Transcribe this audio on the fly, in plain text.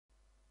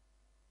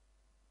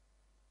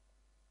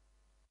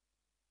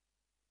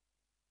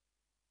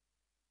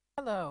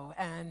Hello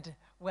and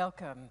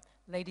welcome,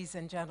 ladies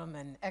and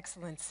gentlemen,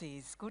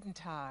 excellencies, guten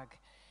Tag.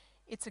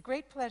 It's a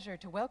great pleasure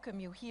to welcome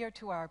you here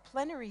to our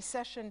plenary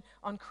session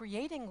on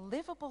creating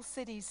livable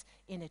cities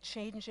in a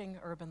changing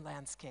urban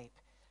landscape.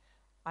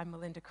 I'm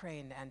Melinda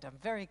Crane, and I'm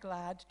very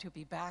glad to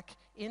be back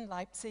in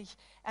Leipzig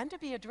and to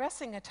be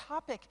addressing a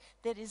topic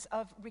that is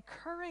of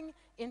recurring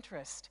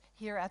interest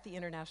here at the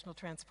International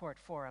Transport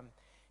Forum.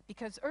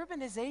 Because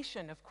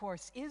urbanization, of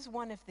course, is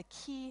one of the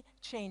key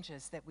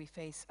changes that we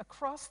face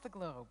across the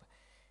globe.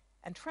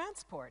 And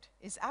transport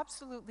is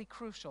absolutely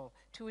crucial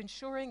to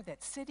ensuring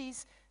that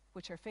cities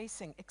which are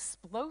facing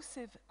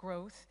explosive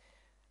growth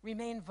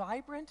remain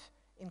vibrant,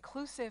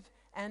 inclusive,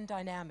 and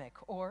dynamic,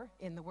 or,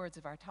 in the words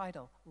of our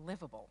title,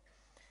 livable.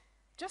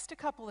 Just a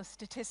couple of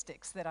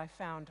statistics that I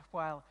found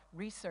while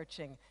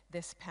researching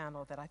this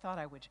panel that I thought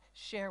I would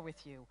share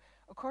with you.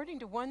 According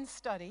to one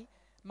study,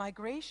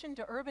 migration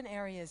to urban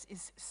areas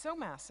is so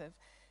massive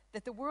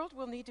that the world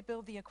will need to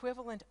build the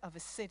equivalent of a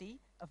city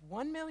of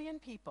 1 million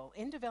people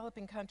in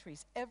developing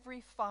countries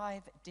every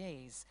 5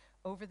 days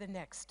over the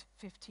next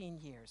 15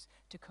 years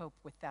to cope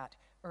with that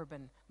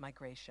urban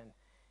migration.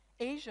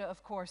 Asia,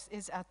 of course,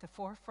 is at the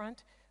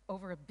forefront.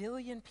 Over 1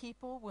 billion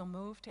people will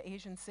move to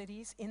Asian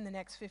cities in the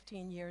next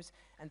 15 years,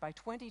 and by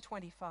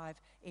 2025,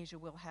 Asia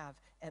will have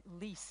at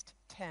least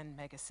 10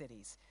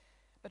 megacities.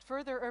 But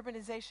further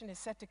urbanization is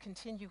set to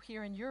continue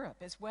here in Europe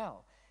as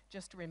well.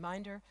 Just a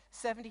reminder,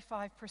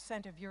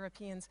 75% of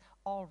Europeans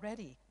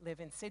already live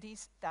in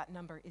cities. That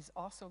number is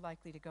also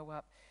likely to go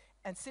up.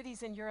 And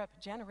cities in Europe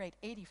generate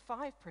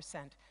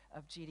 85%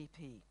 of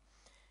GDP.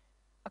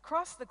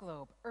 Across the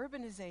globe,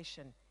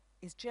 urbanization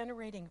is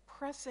generating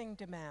pressing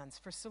demands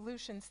for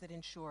solutions that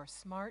ensure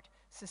smart,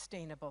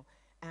 sustainable,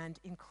 and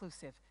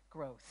inclusive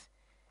growth.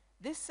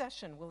 This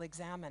session will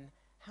examine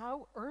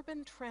how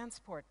urban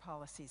transport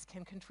policies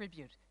can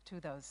contribute to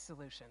those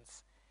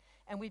solutions.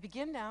 And we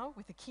begin now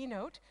with a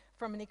keynote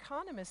from an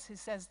economist who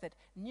says that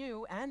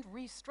new and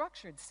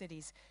restructured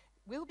cities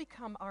will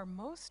become our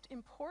most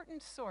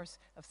important source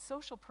of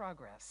social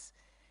progress.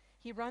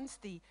 He runs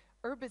the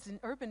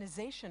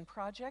Urbanization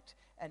Project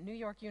at New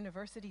York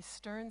University's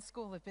Stern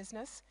School of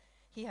Business.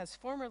 He has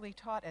formerly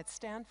taught at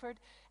Stanford,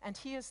 and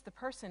he is the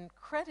person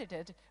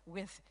credited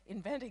with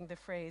inventing the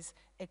phrase,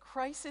 "A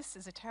crisis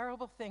is a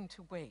terrible thing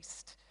to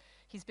waste."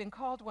 He's been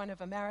called one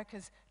of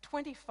America's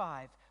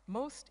 25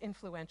 most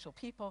influential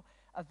people.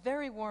 A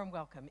very warm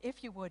welcome,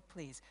 if you would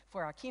please,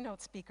 for our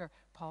keynote speaker,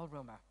 Paul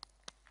Römer.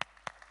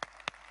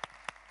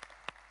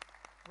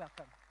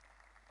 Welcome.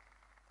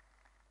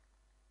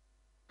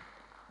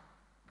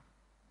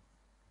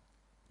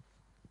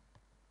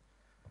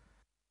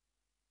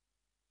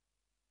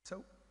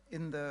 So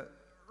in the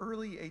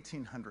early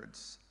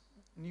 1800s,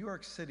 New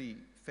York City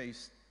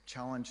faced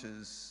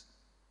challenges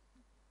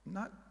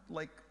not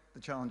like the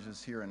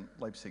challenges here in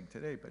Leipzig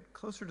today, but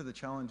closer to the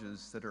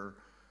challenges that are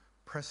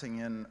pressing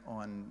in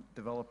on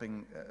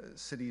developing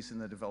cities in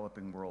the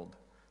developing world,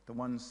 the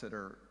ones that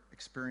are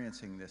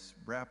experiencing this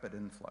rapid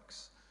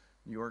influx.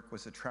 New York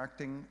was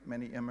attracting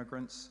many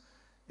immigrants.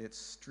 Its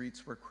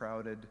streets were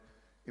crowded.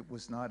 It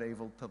was not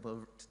able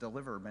to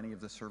deliver many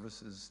of the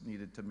services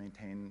needed to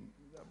maintain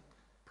a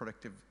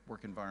productive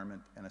work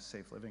environment and a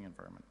safe living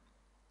environment.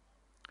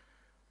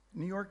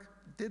 New York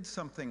did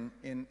something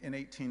in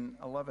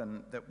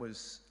 1811 that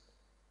was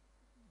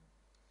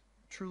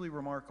truly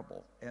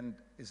remarkable and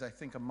is, I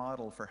think, a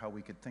model for how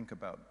we could think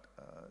about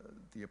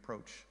the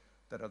approach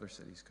that other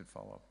cities could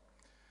follow.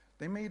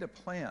 They made a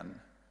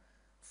plan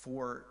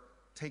for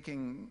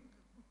taking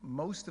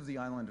most of the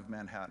island of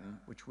Manhattan,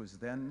 which was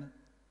then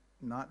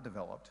not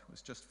developed, it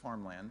was just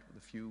farmland with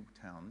a few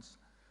towns,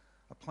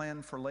 a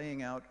plan for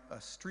laying out a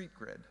street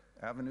grid,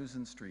 avenues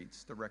and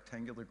streets, the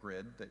rectangular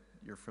grid that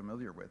you're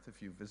familiar with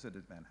if you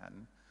visited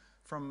Manhattan,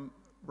 from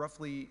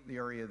roughly the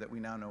area that we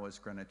now know as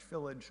Greenwich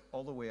Village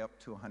all the way up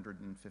to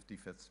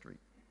 155th Street.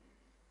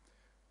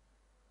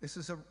 This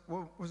was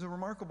a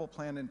remarkable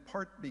plan in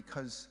part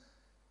because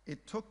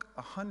it took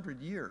 100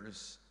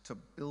 years to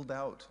build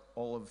out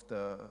all of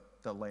the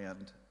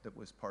land that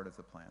was part of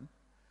the plan.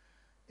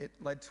 It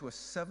led to a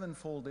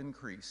 7-fold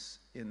increase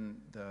in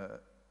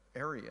the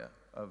area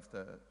of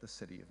the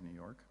city of New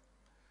York.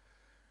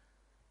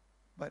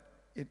 But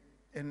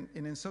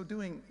in so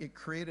doing, it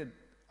created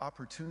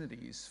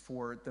opportunities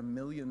for the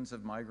millions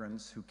of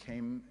migrants who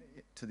came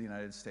to the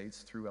United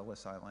States through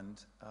Ellis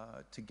Island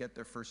to get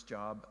their first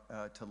job,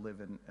 to live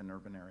in an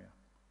urban area.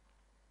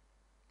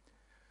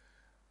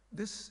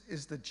 This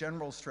is the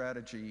general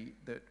strategy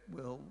that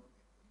will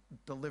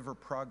deliver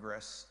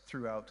progress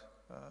throughout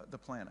the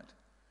planet.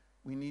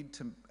 We need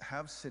to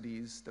have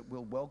cities that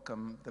will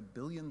welcome the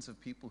billions of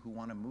people who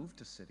want to move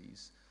to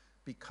cities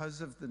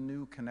because of the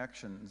new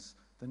connections,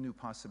 the new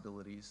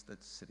possibilities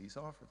that cities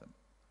offer them.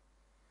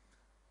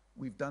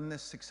 We've done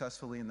this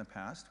successfully in the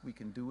past. We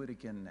can do it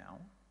again now.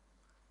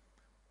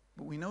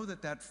 But we know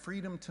that that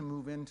freedom to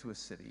move into a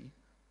city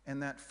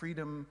and that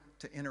freedom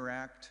to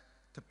interact,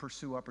 to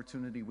pursue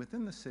opportunity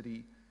within the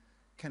city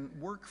can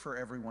work for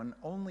everyone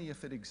only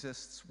if it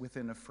exists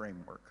within a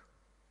framework.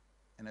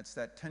 And it's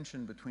that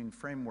tension between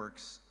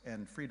frameworks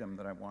and freedom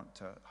that I want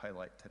to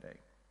highlight today.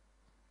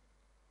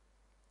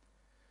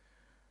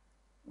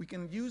 We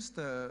can use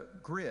the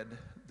grid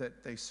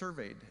that they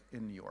surveyed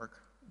in New York,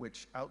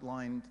 which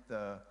outlined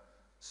the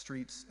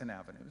streets and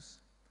avenues,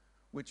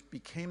 which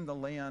became the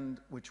land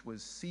which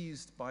was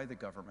seized by the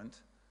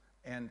government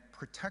and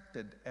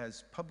protected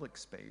as public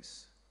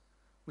space.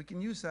 We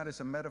can use that as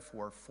a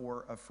metaphor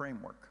for a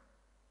framework.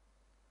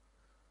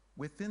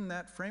 Within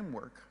that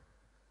framework,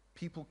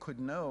 people could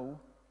know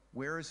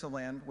where is the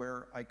land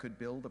where I could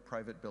build a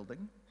private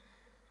building.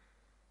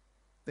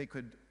 They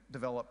could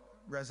develop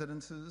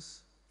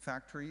residences,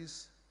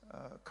 factories,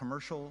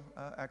 commercial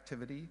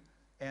activity,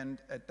 and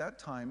at that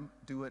time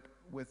do it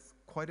with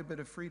quite a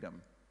bit of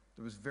freedom.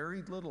 There was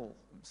very little,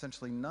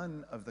 essentially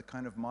none, of the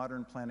kind of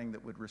modern planning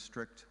that would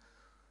restrict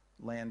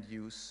land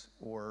use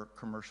or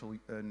commercial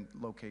and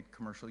locate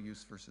commercial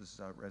use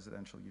versus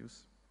residential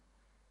use.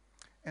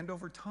 And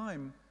over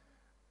time,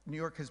 New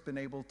York has been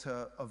able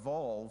to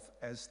evolve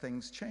as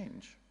things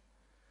change.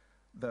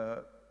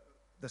 The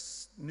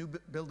new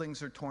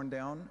buildings are torn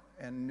down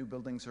and new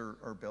buildings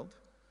are built.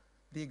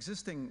 The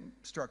existing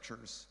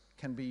structures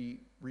can be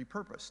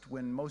repurposed.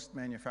 When most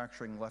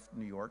manufacturing left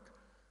New York,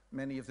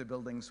 many of the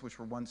buildings which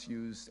were once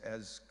used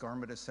as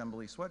garment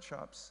assembly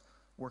sweatshops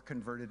were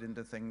converted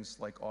into things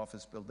like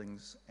office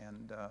buildings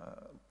and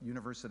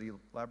university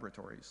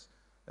laboratories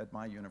at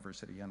my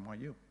university,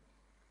 NYU.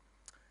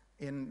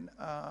 And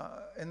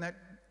that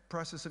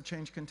process of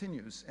change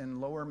continues.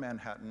 In lower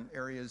Manhattan,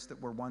 areas that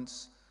were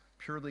once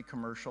purely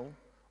commercial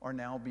are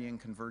now being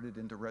converted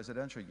into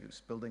residential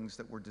use. Buildings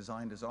that were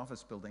designed as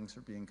office buildings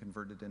are being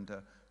converted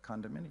into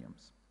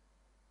condominiums.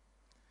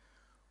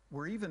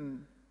 We're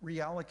even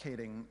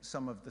reallocating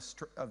some of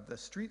the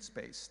street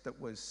space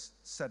that was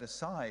set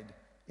aside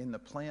in the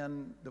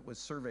plan that was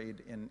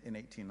surveyed in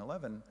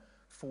 1811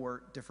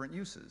 for different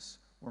uses.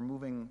 We're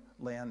moving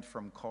land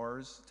from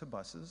cars to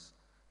buses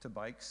to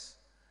bikes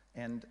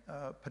and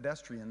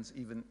pedestrians,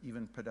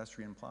 even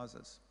pedestrian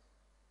plazas.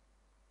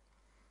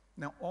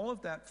 Now, all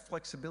of that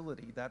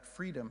flexibility, that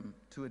freedom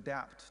to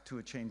adapt to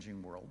a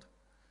changing world,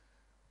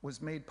 was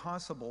made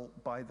possible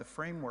by the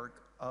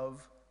framework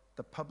of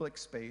the public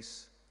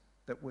space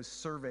that was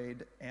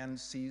surveyed and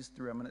seized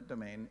through eminent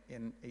domain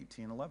in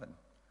 1811.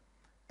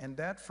 And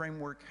that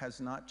framework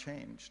has not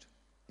changed.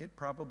 It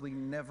probably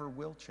never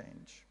will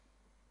change.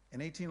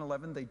 In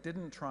 1811, they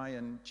didn't try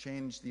and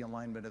change the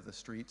alignment of the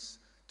streets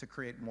to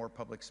create more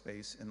public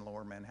space in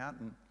lower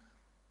Manhattan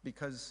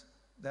because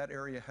that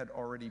area had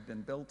already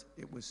been built.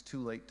 It was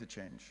too late to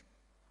change.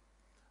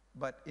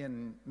 But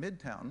in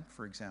Midtown,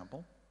 for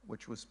example,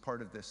 which was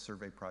part of this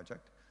survey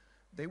project,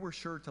 they were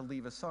sure to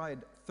leave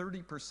aside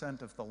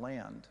 30% of the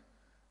land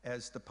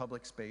as the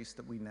public space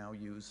that we now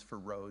use for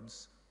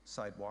roads,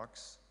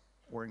 sidewalks,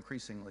 or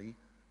increasingly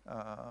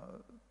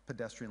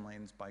pedestrian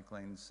lanes, bike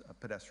lanes,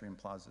 pedestrian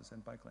plazas,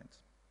 and bike lanes.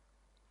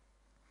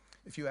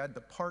 If you add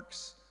the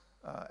parks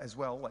as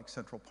well, like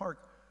Central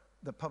Park,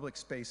 the public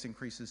space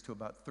increases to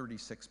about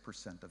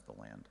 36% of the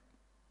land.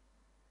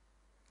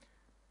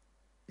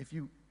 If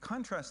you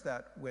contrast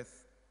that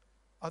with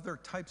other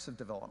types of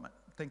development,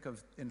 think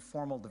of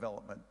informal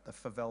development, the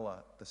favela,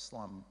 the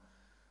slum,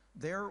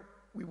 there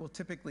we will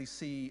typically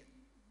see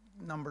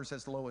numbers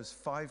as low as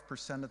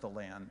 5% of the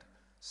land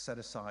set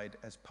aside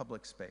as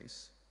public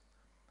space.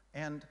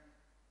 And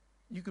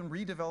you can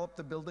redevelop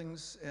the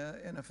buildings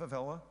in a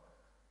favela,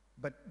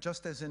 but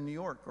just as in New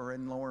York or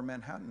in lower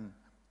Manhattan,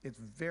 it's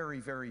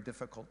very, very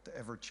difficult to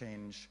ever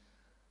change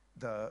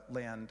the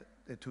land,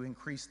 to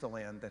increase the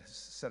land that is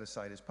set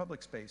aside as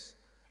public space,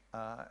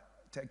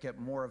 to get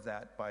more of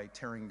that by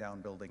tearing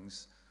down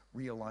buildings,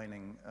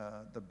 realigning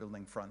the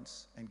building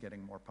fronts, and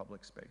getting more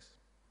public space.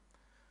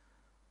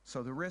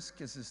 So the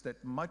risk is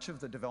that much of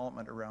the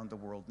development around the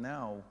world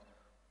now,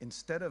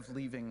 instead of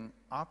leaving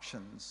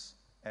options,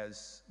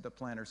 as the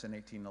planners in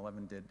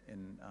 1811 did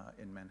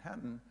in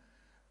Manhattan,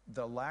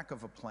 the lack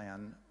of a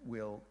plan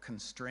will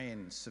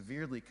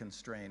severely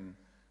constrain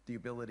the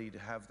ability to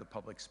have the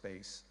public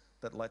space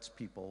that lets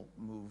people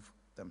move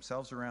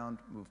themselves around,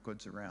 move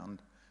goods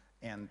around,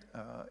 and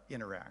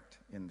interact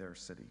in their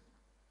city.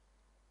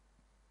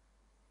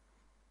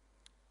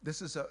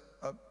 This is a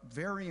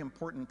very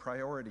important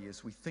priority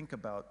as we think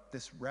about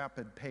this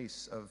rapid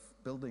pace of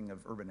building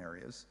of urban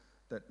areas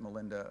that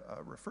Melinda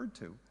referred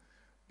to,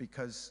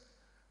 because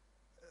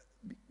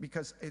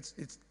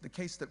it's the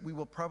case that we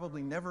will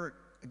probably never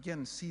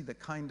again see the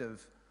kind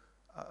of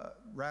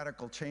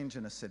radical change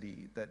in a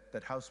city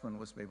that Haussmann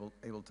was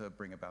able to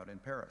bring about in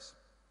Paris.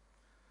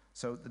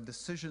 So the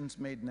decisions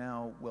made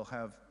now will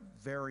have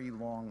very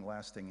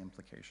long-lasting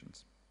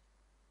implications.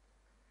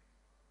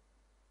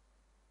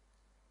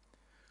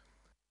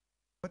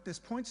 What this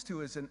points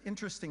to is an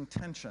interesting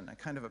tension, a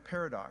kind of a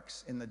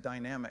paradox in the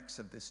dynamics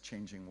of this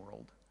changing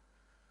world.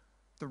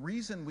 The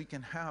reason we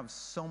can have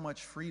so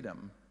much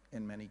freedom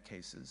in many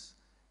cases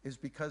is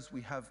because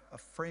we have a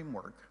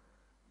framework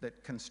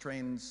that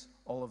constrains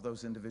all of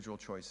those individual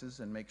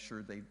choices and makes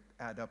sure they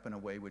add up in a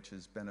way which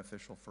is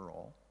beneficial for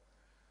all.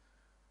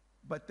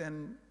 But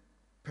then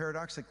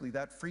Paradoxically,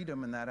 that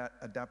freedom and that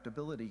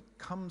adaptability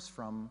comes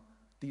from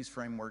these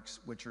frameworks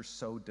which are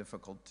so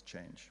difficult to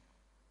change.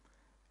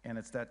 And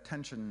it's that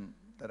tension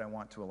that I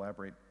want to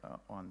elaborate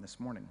on this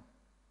morning,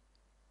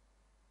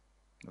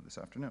 or this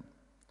afternoon.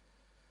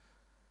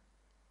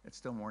 It's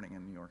still morning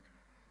in New York.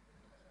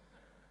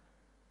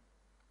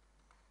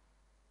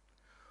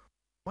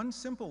 One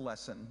simple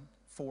lesson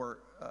for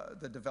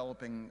the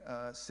developing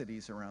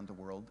cities around the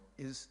world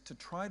is to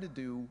try to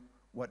do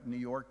what New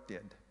York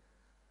did.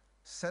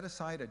 Set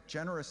aside a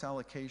generous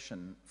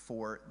allocation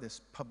for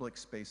this public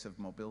space of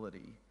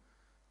mobility.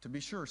 To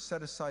be sure,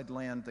 set aside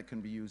land that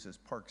can be used as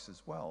parks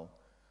as well,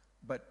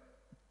 but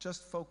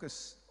just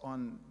focus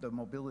on the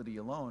mobility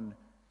alone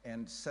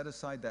and set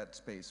aside that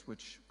space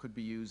which could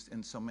be used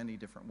in so many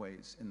different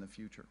ways in the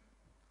future.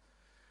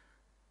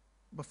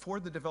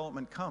 Before the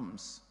development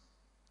comes,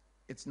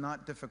 it's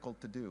not difficult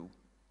to do.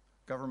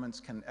 Governments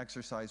can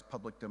exercise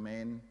public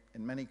domain.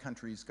 In many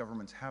countries,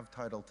 governments have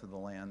title to the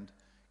land.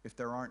 If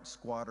there aren't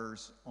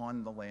squatters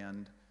on the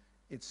land,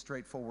 it's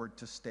straightforward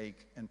to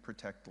stake and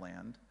protect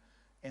land.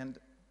 And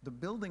the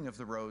building of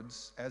the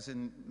roads, as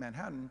in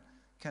Manhattan,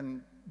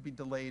 can be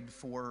delayed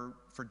for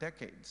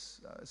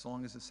decades, as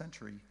long as a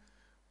century.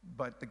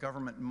 But the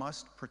government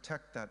must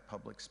protect that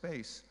public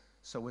space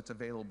so it's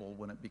available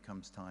when it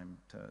becomes time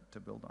to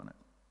build on it.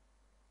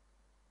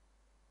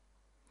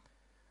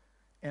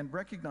 And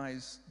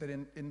recognize that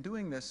in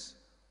doing this,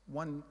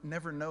 one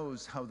never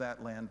knows how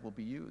that land will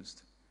be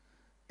used.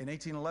 In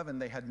 1811,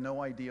 they had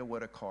no idea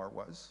what a car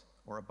was,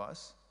 or a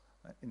bus,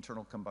 an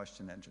internal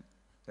combustion engine.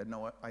 They had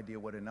no idea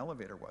what an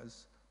elevator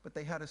was, but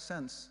they had a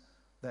sense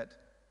that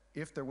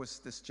if there was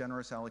this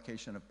generous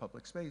allocation of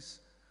public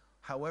space,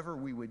 however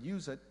we would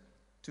use it,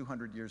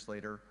 200 years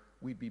later,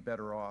 we'd be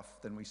better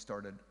off than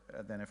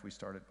if we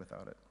started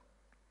without it.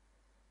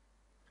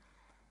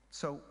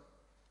 So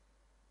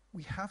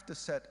we have to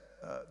set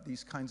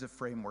these kinds of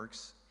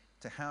frameworks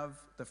to have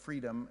the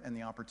freedom and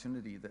the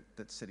opportunity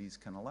that cities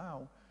can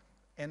allow.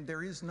 And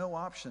there is no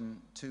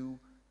option to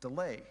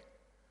delay.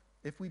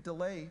 If we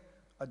delay,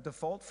 a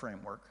default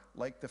framework,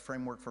 like the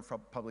framework for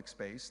public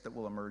space that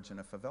will emerge in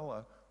a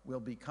favela, will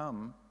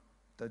become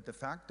the de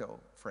facto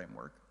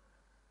framework.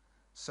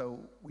 So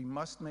we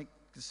must make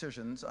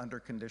decisions under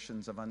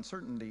conditions of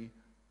uncertainty,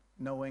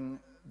 knowing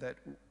that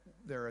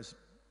there is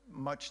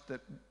much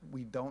that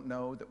we don't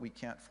know, that we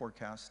can't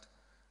forecast,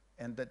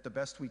 and that the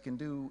best we can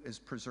do is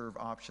preserve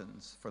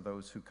options for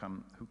those who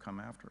come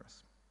after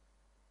us.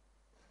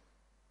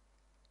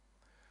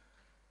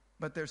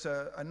 But there's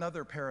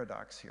another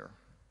paradox here.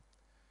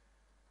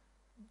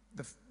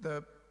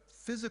 The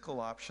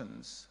physical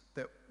options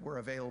that were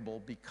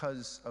available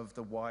because of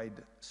the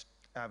wide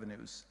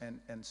avenues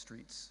and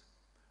streets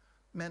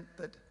meant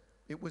that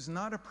it was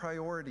not a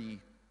priority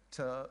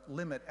to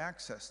limit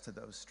access to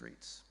those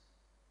streets.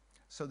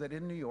 So that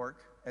in New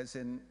York, as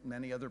in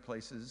many other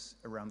places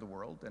around the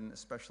world, and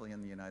especially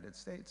in the United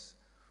States,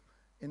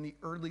 in the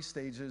early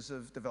stages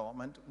of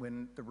development,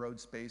 when the road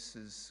space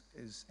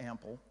is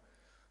ample,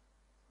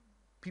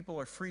 people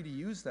are free to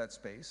use that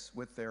space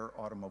with their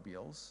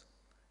automobiles,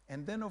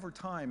 and then over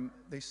time,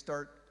 they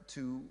start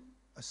to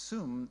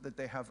assume that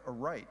they have a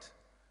right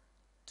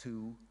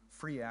to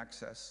free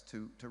access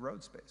to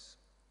road space.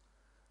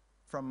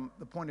 From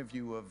the point of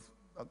view of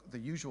the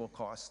usual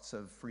costs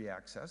of free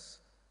access,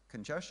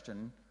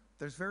 congestion,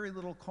 there's very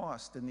little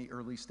cost in the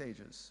early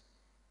stages.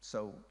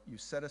 So you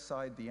set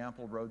aside the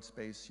ample road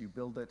space, you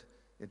build it,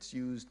 it's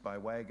used by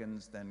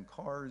wagons, then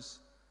cars.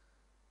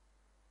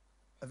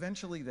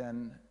 Eventually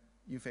then,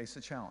 you face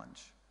a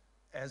challenge.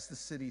 As the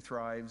city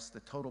thrives,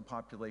 the total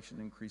population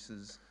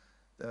increases,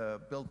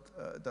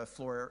 the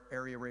floor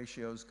area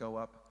ratios go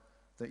up,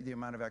 the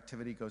amount of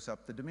activity goes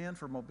up, the demand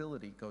for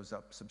mobility goes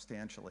up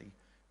substantially,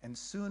 and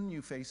soon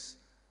you face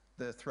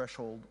the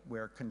threshold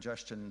where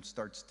congestion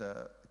starts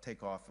to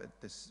take off at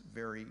this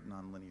very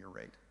nonlinear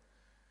rate.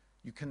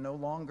 You can no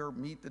longer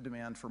meet the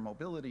demand for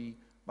mobility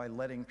by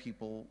letting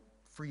people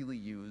freely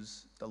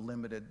use the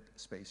limited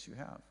space you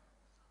have.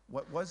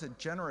 What was a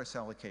generous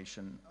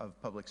allocation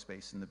of public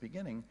space in the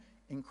beginning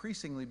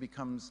increasingly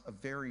becomes a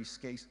very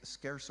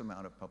scarce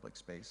amount of public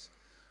space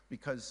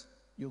because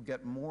you'll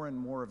get more and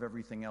more of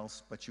everything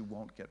else, but you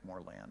won't get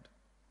more land.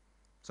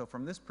 So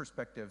from this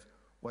perspective,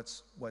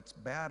 what's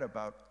bad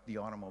about the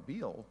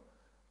automobile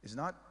is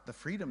not the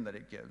freedom that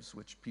it gives,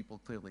 which people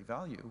clearly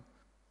value,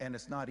 and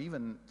it's not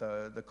even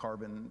the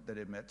carbon that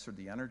it emits or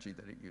the energy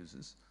that it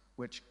uses,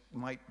 which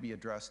might be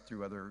addressed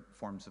through other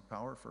forms of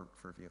power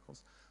for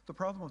vehicles. The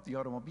problem with the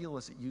automobile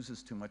is it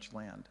uses too much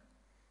land.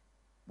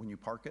 When you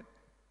park it,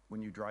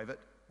 when you drive it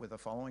with a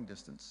following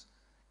distance,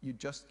 you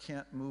just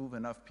can't move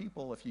enough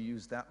people if you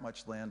use that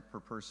much land per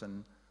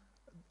person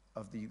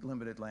of the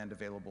limited land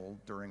available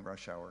during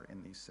rush hour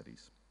in these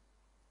cities.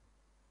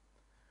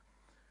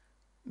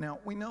 Now,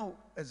 we know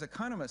as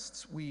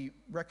economists, we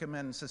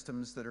recommend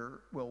systems that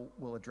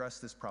will address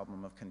this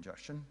problem of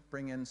congestion,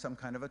 bring in some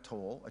kind of a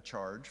toll, a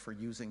charge for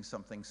using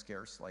something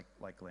scarce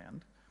like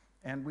land,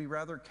 and we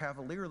rather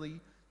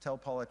cavalierly tell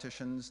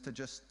politicians to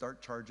just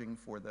start charging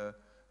for the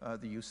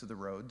the use of the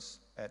roads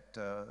at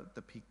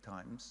the peak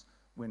times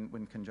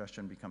when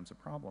congestion becomes a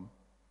problem.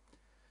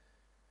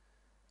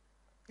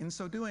 In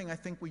so doing, I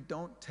think we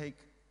don't take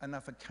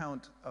enough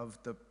account of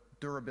the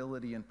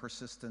durability and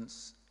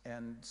persistence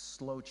and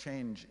slow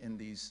change in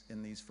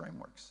these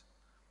frameworks.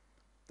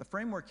 The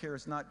framework here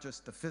is not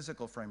just the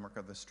physical framework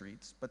of the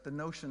streets, but the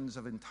notions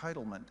of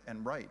entitlement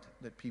and right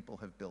that people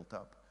have built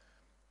up.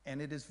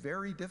 And it is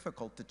very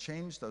difficult to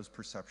change those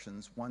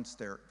perceptions once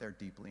they're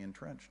deeply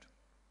entrenched.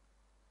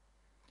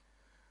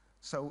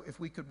 So if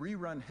we could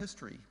rerun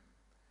history,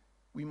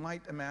 we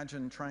might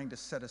imagine trying to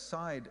set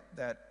aside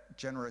that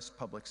generous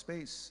public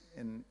space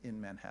in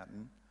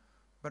Manhattan,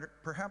 but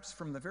perhaps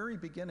from the very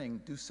beginning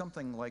do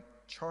something like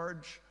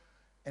charge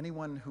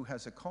anyone who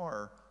has a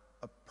car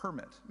a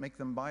permit, make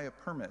them buy a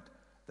permit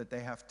that they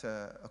have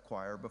to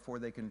acquire before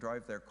they can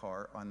drive their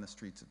car on the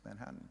streets of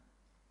Manhattan.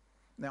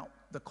 Now,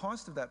 the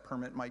cost of that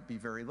permit might be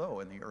very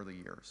low in the early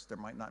years. There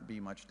might not be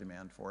much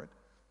demand for it.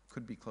 It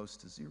could be close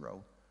to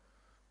zero.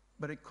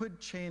 But it could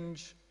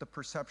change the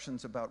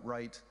perceptions about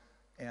right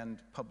and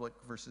public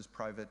versus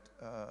private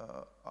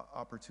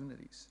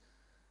opportunities.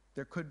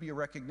 There could be a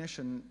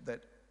recognition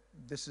that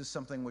this is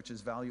something which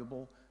is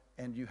valuable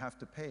and you have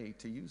to pay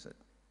to use it.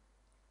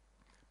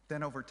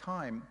 Then over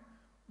time,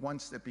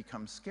 once it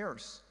becomes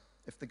scarce,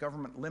 if the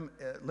government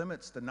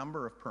limits the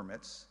number of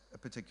permits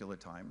at particular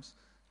times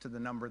to the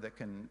number that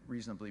can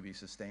reasonably be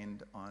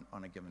sustained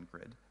on a given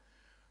grid,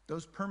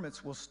 those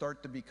permits will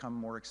start to become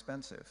more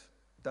expensive.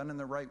 Done in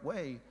the right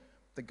way,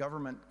 the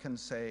government can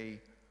say,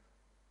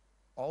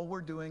 all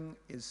we're doing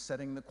is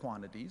setting the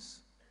quantities.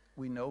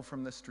 We know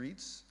from the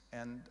streets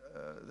and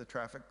the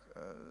traffic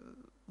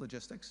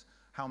logistics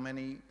how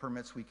many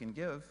permits we can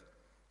give.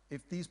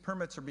 If these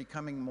permits are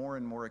becoming more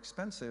and more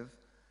expensive,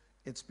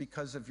 it's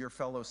because of your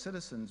fellow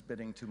citizens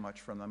bidding too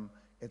much from them.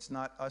 It's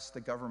not us,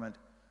 the government,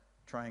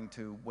 trying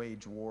to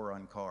wage war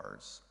on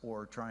cars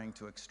or trying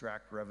to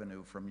extract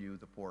revenue from you,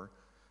 the poor,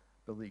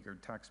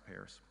 beleaguered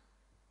taxpayers.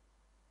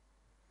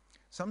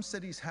 Some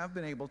cities have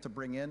been able to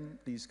bring in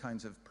these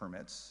kinds of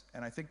permits,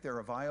 and I think they're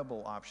a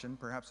viable option,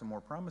 perhaps a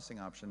more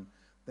promising option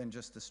than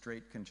just the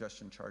straight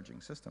congestion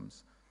charging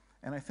systems.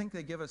 And I think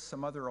they give us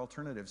some other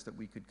alternatives that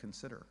we could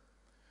consider.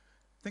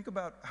 Think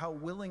about how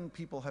willing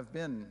people have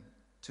been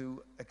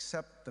to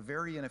accept the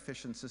very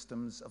inefficient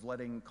systems of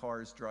letting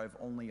cars drive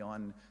only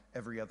on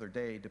every other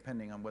day,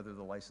 depending on whether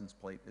the license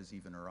plate is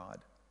even or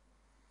odd.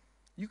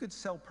 You could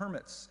sell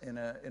permits in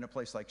a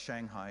place like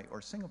Shanghai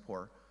or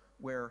Singapore,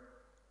 where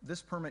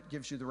this permit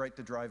gives you the right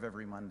to drive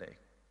every Monday,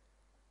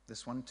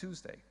 this one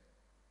Tuesday.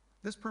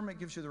 This permit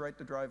gives you the right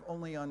to drive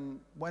only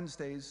on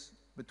Wednesdays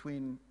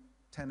between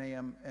 10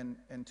 a.m.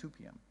 and 2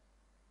 p.m.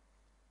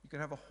 You could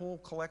have a whole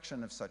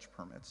collection of such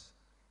permits.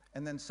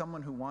 And then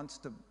someone who wants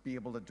to be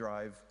able to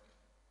drive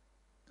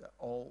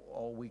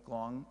all week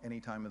long, any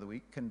time of the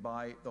week, can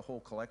buy the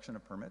whole collection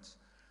of permits.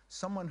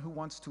 Someone who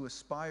wants to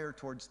aspire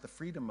towards the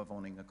freedom of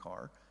owning a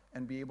car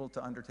and be able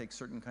to undertake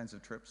certain kinds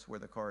of trips where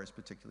the car is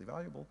particularly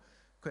valuable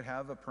could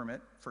have a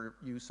permit for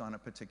use on a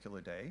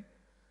particular day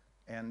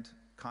and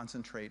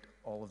concentrate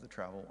all of the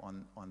travel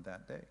on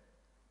that day.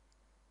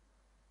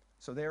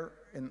 So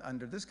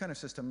under this kind of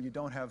system, you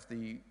don't have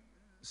the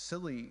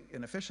silly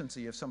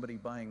inefficiency of somebody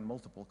buying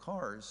multiple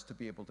cars to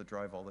be able to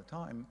drive all the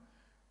time,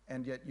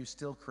 and yet you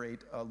still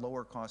create a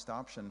lower cost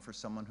option for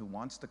someone who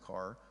wants the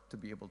car to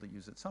be able to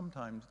use it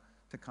sometimes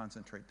to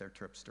concentrate their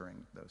trips during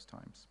those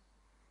times.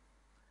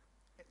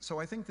 So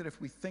I think that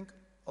if we think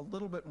a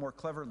little bit more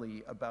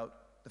cleverly about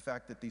the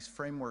fact that these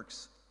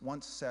frameworks,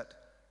 once set,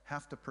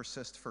 have to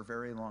persist for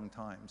very long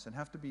times and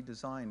have to be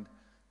designed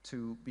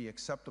to be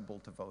acceptable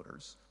to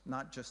voters,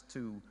 not just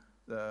to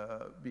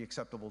be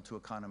acceptable to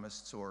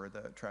economists or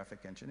the traffic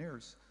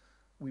engineers,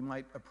 we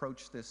might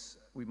approach this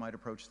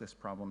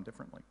problem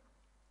differently.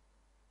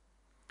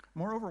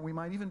 Moreover, we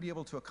might even be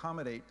able to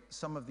accommodate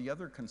some of the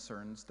other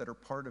concerns that are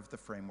part of the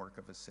framework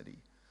of a city.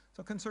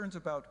 So concerns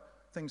about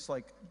things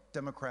like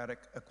democratic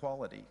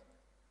equality.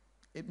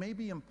 It may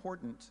be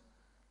important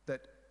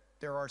that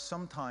there are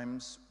some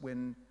times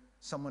when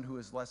someone who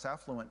is less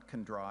affluent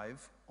can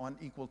drive on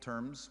equal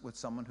terms with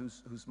someone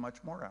who's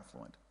much more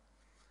affluent.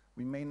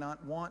 We may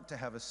not want to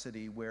have a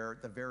city where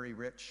the very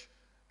rich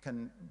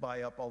can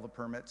buy up all the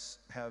permits,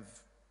 have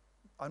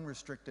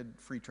unrestricted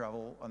free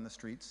travel on the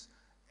streets,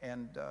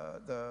 and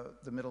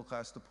the middle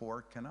class, the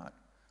poor, cannot.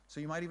 So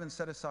you might even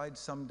set aside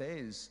some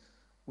days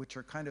which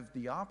are kind of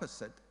the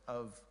opposite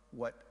of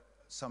what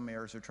some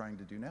mayors are trying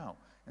to do now.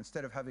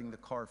 Instead of having the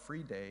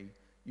car-free day,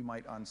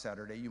 on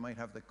Saturday, you might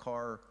have the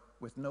car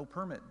with no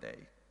permit day,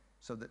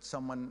 so that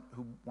someone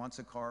who wants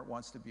a car,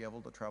 wants to be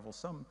able to travel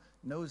some,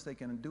 knows they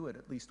can do it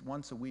at least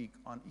once a week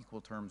on equal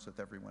terms with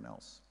everyone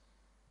else.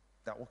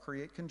 That will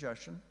create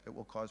congestion, it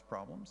will cause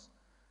problems.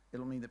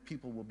 It'll mean that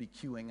people will be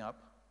queuing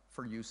up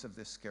for use of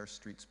this scarce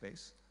street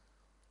space.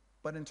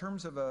 But in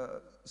terms of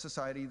a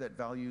society that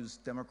values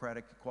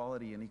democratic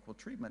equality and equal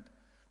treatment,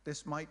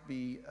 this might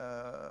be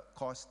a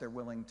cost they're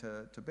willing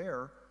to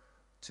bear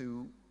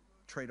to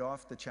trade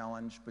off the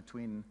challenge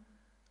between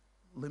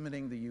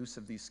limiting the use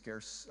of these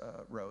scarce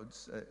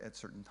roads at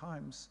certain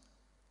times,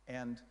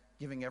 and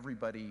giving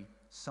everybody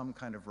some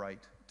kind of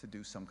right to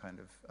do some kind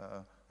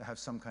of, have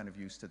some kind of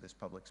use to this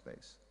public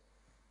space.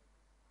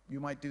 You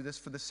might do this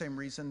for the same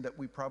reason that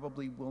we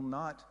probably will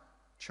not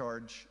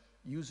charge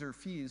user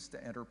fees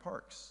to enter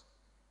parks.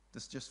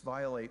 This just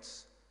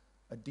violates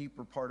a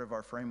deeper part of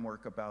our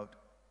framework about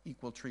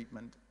equal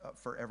treatment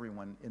for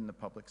everyone in the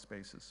public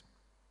spaces.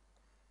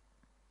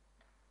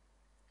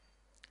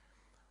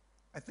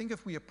 I think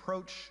if we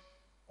approach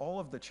all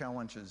of the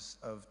challenges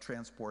of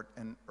transport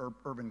and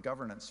urban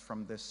governance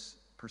from this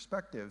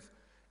perspective,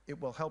 it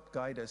will help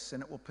guide us,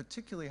 and it will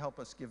particularly help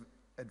us give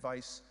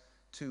advice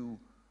to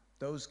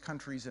those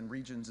countries and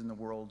regions in the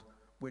world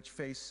which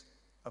face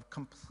a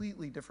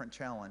completely different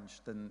challenge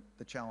than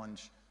the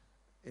challenge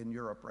in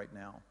Europe right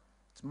now.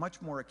 It's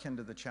much more akin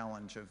to the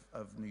challenge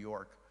of New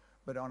York,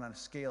 but on a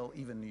scale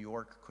even New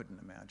York couldn't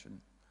imagine.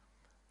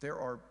 There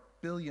are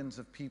billions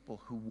of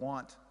people who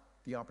want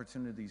the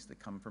opportunities that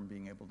come from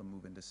being able to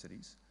move into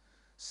cities.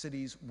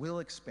 Cities will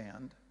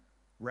expand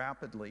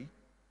rapidly.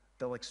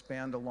 They'll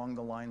expand along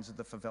the lines of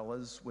the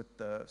favelas with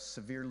the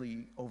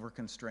severely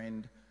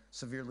overconstrained,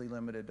 severely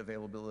limited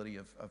availability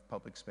of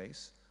public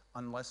space,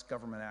 unless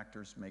government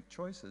actors make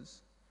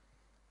choices.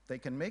 They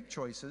can make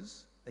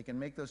choices. They can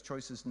make those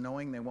choices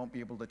knowing they won't be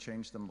able to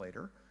change them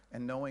later,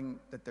 and knowing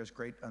that there's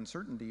great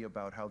uncertainty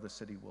about how the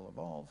city will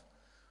evolve.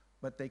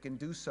 But they can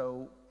do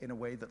so in a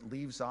way that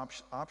leaves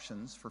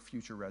options for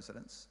future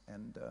residents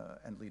and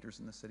leaders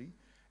in the city.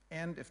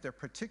 And if they're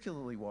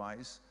particularly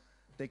wise,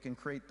 they can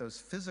create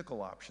those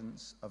physical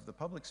options of the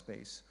public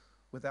space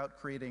without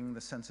creating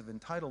the sense of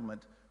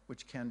entitlement,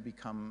 which can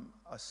become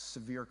a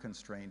severe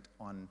constraint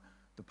on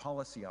the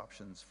policy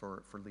options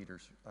for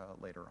leaders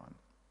later on.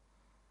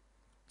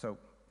 So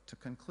to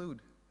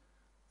conclude,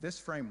 this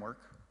framework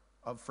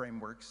of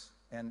frameworks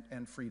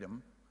and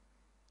freedom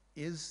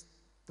is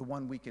the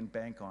one we can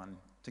bank on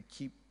to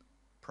keep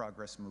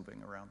progress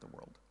moving around the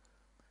world.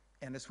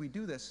 And as we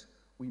do this,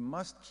 we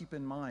must keep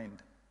in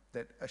mind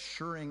that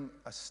assuring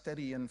a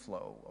steady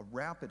inflow, a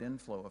rapid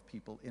inflow of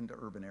people into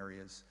urban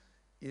areas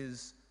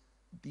is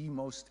the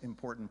most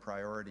important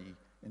priority,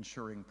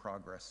 ensuring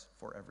progress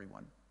for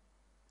everyone.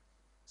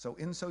 So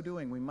in so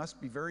doing, we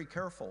must be very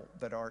careful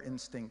that our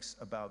instincts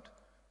about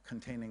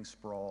containing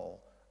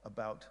sprawl,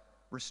 about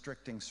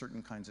restricting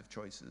certain kinds of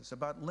choices,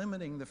 about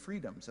limiting the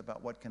freedoms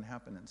about what can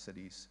happen in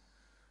cities.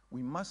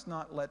 We must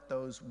not let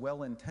those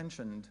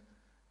well-intentioned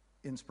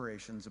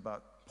inspirations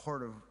about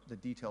part of the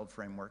detailed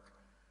framework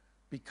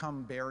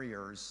become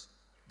barriers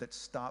that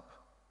stop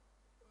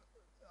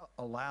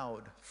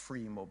allowed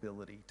free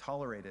mobility,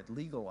 tolerated,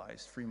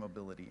 legalized free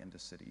mobility into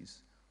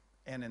cities,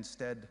 and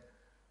instead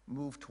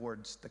move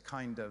towards the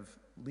kind of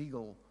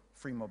legal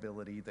free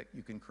mobility that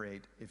you can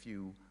create if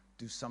you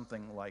do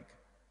something like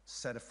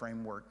set a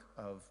framework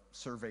of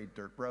surveyed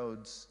dirt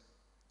roads,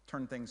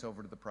 turn things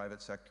over to the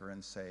private sector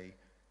and say,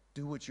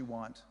 do what you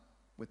want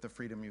with the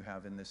freedom you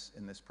have in this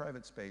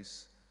private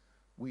space.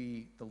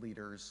 We, the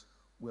leaders,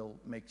 will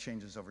make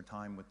changes over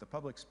time with the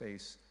public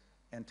space,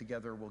 and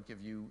together we'll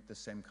give you the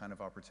same kind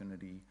of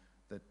opportunity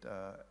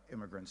that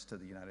immigrants to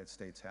the United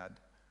States had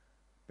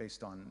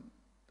based on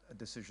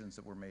decisions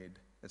that were made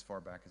as far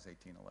back as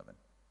 1811.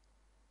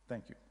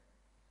 Thank you.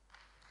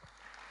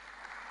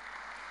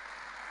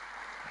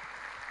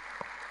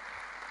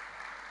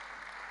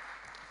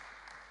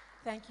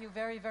 Thank you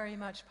very, very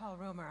much, Paul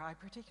Romer. I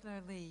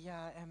particularly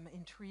am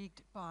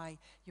intrigued by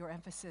your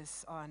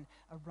emphasis on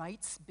a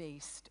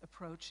rights-based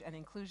approach and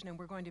inclusion, and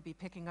we're going to be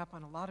picking up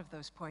on a lot of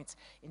those points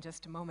in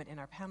just a moment in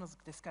our panel's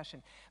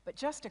discussion. But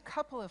just a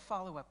couple of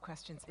follow-up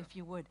questions, if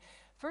you would.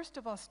 First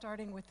of all,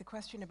 starting with the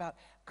question about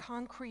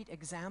concrete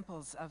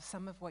examples of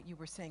some of what you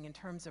were saying in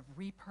terms of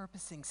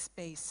repurposing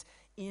space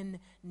in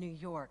New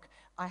York.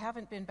 I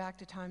haven't been back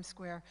to Times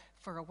Square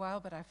for a while,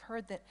 but I've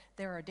heard that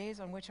there are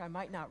days on which I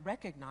might not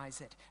recognize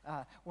it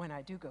when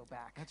I do go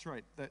back. That's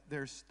right.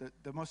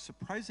 The most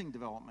surprising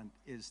development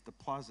is the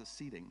plaza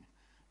seating.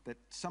 That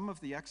some of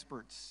the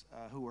experts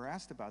who were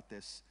asked about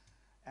this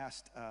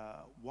asked,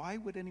 why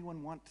would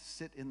anyone want to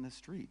sit in the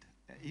street?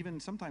 Even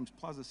sometimes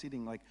plaza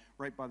seating, like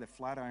right by the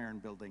Flatiron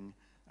building,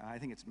 I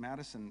think it's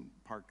Madison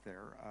Park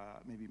there,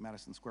 maybe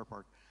Madison Square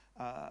Park,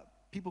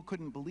 people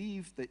couldn't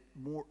believe that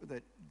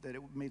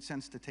it made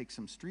sense to take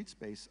some street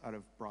space out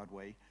of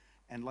Broadway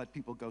and let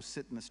people go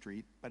sit in the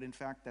street, but in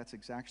fact, that's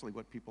exactly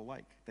what people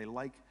like. They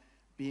like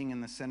being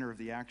in the center of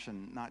the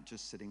action, not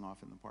just sitting off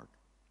in the park.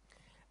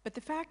 But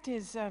the fact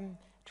is,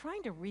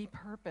 trying to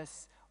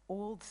repurpose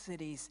old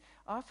cities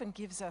often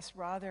gives us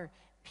rather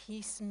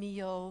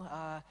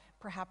piecemeal,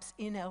 perhaps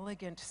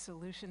inelegant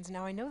solutions.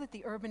 Now, I know that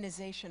the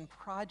Urbanization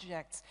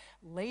Project's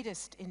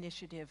latest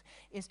initiative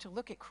is to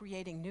look at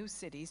creating new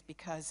cities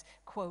because,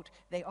 quote,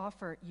 they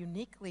offer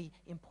uniquely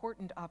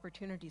important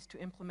opportunities to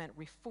implement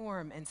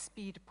reform and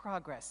speed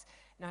progress.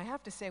 Now, I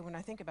have to say, when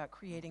I think about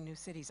creating new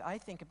cities, I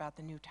think about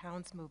the New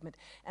Towns movement,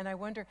 and I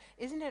wonder,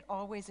 isn't it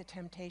always a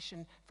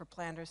temptation for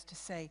planners to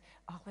say,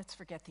 oh, let's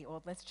forget the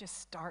old, let's just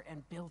start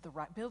and build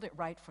it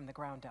right from the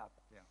ground up?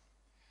 Yeah.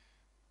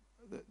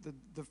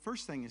 The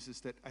first thing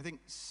is that I think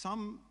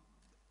some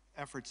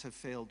efforts have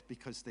failed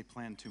because they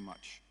plan too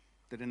much.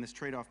 That in this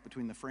trade-off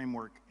between the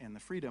framework and the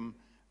freedom,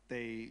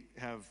 they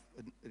have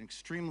an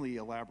extremely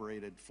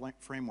elaborated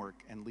framework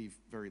and leave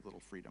very little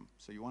freedom.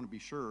 So you want to be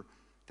sure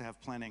to have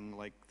planning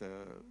like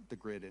the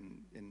grid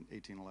in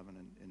 1811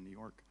 in New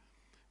York.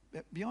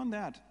 Beyond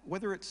that,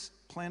 whether it's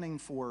planning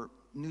for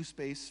new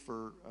space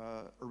for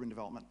urban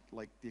development,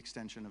 like the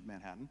extension of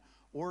Manhattan,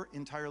 or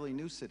entirely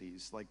new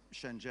cities, like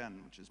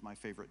Shenzhen, which is my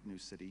favorite new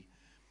city,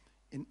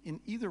 in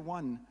either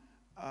one,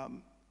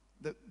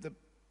 the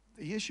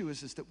issue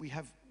is that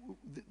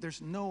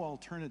there's no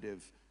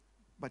alternative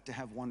but to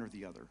have one or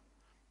the other.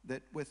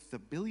 That with the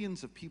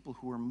billions of people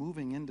who are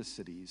moving into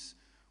cities,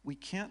 we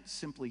can't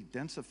simply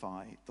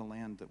densify the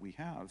land that we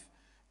have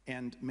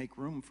and make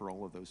room for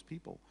all of those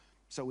people.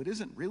 So it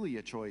isn't really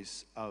a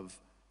choice of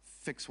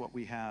fix what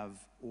we have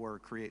or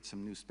create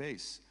some new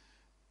space.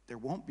 There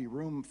won't be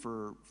room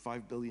for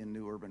 5 billion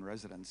new urban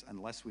residents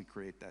unless we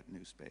create that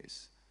new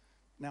space.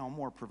 Now, a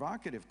more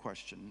provocative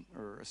question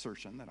or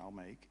assertion that I'll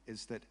make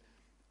is that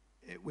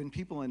when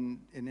people in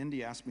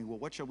India ask me, well,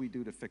 what shall we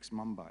do to fix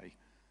Mumbai?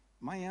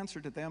 My answer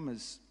to them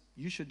is,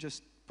 you should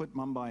just put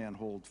Mumbai on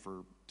hold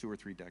for 2 or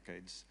 3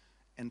 decades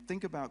and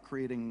think about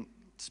creating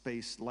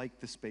space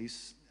like the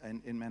space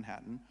in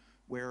Manhattan,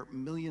 where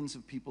millions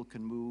of people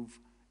can move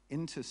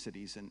into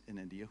cities in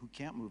India who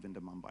can't move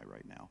into Mumbai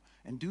right now,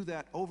 and do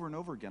that over and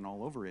over again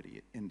all over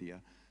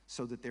India,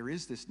 so that there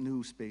is this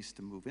new space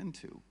to move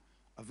into.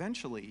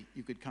 Eventually,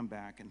 you could come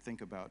back and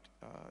think about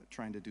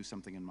trying to do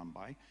something in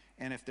Mumbai,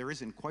 and if there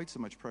isn't quite so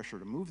much pressure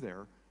to move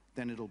there,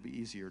 then it'll be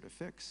easier to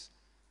fix.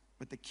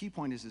 But the key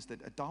point is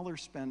that a dollar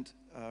spent,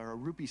 or a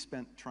rupee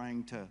spent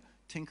trying to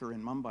tinker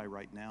in Mumbai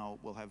right now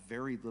will have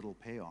very little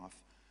payoff.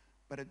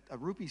 But a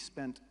rupee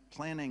spent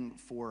planning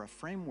for a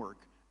framework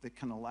that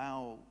can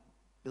allow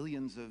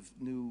billions of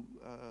new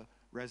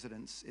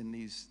residents in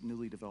these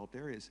newly developed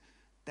areas,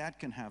 that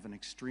can have an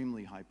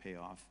extremely high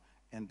payoff,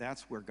 and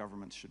that's where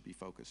governments should be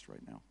focused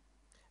right now.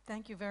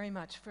 Thank you very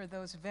much for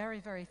those very,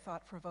 very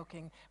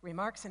thought-provoking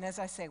remarks, and as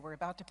I say, we're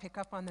about to pick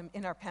up on them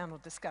in our panel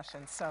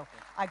discussion, so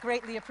I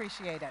greatly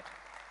appreciate it.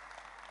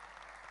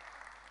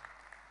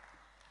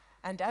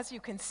 And as you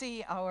can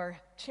see, our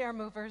chair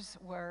movers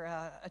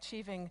were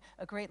achieving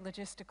a great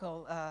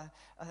logistical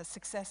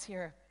success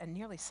here, and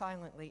nearly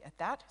silently at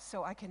that.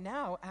 So I can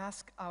now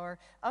ask our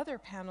other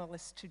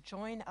panelists to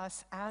join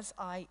us as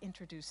I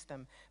introduce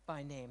them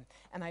by name.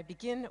 And I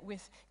begin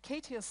with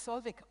Ketil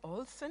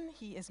Solvik-Olsen.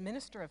 He is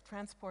Minister of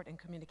Transport and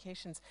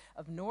Communications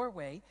of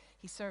Norway.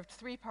 He served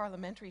 3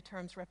 parliamentary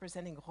terms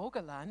representing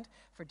Rogaland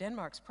for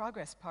Denmark's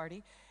Progress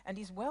Party, and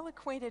he's well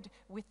acquainted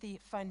with the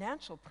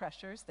financial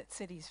pressures that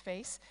cities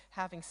face,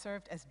 having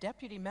served as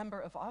deputy member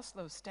of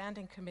Oslo's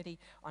Standing Committee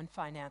on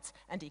Finance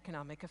and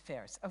Economic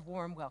Affairs. A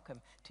warm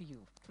welcome to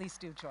you. Please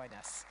do join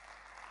us.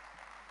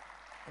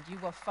 And you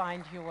will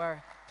find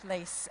your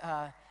place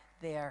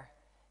there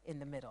in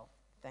the middle.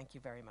 Thank you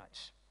very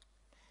much.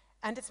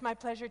 And it's my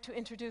pleasure to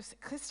introduce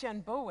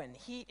Christian Bowen.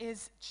 He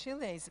is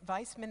Chile's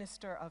Vice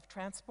Minister of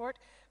Transport.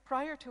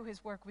 Prior to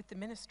his work with the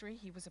ministry,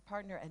 he was a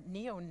partner at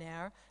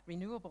Neonair,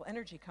 renewable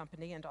energy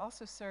company, and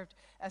also served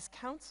as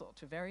counsel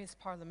to various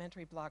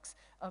parliamentary blocs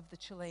of the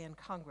Chilean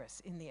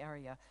Congress in the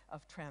area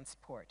of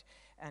transport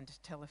and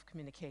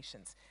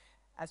telecommunications.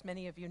 As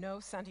many of you know,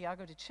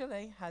 Santiago de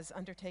Chile has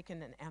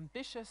undertaken an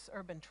ambitious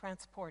urban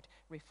transport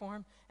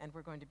reform, and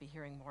we're going to be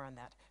hearing more on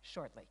that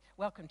shortly.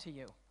 Welcome to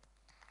you.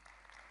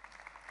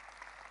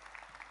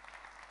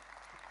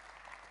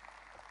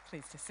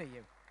 Pleased to see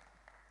you.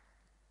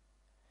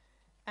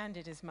 And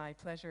it is my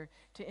pleasure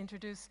to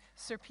introduce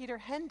Sir Peter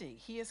Hendy.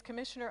 He is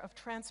Commissioner of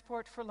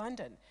Transport for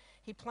London.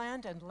 He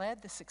planned and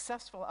led the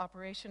successful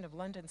operation of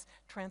London's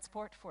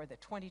transport for the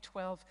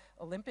 2012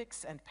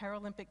 Olympics and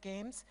Paralympic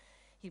Games.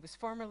 He was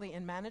formerly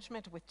in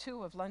management with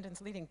 2 of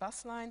London's leading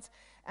bus lines,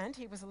 and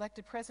he was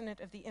elected president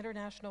of the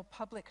International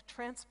Public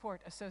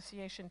Transport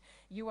Association,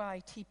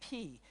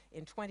 UITP,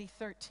 in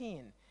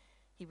 2013.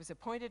 He was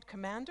appointed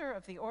Commander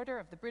of the Order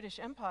of the British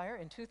Empire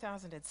in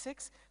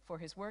 2006 for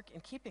his work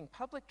in keeping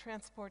public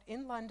transport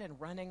in London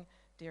running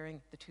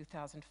during the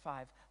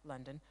 2005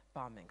 London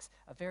bombings.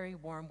 A very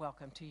warm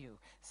welcome to you,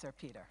 Sir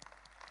Peter.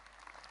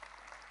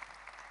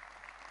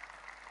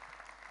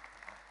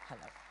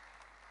 Hello.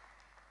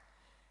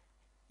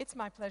 It's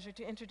my pleasure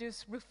to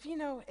introduce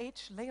Rufino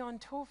H. Leon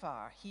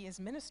Tovar. He is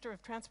Minister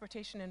of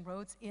Transportation and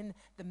Roads in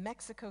the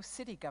Mexico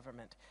City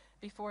government.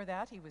 Before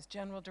that, he was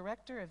General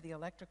Director of the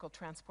Electrical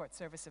Transport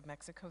Service of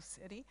Mexico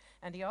City,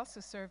 and he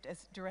also served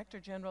as Director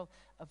General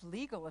of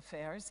Legal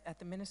Affairs at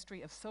the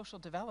Ministry of Social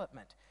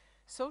Development.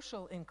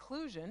 Social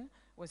inclusion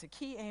was a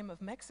key aim of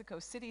Mexico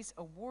City's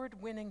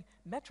award-winning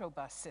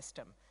Metrobus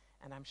system,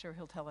 and I'm sure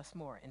he'll tell us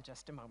more in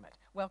just a moment.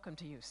 Welcome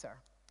to you, sir.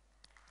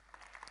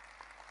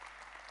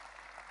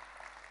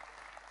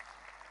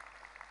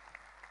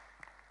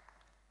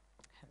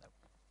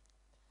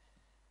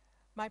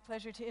 My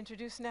pleasure to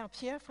introduce now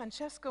Pier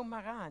Francesco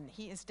Maran.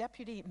 He is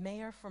Deputy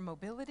Mayor for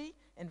Mobility,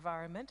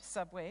 Environment,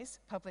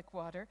 Subways, Public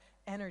Water,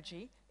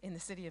 Energy in the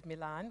city of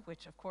Milan,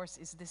 which of course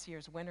is this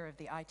year's winner of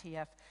the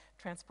ITF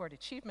Transport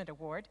Achievement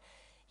Award.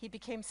 He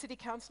became City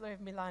Councillor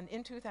of Milan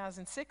in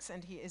 2006,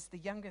 and he is the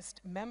youngest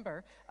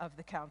member of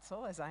the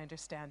council, as I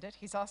understand it.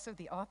 He's also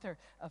the author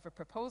of a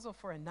proposal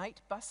for a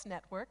night bus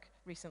network,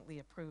 recently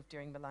approved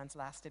during Milan's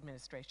last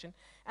administration,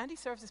 and he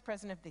serves as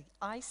president of the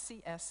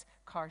ICS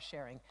Car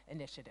Sharing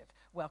Initiative.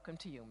 Welcome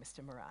to you,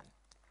 Mr. Maran.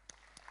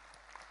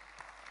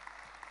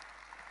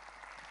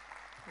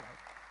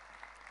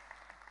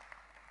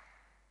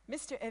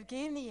 Mr.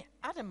 Evgeny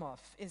Adamov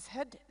is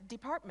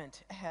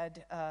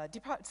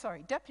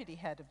Deputy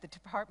Head of the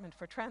Department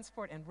for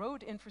Transport and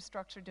Road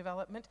Infrastructure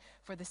Development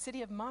for the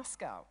city of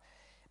Moscow.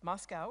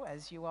 Moscow,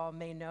 as you all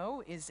may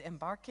know, is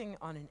embarking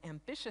on an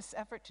ambitious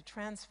effort to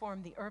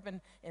transform the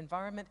urban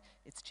environment.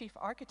 Its chief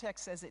architect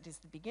says it is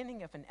the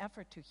beginning of an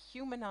effort to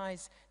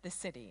humanize the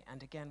city.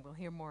 And again, we'll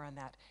hear more on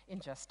that in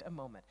just a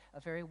moment. A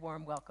very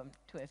warm welcome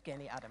to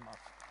Evgeny Adamov.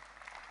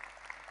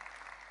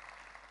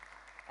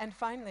 And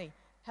finally,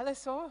 Helle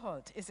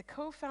Soholt is a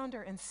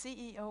co-founder and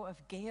CEO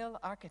of Gale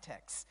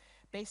Architects.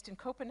 Based in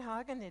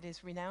Copenhagen, it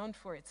is renowned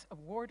for its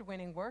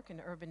award-winning work in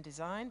urban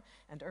design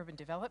and urban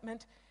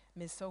development.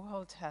 Ms.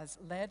 Soholt has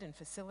led and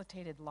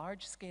facilitated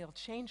large-scale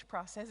change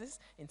processes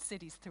in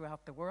cities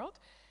throughout the world,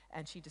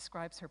 and she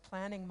describes her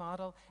planning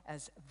model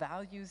as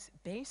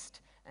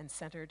values-based and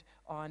centered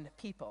on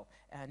people.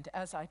 And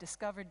as I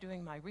discovered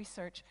doing my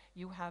research,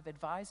 you have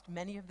advised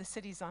many of the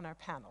cities on our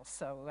panel,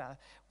 so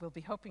we'll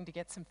be hoping to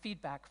get some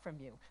feedback from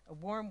you. A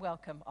warm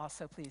welcome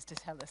also, please, to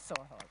Helle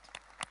Soholt.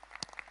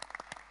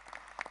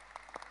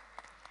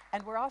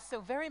 And we're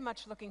also very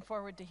much looking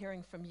forward to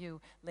hearing from you,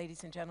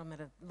 ladies and gentlemen,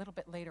 a little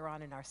bit later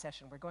on in our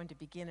session. We're going to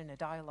begin in a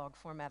dialogue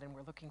format, and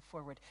we're looking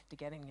forward to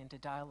getting into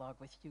dialogue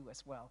with you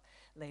as well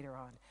later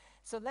on.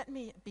 So let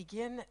me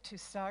begin to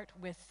start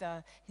with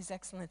His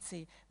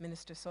Excellency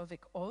Minister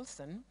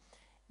Solvik-Olsen.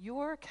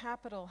 Your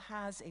capital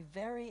has a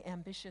very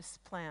ambitious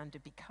plan to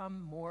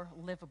become more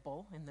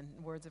livable, in the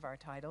words of our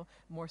title,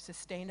 more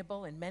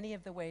sustainable in many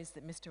of the ways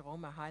that Mr.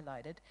 Roma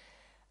highlighted.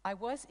 I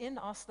was in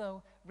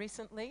Oslo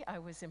recently. I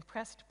was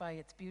impressed by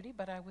its beauty,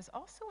 but I was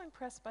also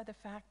impressed by the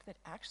fact that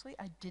actually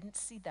I didn't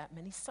see that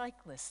many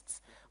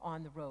cyclists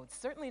on the roads,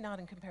 certainly not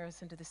in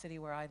comparison to the city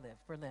where I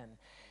live, Berlin.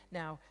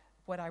 Now,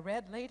 what I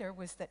read later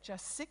was that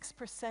just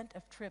 6%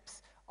 of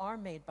trips are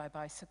made by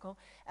bicycle,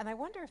 and I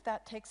wonder if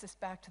that takes us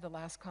back to the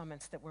last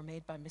comments that were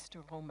made by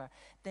Mr. Roma,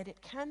 that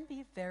it can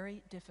be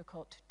very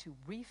difficult to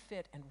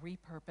refit and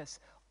repurpose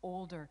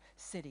older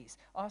cities.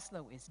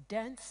 Oslo is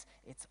dense,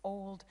 it's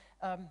old.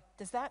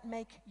 Does that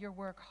make your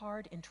work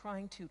hard in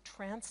trying to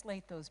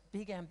translate those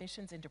big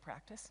ambitions into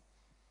practice?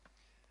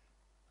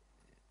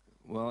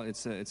 Well,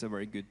 it's a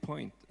very good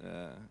point.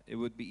 It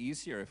would be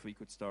easier if we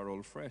could start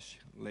all fresh,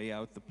 lay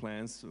out the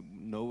plans,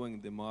 knowing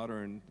the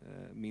modern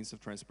means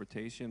of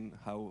transportation,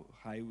 how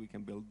high we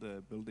can build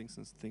the buildings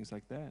and things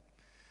like that.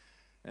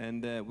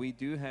 And we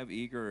do have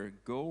eager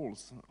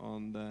goals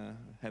on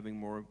having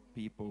more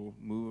people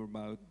move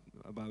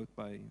about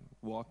by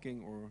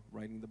walking or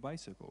riding the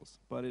bicycles.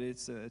 But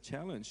it's a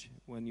challenge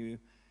when you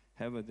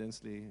have a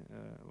densely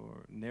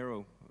or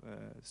narrow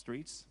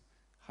streets.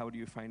 How do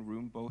you find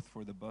room both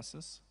for the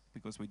buses,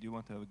 because we do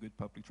want to have a good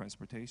public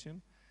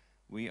transportation.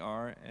 We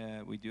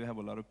do have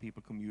a lot of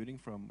people commuting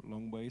from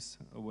long ways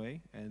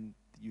away, and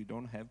you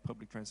don't have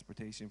public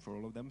transportation for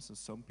all of them, so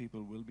some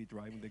people will be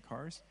driving the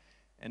cars.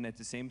 And at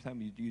the same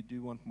time, you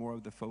do want more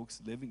of the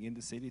folks living in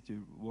the city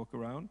to walk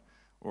around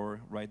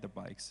or ride the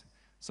bikes.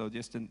 So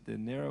just the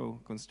narrow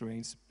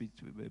constraints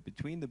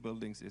between the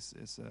buildings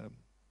is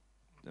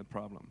a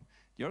problem.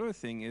 The other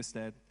thing is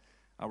that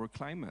our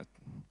climate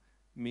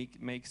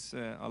makes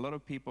a lot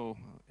of people,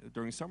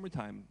 during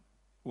summertime,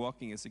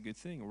 walking is a good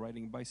thing, or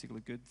riding a bicycle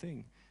a good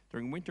thing.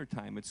 During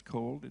wintertime, it's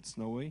cold, it's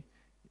snowy,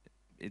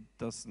 it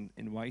doesn't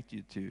invite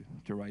you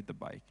to ride the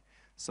bike.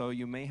 So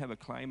you may have a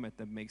climate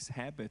that makes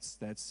habits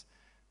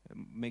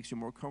makes you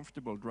more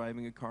comfortable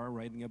driving a car,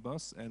 riding a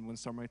bus, and when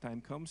summertime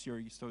comes,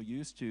 you're so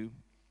used to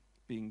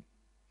being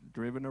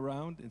driven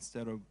around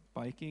instead of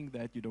biking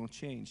that you don't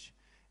change.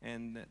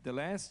 And the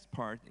last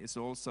part is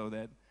also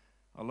that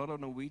a lot of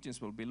Norwegians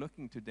will be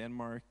looking to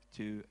Denmark,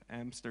 to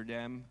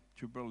Amsterdam,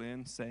 to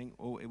Berlin, saying,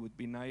 oh, it would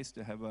be nice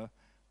to have a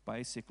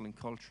bicycling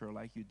culture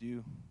like you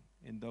do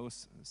in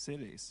those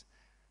cities.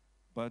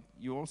 But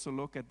you also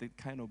look at the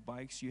kind of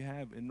bikes you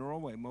have. In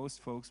Norway, most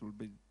folks will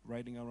be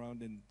riding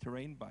around in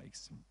terrain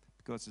bikes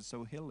because it's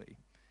so hilly.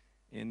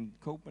 In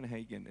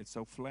Copenhagen, it's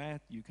so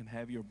flat, you can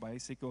have your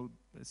bicycle,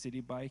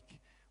 city bike,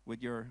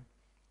 with your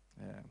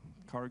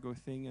cargo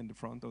thing in the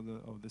front of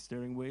the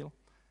steering wheel.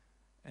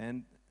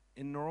 And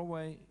in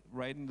Norway,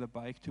 riding the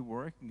bike to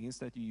work means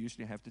that you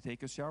usually have to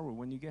take a shower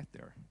when you get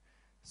there.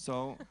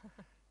 So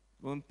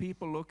when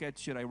people look at,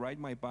 should I ride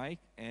my bike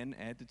and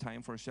add the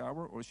time for a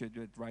shower, or should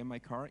I drive my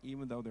car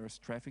even though there's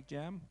traffic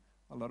jam?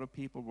 A lot of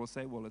people will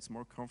say, well, it's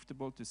more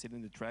comfortable to sit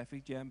in the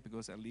traffic jam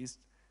because at least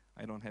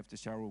I don't have to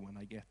shower when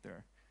I get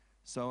there.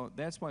 So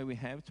that's why we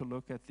have to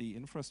look at the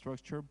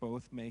infrastructure,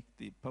 both make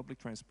the public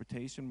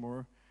transportation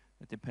more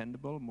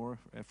dependable, more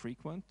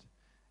frequent,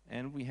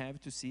 and we have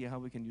to see how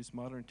we can use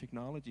modern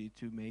technology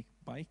to make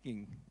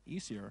biking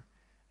easier.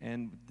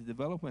 And the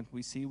development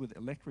we see with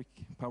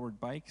electric-powered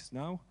bikes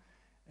now,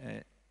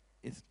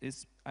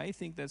 I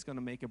think that's going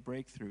to make a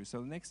breakthrough.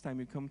 So the next time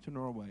you come to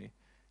Norway,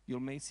 you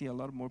may see a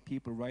lot more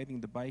people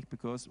riding the bike,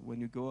 because when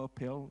you go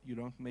uphill, you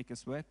don't make a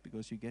sweat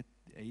because you get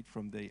aid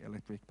from the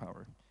electric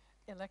power.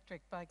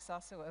 Electric bikes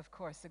also, of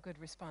course, a good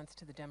response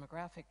to the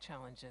demographic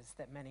challenges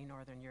that many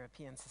Northern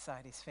European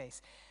societies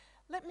face.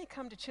 Let me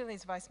come to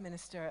Chile's Vice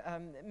Minister,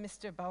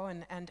 Mr.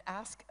 Bowen, and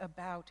ask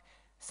about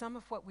some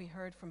of what we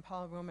heard from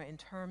Paul Roma in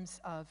terms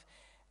of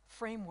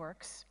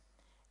frameworks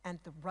and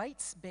the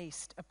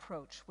rights-based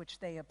approach which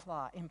they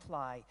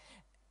imply.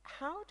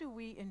 How do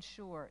we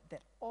ensure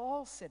that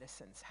all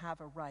citizens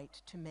have a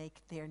right to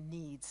make their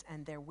needs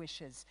and their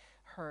wishes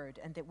heard,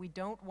 and that we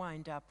don't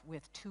wind up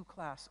with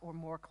two-class or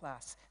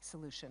more-class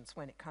solutions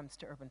when it comes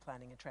to urban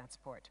planning and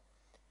transport?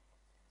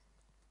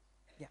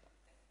 Yeah.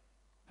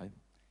 Hi.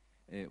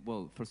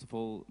 Well, first of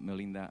all,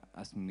 Melinda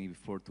asked me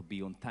before to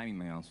be on time in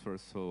my answer,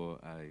 so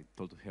I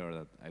told her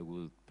that I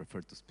would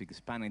prefer to speak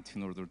Spanish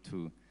in order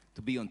to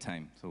be on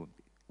time. So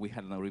we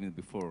had an agreement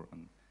before,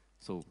 and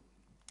so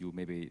you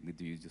maybe need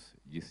to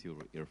use your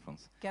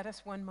earphones. Get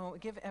us one moment,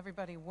 give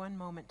everybody 1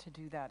 moment to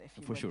do that, if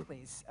you would, sure.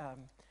 Please.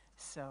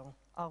 So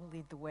I'll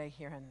lead the way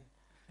here, and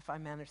if I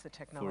manage the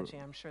technology,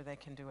 I'm sure they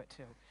can do it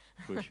too.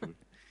 For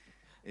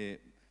sure.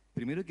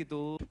 Primero que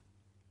todo,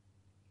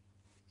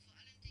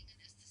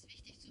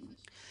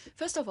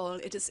 first of all,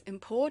 it is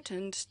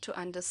important to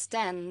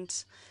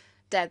understand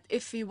that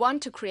if we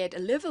want to create a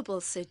livable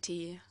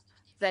city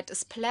that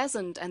is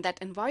pleasant and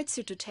that invites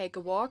you to take a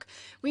walk,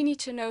 we need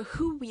to know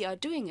who we are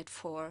doing it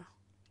for.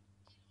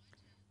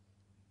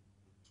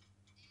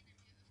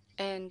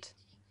 And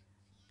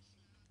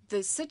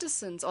the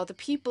citizens, or the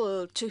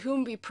people to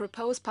whom we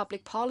propose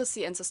public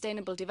policy and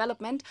sustainable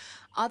development,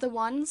 are the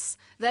ones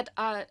that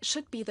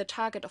should be the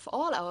target of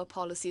all our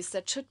policies,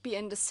 that should be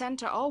in the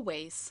center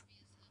always.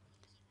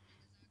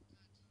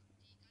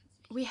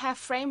 We have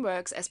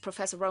frameworks, as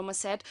Professor Roma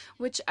said,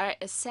 which are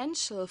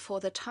essential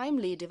for the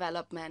timely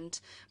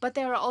development. But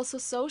there are also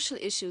social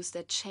issues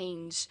that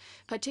change.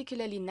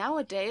 Particularly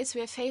nowadays,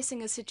 we are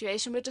facing a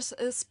situation which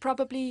is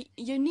probably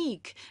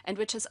unique and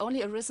which has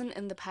only arisen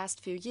in the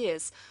past few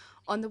years.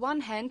 On the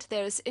one hand,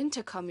 there is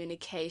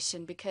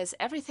intercommunication, because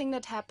everything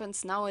that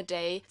happens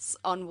nowadays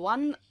on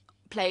one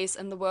place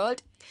in the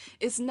world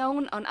is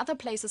known on other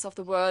places of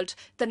the world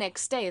the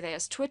next day.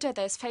 There's Twitter,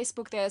 there's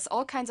Facebook, there's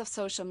all kinds of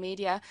social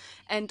media,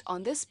 and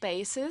on this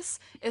basis,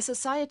 a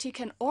society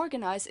can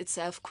organize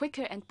itself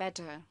quicker and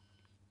better.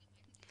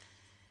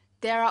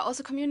 There are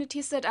also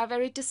communities that are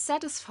very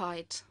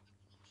dissatisfied.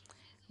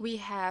 We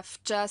have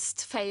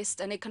just faced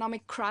an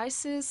economic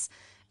crisis,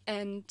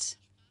 and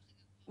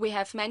we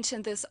have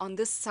mentioned this on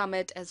this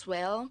summit as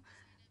well.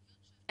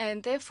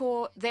 And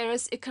therefore, there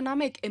is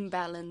economic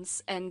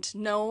imbalance and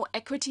no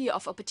equity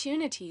of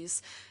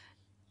opportunities.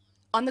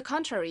 On the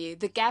contrary,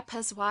 the gap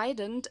has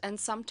widened, and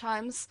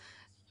sometimes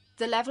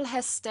the level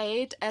has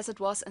stayed as it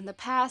was in the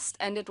past,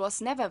 and it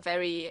was never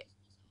very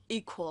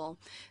equal.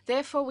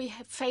 Therefore, we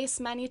face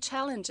many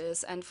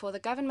challenges, and for the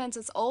governments,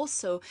 it's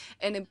also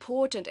an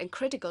important and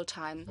critical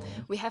time.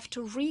 We have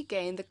to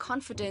regain the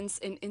confidence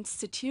in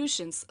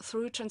institutions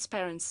through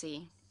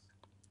transparency.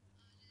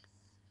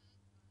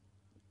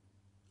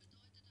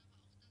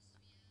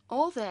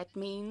 All that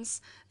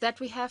means that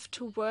we have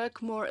to work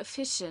more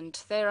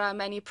efficient. There are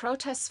many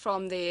protests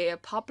from the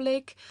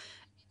public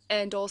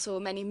and also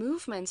many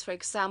movements, for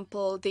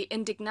example, the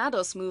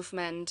Indignados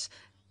movement.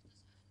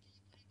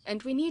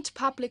 And we need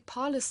public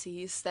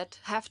policies that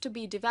have to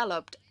be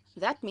developed.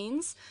 That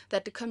means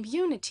that the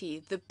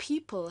community, the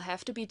people,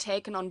 have to be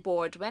taken on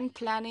board when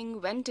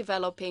planning, when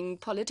developing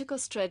political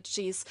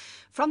strategies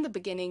from the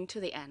beginning to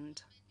the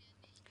end.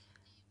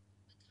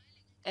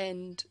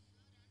 And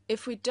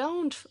if we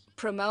don't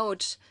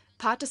promote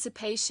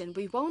participation,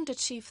 we won't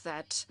achieve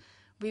that.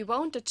 We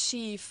won't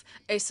achieve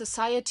a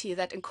society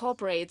that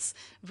incorporates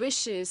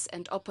wishes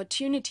and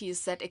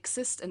opportunities that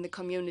exist in the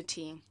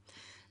community.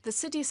 The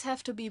cities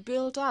have to be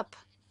built up,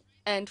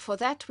 and for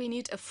that we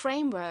need a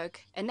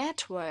framework, a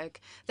network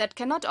that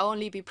can not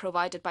only be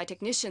provided by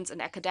technicians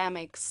and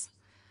academics.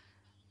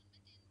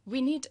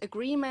 We need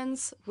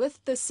agreements with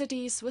the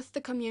cities, with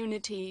the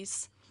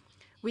communities.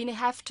 We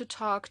have to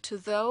talk to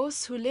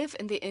those who live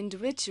in the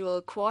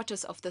individual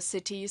quarters of the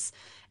cities,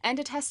 and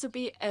it has to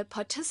be a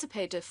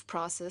participative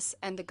process,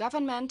 and the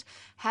government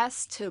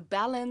has to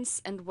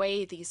balance and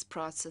weigh these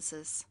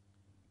processes.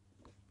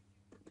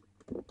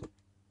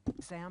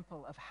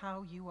 Example of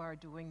how you are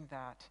doing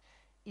that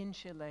in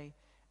Chile,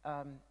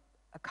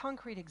 a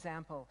concrete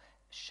example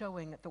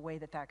showing the way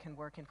that that can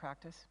work in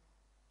practice?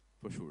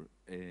 For sure.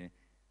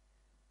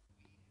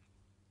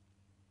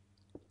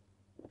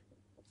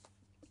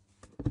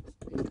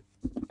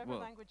 Whatever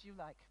language you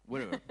like.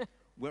 Whatever.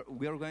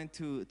 We are going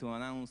to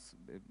announce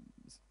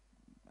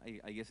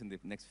I guess in the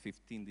next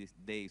 15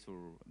 days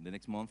or the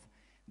next month,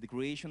 the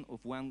creation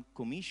of one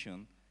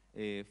commission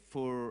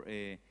for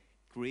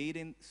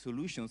creating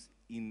solutions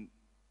in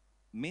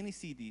many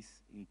cities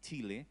in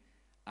Chile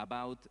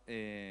about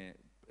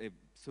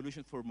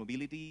solutions for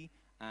mobility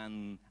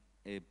and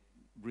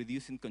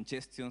reducing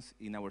congestions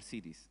in our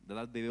cities that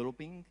are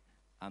developing,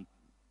 and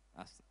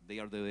as they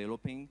are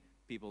developing,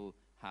 people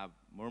have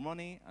more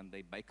money and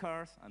they buy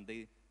cars and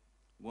they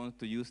want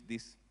to use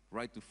this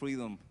right to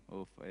freedom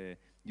of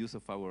use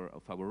of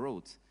our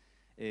roads.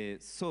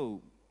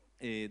 So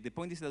the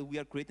point is that we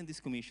are creating these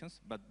commissions,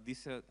 but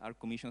these are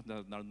commissions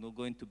that are not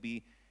going to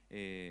be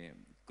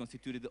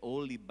constituted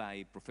only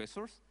by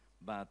professors,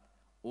 but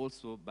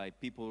also by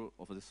people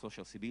of the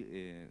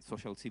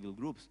social civil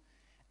groups.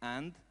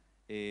 And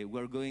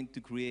we're going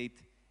to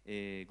create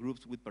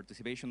groups with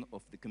participation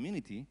of the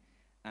community,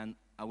 and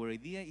our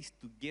idea is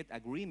to get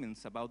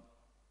agreements about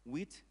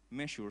which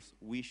measures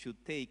we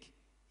should take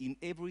in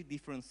every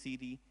different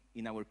city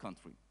in our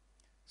country.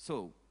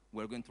 So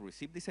we're going to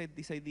receive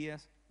these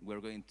ideas, we're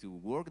going to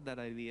work that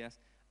ideas,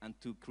 and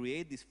to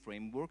create this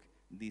framework,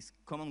 this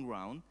common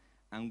ground,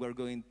 and we're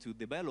going to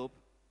develop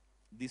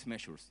these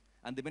measures.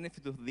 And the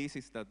benefit of this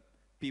is that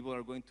people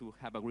are going to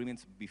have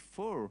agreements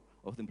before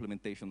of the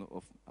implementation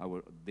of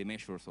the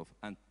measures of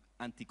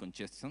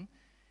anti-congestion,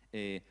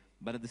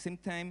 but at the same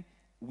time,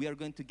 we are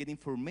going to get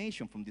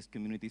information from these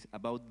communities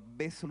about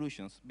best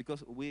solutions,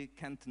 because we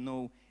can't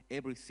know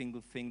every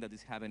single thing that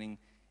is happening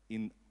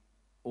in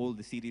all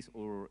the cities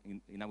or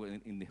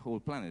in the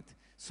whole planet.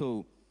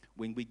 So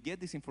when we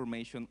get this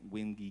information,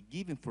 when we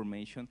give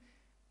information,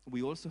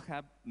 we also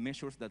have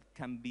measures that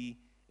can be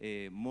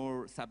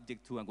more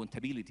subject to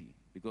accountability,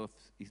 because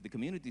if the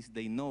communities,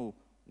 they know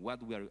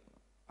what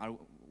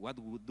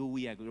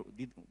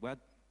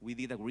we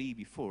did agree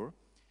before,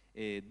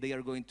 they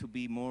are going to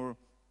be more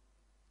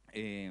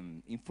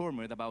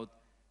informed about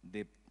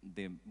the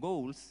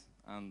goals,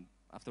 and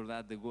after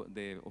that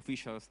the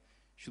officials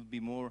should be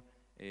more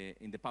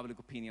in the public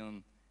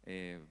opinion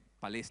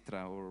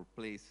palestra or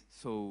place.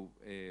 So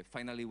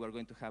finally we're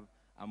going to have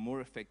a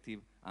more effective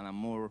and a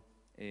more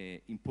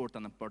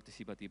important and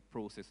participative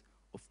process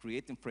of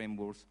creating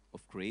frameworks,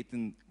 of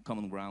creating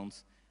common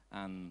grounds,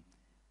 and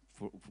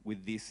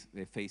with this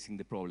facing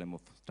the problem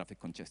of traffic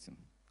congestion.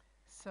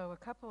 So a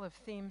couple of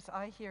themes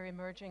I hear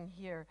emerging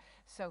here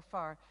so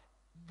far: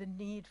 the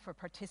need for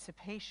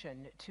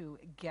participation to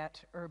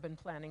get urban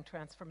planning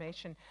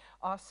transformation,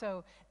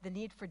 also the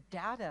need for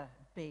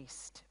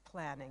data-based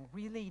planning,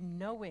 really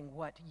knowing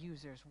what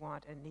users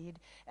want and need,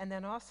 and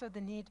then also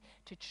the need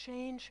to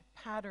change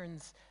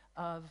patterns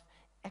of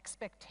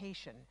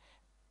expectation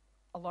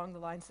along the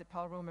lines that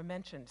Paul Romer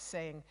mentioned,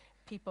 saying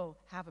people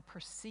have a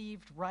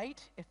perceived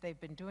right, if they've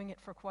been doing it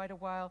for quite a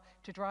while,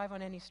 to drive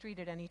on any street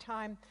at any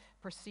time,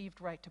 perceived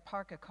right to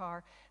park a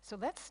car. So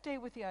let's stay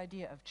with the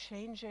idea of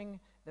changing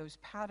those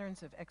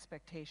patterns of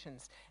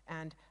expectations.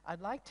 And I'd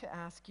like to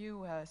ask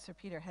you, Sir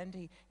Peter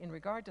Hendy, in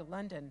regard to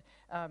London,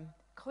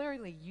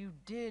 clearly you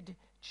did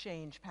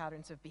change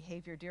patterns of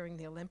behavior during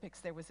the Olympics.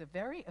 There was a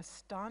very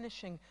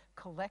astonishing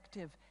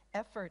collective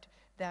effort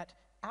that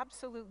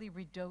absolutely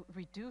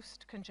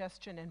reduced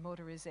congestion and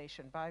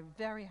motorization by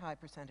very high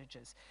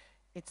percentages.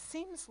 It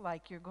seems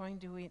like you're going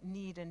to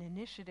need an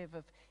initiative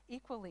of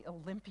equally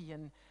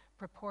Olympian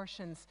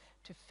proportions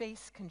to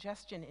face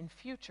congestion in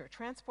future.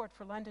 Transport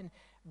for London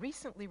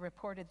recently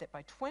reported that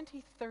by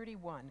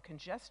 2031,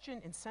 congestion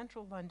in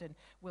central London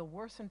will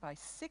worsen by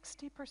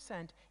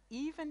 60%,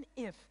 even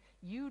if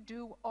you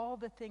do all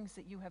the things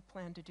that you have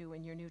planned to do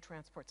in your new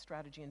transport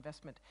strategy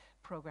investment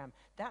program.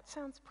 That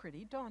sounds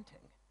pretty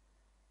daunting.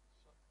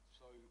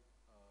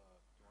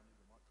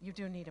 You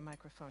do need a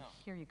microphone. No.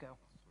 Here you go.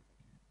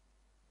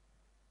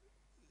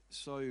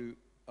 So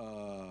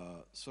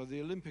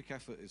the Olympic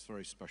effort is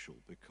very special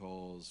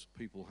because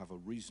people have a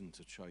reason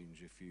to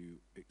change if you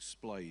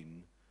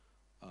explain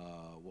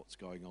what's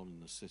going on in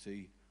the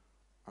city.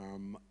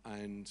 And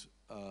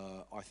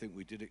I think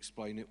we did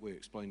explain it. We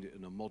explained it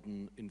in a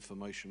modern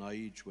information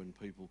age when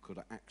people could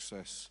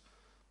access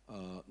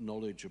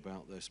knowledge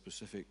about their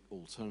specific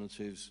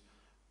alternatives,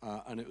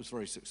 and it was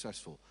very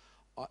successful.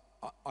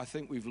 I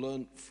think we've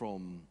learned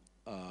from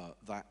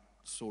that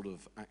sort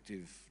of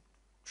active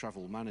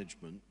travel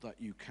management that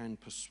you can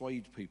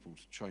persuade people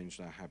to change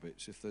their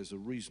habits if there's a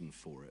reason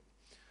for it.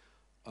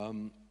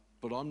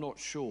 But I'm not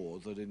sure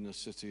that in a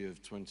city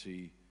of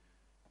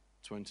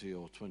 2020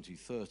 or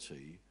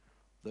 2030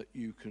 that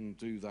you can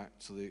do that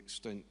to the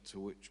extent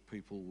to which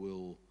people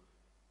will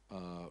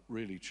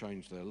really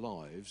change their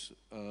lives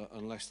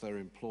unless their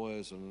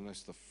employers and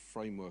unless the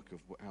framework of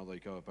how they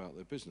go about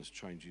their business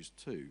changes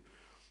too.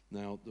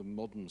 Now, the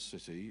modern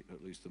city,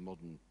 at least the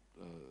modern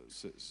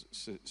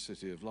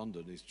city of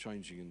London, is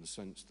changing in the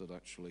sense that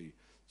actually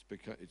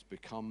it's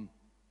become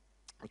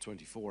a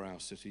 24-hour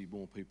city.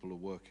 More people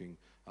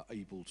are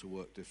able to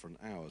work different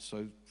hours.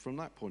 So from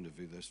that point of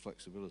view, there's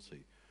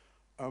flexibility.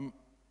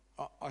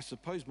 I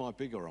suppose my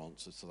bigger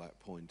answer to that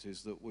point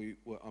is that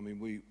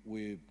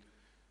we're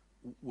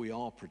we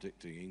are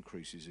predicting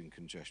increases in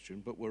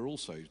congestion, but we're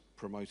also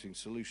promoting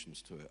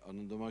solutions to it.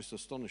 And the most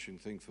astonishing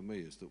thing for me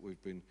is that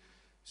we've been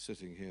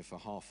sitting here for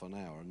half an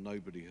hour and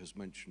nobody has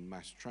mentioned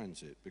mass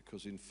transit,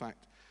 because in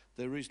fact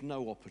there is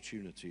no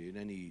opportunity in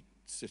any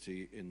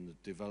city in the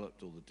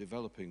developed or the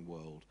developing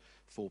world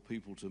for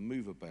people to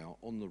move about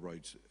on the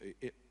roads,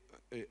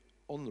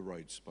 on the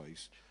road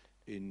space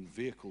in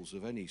vehicles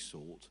of any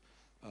sort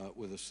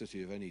with a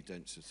city of any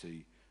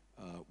density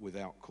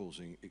without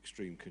causing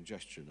extreme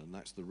congestion. And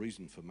that's the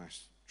reason for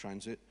mass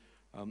transit,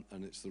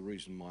 and it's the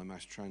reason why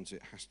mass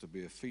transit has to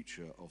be a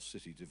feature of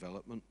city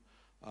development,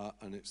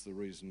 and it's the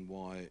reason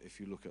why, if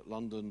you look at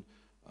London,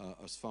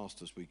 as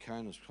fast as we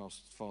can, as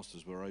fast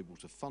as we're able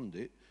to fund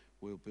it,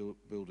 we're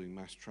building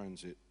mass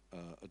transit,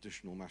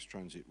 additional mass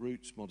transit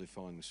routes,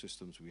 modifying the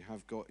systems we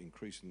have got,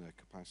 increasing their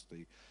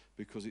capacity,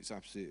 because it's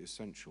absolutely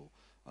essential.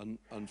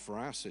 And for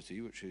our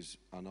city, which is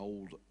an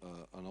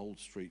old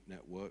street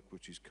network,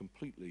 which is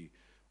completely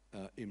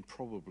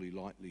improbably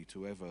likely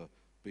to ever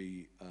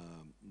be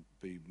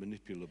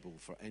manipulable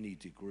for any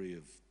degree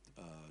of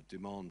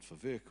demand for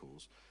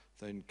vehicles,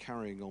 then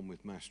carrying on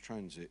with mass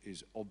transit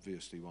is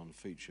obviously one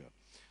feature.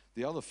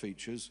 The other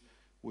features,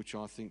 which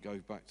I think go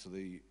back to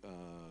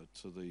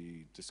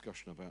the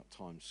discussion about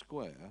Times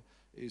Square,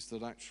 is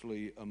that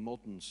actually a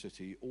modern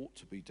city ought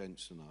to be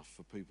dense enough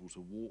for people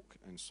to walk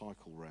and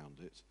cycle around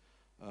it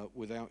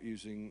without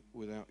using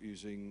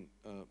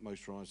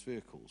motorised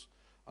vehicles.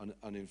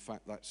 And in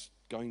fact that is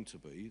going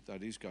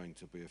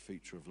to be a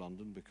feature of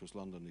London, because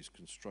London is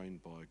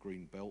constrained by a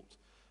green belt,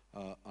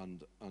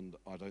 and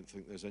I don't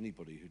think there's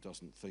anybody who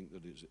doesn't think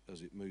that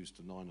as it moves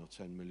to 9 or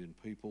 10 million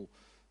people,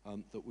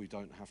 that we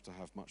don't have to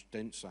have much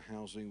denser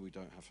housing, we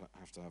don't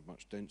have to have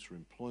much denser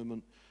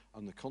employment,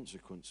 and the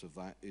consequence of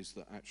that is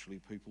that actually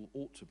people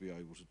ought to be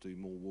able to do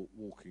more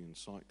walking and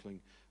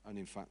cycling, and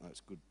in fact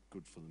that's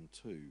good for them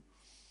too.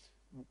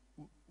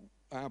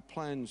 Our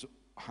plans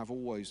have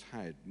always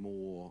had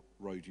more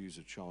road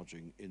user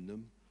charging in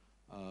them.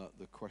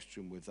 The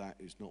question with that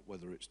is not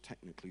whether it's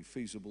technically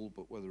feasible,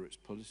 but whether it's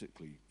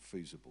politically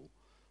feasible.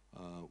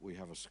 We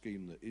have a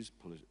scheme that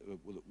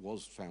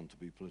was found to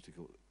be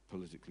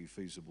politically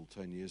feasible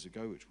 10 years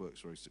ago, which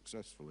works very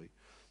successfully,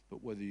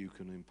 but whether you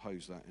can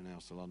impose that in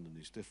Outer London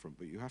is different.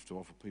 But you have to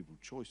offer people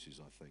choices,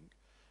 I think,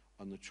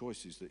 and the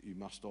choices that you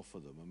must offer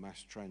them are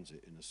mass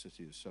transit in a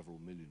city of several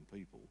million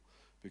people,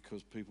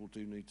 because people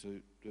do need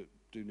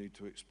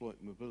to exploit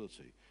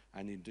mobility,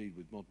 and indeed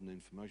with modern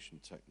information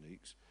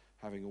techniques,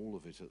 having all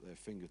of it at their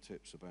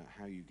fingertips about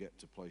how you get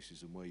to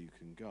places and where you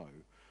can go.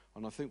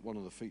 And I think one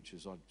of the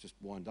features I'd just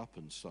wind up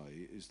and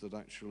say is that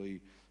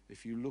actually,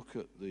 if you look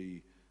at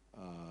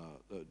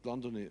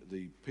London,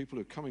 the people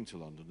who are coming to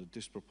London are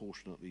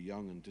disproportionately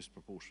young and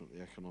disproportionately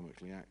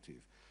economically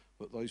active.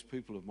 But those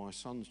people of my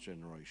son's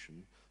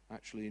generation,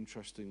 actually,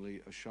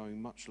 interestingly, are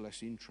showing much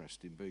less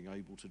interest in being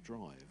able to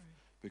drive,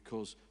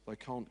 because they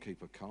can't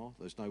keep a car,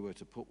 there's nowhere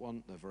to put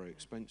one, they're very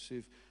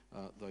expensive,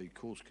 they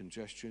cause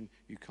congestion,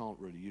 you can't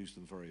really use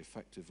them very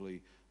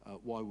effectively.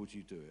 Why would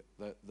you do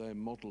it? Their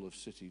model of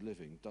city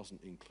living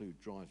doesn't include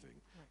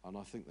driving, and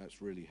I think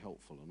that's really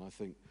helpful. And I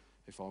think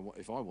if I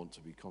want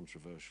to be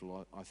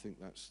controversial, I think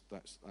that's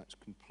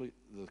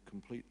the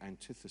complete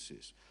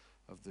antithesis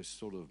of this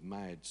sort of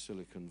mad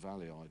Silicon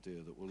Valley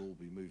idea that we'll all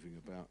be moving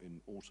about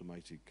in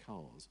automated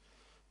cars.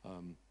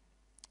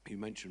 You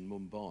mentioned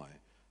Mumbai,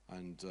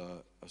 and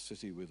a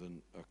city with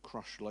a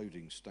crush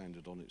loading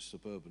standard on its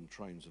suburban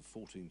trains of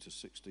 14 to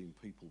 16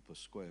 people per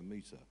square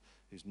metre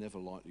is never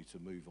likely to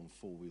move on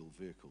four-wheel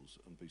vehicles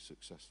and be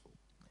successful.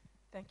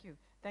 Thank you.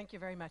 Thank you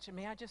very much. And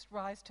may I just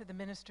rise to the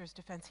Minister's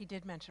defense? He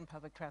did mention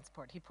public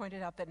transport. He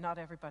pointed out that not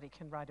everybody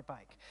can ride a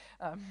bike.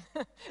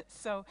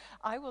 So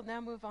I will now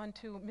move on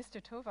to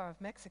Mr. Tovar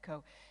of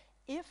Mexico.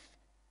 If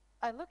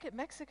I look at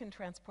Mexican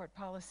transport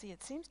policy,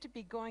 it seems to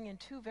be going in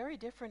two very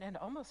different and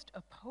almost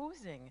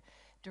opposing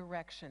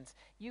directions.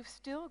 You've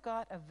still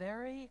got a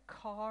very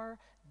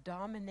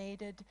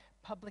car-dominated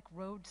public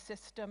road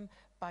system.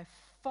 By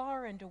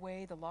far and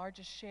away, the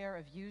largest share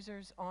of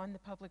users on the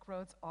public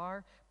roads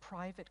are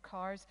private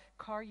cars.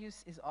 Car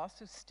use is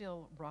also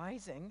still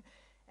rising,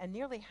 and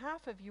nearly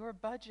half of your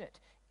budget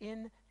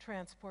in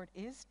transport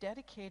is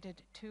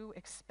dedicated to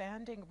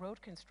expanding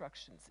road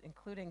constructions,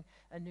 including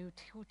a new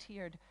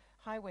two-tiered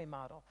highway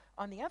model.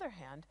 On the other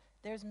hand,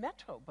 there's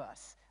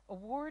Metrobus,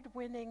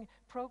 award-winning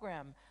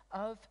program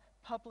of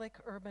public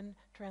urban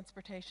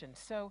transportation.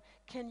 So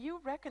can you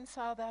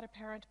reconcile that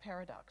apparent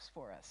paradox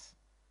for us?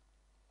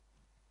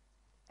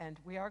 And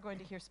we are going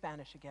to hear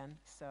Spanish again,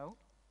 so.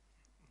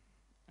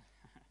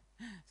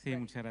 Sí,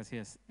 muchas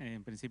gracias.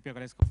 En principio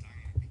agradezco.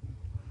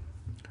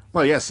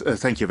 Well, yes,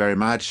 thank you very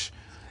much.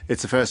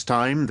 It's the first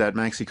time that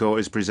Mexico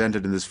is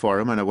presented in this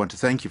forum, and I want to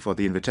thank you for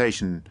the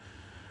invitation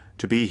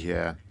to be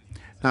here.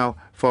 Now,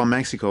 for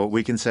Mexico,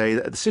 we can say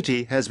that the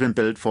city has been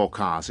built for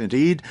cars,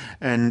 indeed,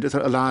 and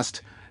the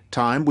last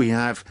time we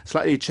have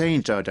slightly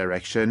changed our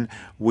direction.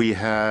 We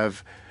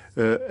have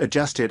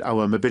adjusted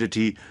our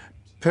mobility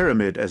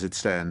pyramid as it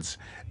stands.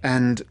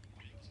 And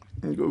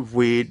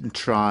we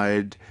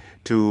tried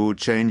to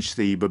change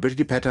the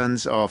mobility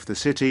patterns of the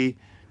city.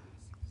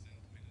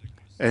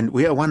 And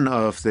we are one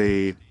of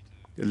the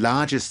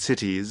largest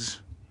cities.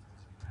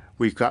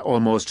 We've got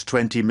almost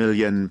 20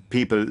 million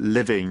people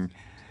living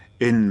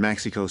in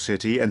Mexico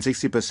City, and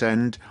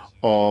 60%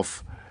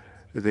 of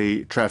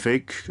the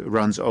traffic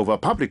runs over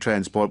public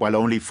transport, while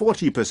only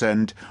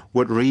 40%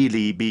 would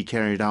really be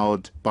carried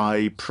out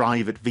by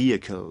private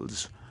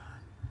vehicles.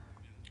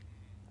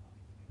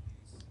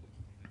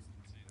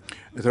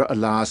 Throughout the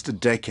last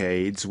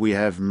decades, we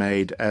have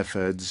made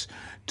efforts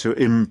to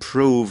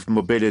improve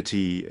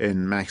mobility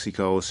in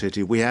Mexico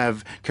City. We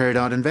have carried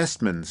out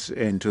investments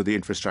into the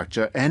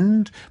infrastructure.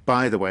 And,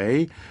 by the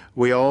way,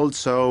 we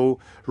also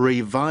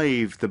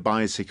revived the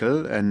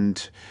bicycle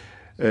and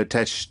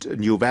attached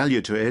new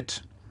value to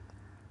it.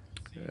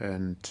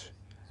 And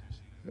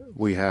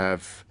we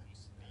have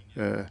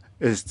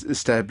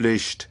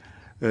established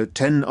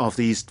 10 of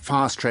these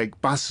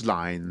fast-track bus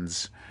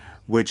lines,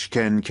 which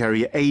can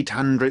carry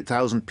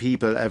 800,000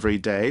 people every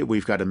day.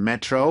 We've got a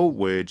metro,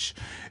 which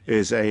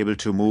is able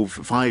to move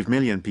 5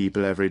 million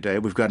people every day.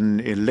 We've got an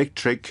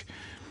electric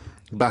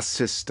bus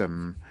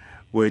system,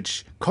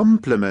 which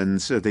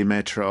complements the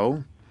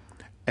metro.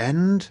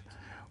 And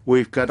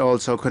we've got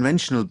also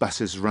conventional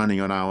buses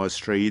running on our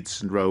streets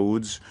and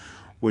roads,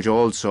 which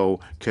also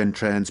can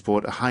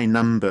transport a high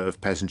number of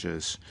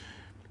passengers.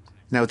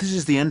 Now, this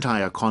is the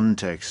entire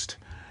context.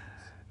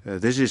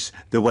 This is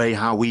the way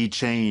how we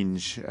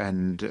change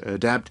and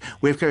adapt.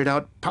 We've carried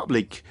out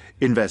public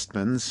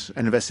investments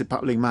and invested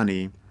public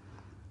money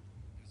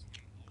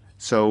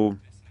so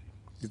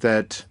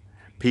that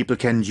people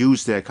can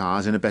use their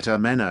cars in a better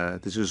manner.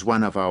 This is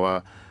one of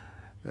our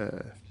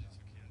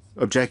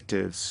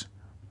objectives.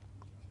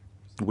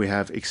 We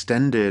have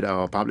extended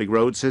our public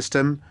road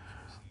system.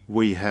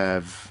 We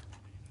have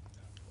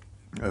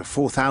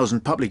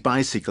 4,000 public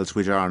bicycles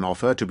which are on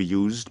offer to be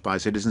used by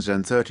citizens,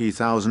 and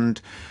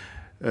 30,000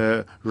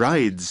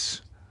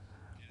 rides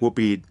would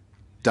be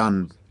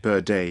done per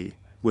day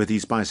with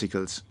these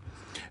bicycles.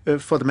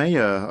 For the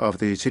mayor of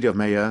the city of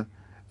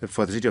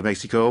for the city of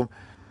Mexico,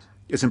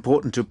 it's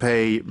important to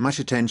pay much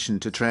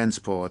attention to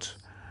transport,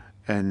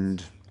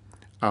 and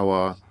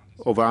our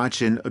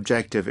overarching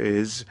objective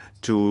is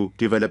to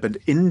develop an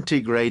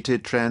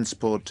integrated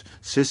transport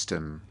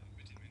system.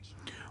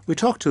 We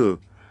talk to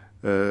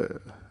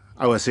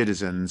our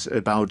citizens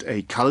about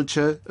a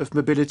culture of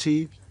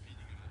mobility.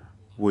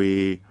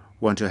 We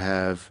want to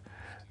have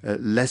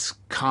less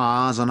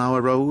cars on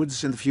our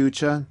roads in the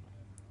future.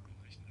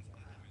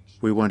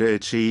 We want to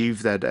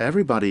achieve that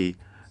everybody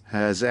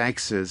has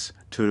access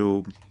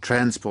to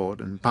transport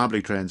and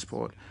public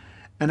transport.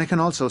 And I can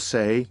also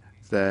say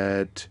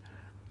that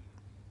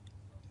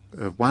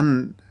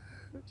one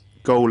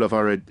goal of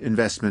our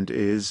investment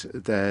is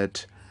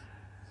that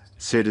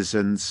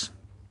citizens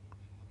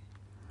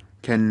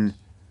can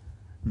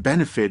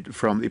benefit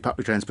from the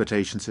public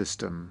transportation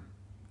system.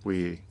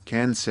 We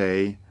can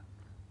say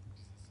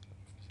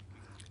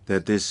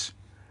that this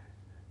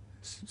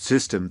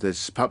system,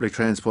 this public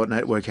transport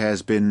network,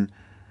 has been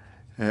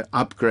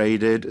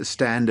upgraded,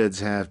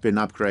 standards have been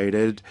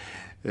upgraded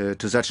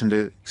to such an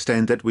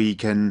extent that we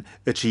can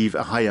achieve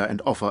a higher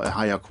and offer a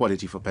higher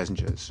quality for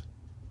passengers.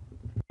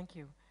 Thank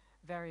you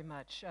very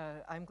much.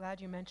 I'm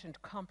glad you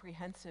mentioned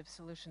comprehensive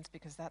solutions,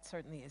 because that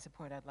certainly is a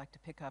point I'd like to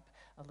pick up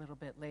a little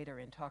bit later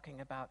in talking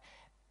about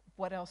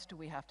what else do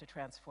we have to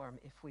transform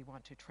if we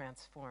want to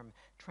transform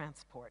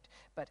transport.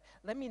 But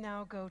let me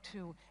now go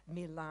to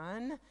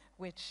Milan,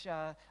 which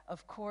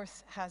of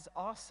course has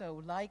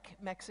also, like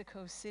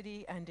Mexico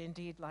City and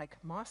indeed like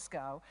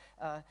Moscow,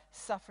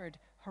 suffered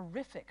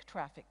horrific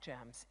traffic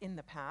jams in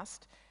the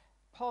past.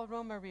 Paul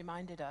Roma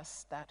reminded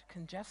us that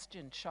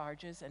congestion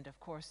charges, and of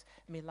course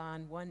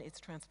Milan won its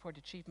Transport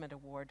Achievement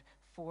Award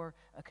for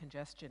a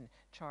congestion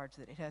charge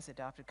that it has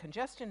adopted.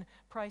 Congestion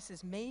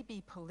prices may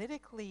be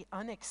politically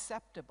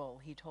unacceptable,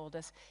 he told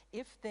us,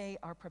 if they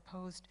are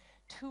proposed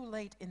too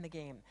late in the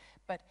game.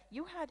 But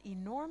you had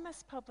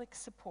enormous public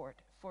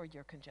support for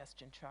your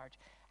congestion charge.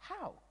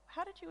 How?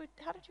 How did you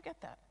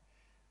get that?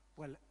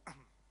 Well,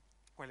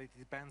 it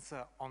depends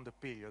on the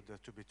period,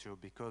 to be true,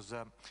 because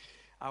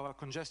our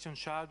congestion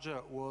charge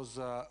was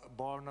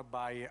born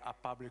by a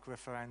public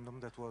referendum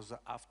that was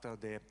after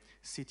the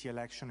city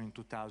election in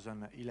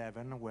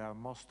 2011, where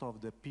most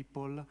of the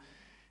people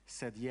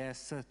said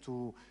yes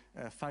to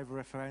 5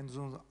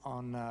 referendums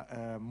on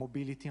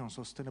mobility, on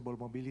sustainable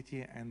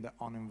mobility, and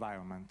on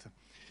environment.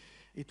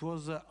 It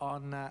was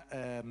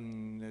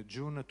on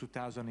June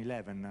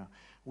 2011.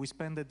 We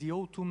spent the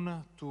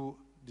autumn to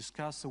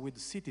discuss with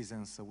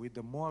citizens, with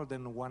more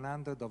than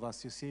 100 of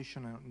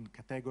associations and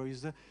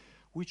categories,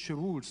 which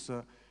rules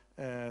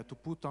to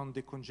put on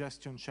the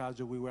congestion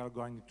charge we were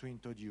going to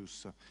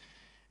introduce.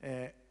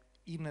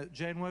 In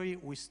January,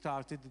 we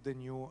started the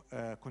new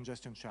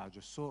congestion charge,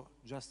 so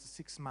just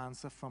 6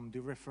 months from the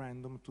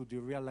referendum to the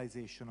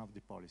realization of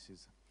the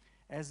policies.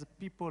 As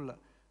people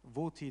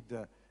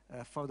voted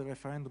for the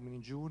referendum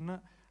in June,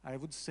 I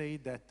would say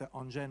that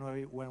on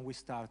January, when we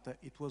started,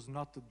 it was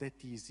not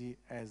that easy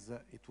as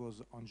it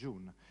was on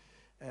June.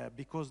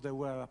 Because there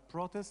were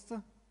protests,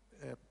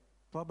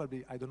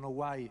 probably, I don't know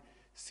why,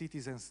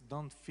 citizens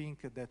don't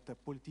think that a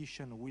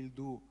politician will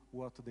do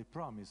what they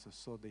promise.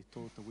 So they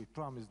thought we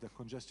promised the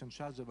congestion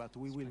charge, but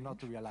we will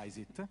not realize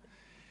it.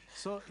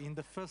 So in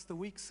the first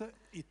weeks,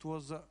 it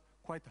was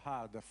quite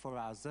hard for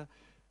us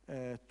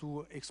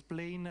to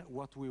explain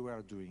what we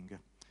were doing.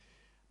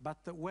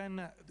 But when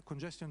the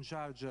congestion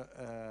charge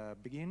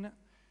began,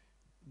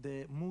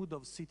 the mood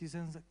of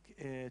citizens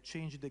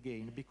changed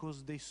again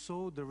because they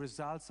saw the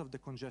results of the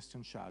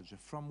congestion charge.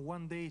 From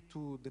one day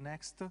to the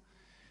next,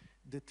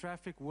 the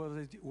traffic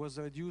was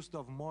reduced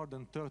of more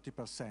than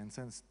 30%,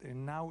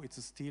 and now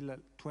it's still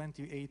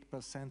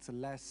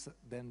 28% less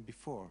than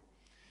before.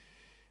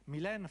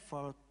 Milan,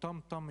 for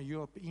TomTom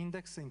Europe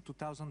Index in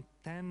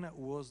 2010,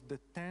 was the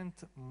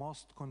 10th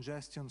most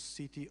congestion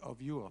city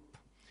of Europe.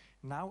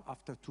 Now,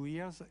 after 2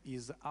 years,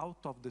 is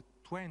out of the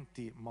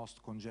 20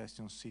 most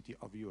congestion city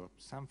of Europe.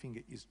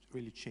 Something is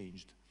really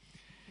changed.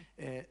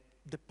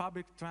 The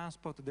public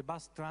transport, the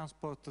bus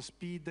transport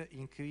speed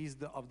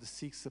increased of the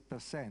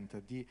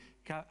 6%. The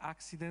car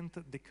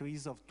accident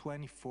decrease of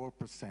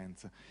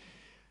 24%.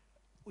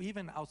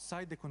 Even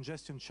outside the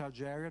congestion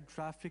charge area,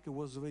 traffic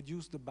was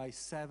reduced by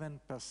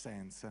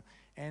 7%.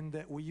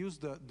 And we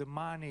used the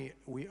money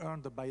we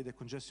earned by the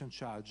congestion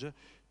charge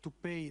to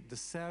pay the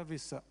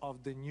service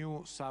of the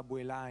new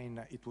subway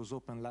line, it was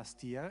opened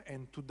last year,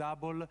 and to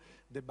double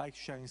the bike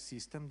sharing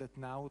system that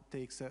now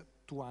takes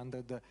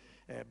 200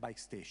 bike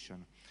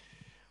stations.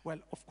 Well,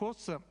 of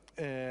course,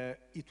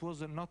 it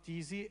was not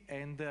easy,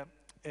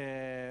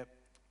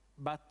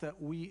 but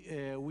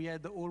we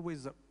had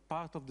always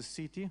part of the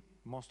city,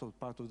 most of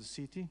part of the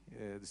city,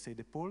 the Cité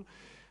de Paul,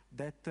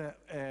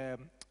 that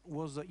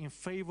was in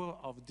favor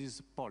of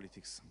this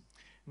politics.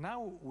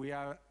 Now we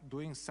are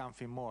doing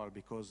something more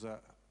because,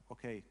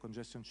 okay,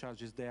 congestion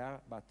charge is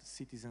there, but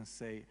citizens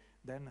say,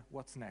 then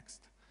what's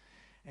next?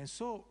 And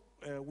so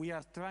we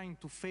are trying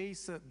to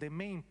face the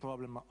main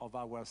problem of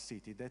our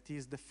city, that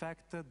is the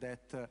fact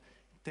that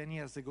 10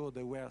 years ago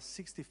there were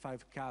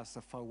 65 cars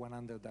for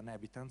 100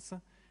 inhabitants.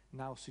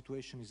 Now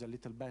situation is a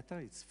little better,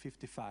 it's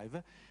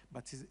 55,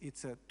 but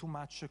it's too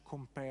much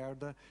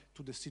compared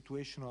to the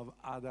situation of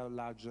other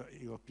large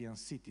European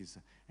cities.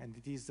 And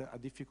it is a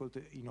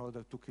difficulty in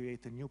order to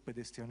create a new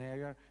pedestrian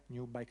area,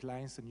 new bike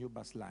lines, and new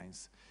bus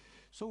lines.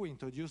 So we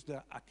introduced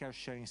a car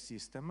sharing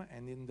system,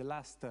 and in the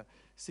last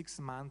 6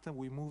 months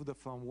we moved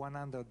from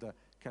 100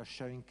 car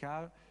sharing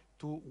cars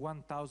to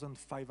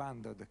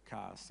 1,500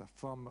 cars,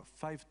 from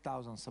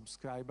 5,000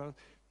 subscribers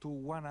to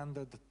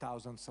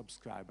 100,000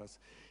 subscribers,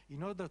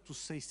 in order to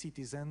say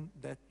citizens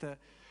that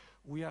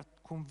we are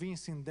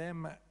convincing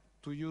them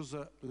to use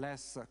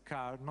less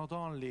car, not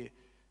only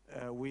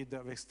with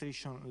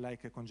restriction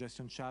like a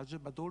congestion charge,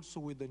 but also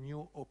with the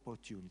new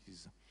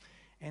opportunities.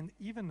 And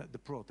even the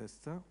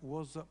protest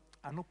was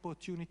an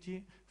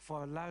opportunity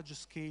for a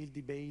large-scale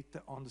debate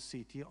on the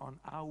city on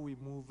how we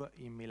move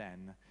in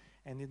Milan.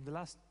 And in the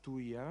last 2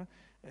 years,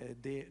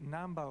 the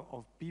number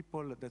of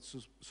people that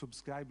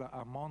subscribe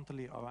a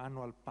monthly or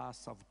annual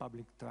pass of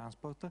public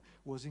transport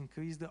was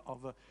increased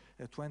of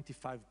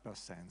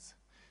 25%.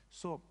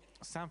 So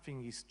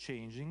something is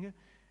changing.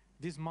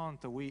 This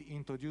month we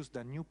introduced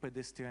a new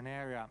pedestrian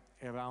area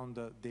around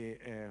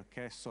the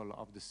castle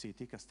of the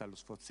city, Castello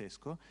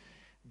Sforzesco,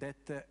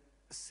 that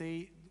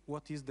say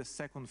what is the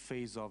second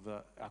phase of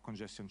a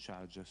congestion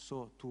charge.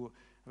 So to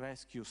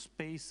rescue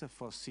space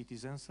for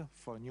citizens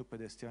for a new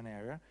pedestrian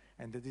area,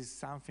 and that is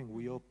something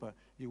we hope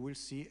you will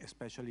see,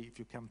 especially if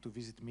you come to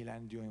visit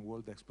Milan during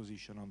World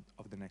Exposition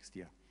of the next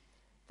year.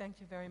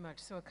 Thank you very much.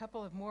 So a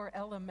couple of more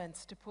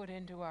elements to put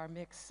into our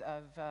mix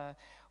of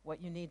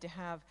what you need to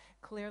have.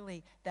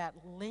 Clearly, that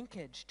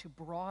linkage to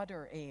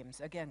broader aims,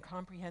 again,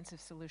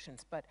 comprehensive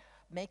solutions, but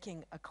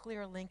making a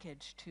clear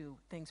linkage to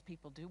things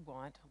people do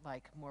want,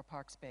 like more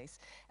park space.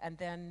 And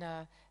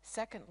then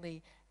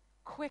secondly,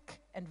 quick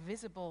and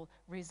visible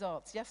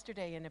results.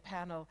 Yesterday in a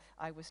panel,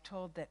 I was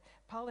told that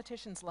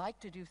politicians like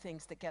to do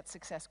things that get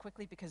success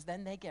quickly because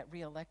then they get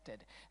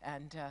reelected.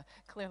 And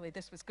clearly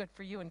this was good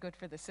for you and good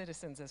for the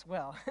citizens as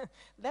well.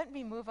 Let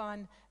me move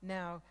on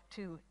now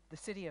to the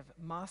city of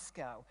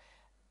Moscow.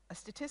 A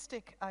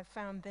statistic I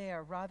found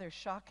there rather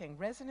shocking.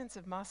 Residents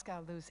of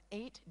Moscow lose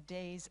 8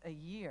 days a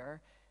year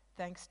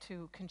thanks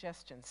to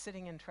congestion,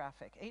 sitting in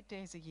traffic, 8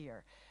 days a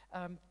year.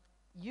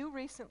 You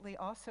recently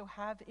also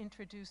have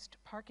introduced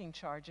parking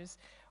charges.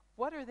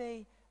 What are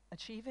they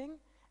achieving,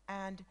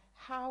 and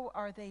how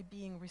are they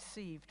being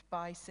received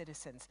by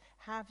citizens?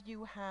 Have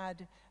you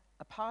had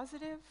a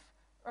positive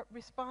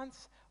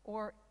response,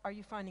 or are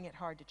you finding it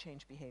hard to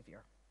change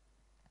behavior?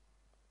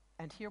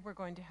 And here we're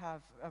going to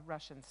have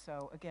Russians,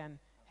 so again,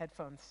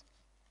 headphones.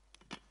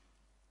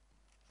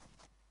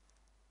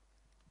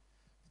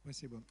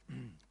 Спасибо.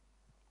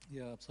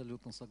 Я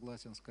абсолютно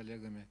согласен с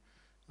коллегами,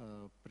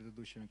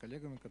 предыдущими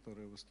коллегами,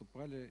 которые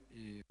выступали.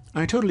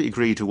 I totally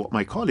agree to what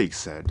my colleagues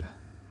said.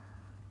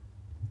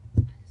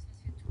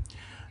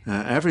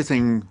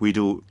 Everything we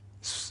do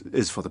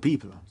is for the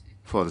people,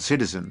 for the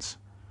citizens.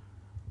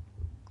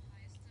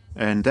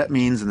 And that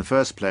means, in the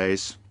first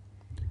place,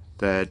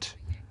 that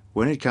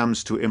when it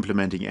comes to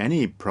implementing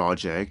any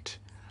project,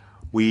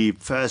 we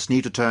first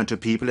need to turn to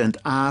people and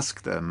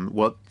ask them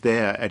what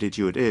their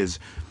attitude is.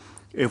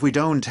 If we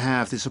don't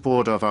have the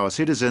support of our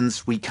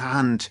citizens, we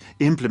can't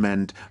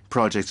implement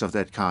projects of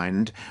that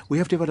kind. We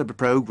have developed a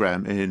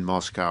program in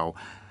Moscow,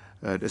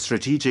 a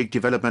strategic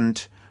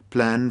development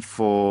plan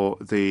for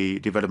the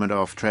development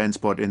of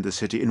transport in the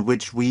city, in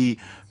which we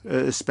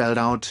spelled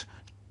out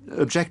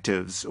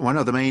objectives. One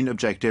of the main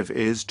objectives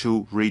is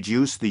to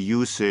reduce the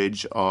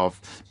usage of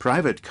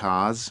private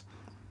cars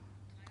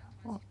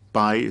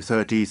by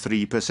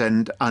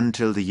 33%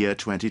 until the year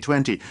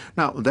 2020.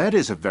 Now, that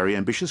is a very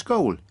ambitious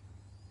goal.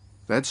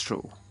 That's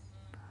true.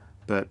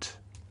 But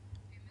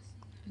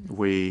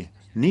we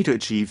need to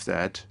achieve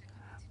that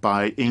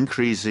by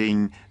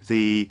increasing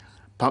the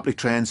public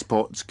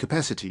transport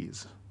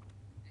capacities.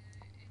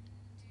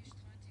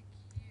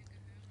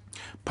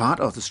 Part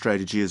of the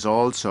strategy is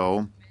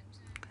also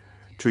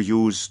to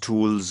use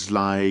tools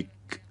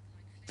like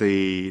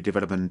the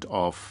development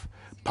of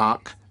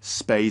park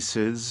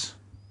spaces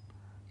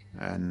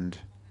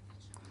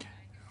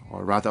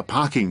or rather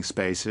parking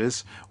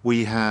spaces.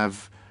 We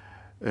have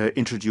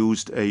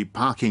introduced a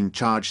parking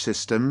charge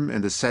system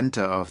in the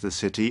center of the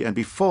city, and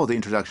before the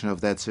introduction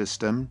of that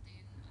system,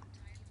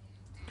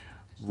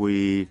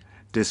 we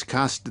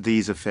discussed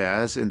these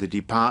affairs in the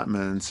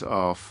departments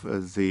of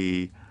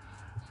the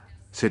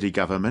city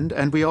government,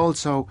 and we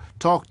also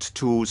talked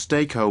to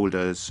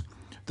stakeholders,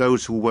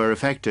 those who were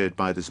affected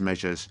by these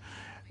measures,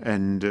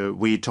 and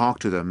we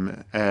talked to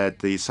them at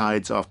the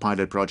sites of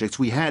pilot projects.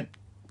 We had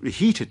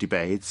heated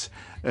debates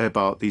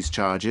about these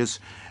charges,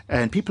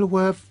 and people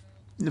were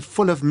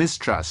full of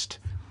mistrust,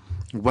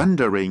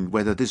 wondering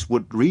whether this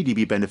would really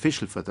be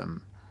beneficial for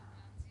them.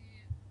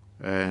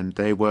 And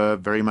they were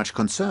very much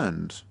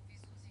concerned.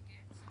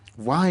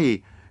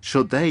 Why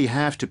should they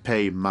have to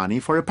pay money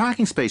for a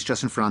parking space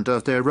just in front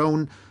of their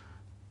own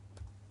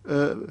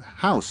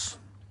house,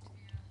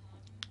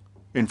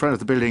 in front of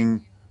the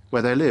building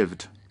where they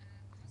lived?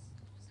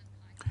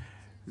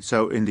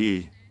 So in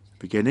the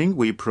beginning,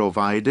 we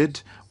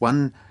provided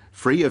one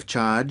free of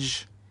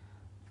charge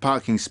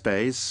parking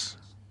space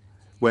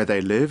where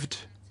they lived,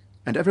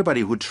 and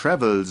everybody who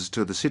travels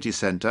to the city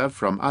center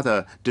from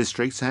other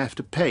districts have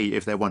to pay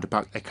if they want to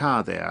park a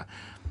car there.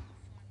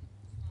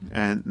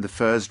 And the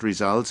first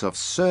results of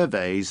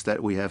surveys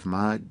that we have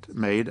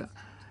made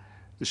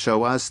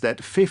show us that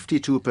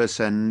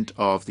 52%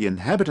 of the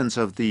inhabitants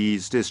of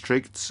these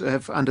districts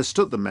have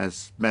understood the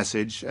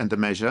message and the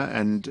measure,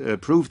 and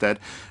prove that.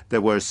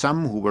 There were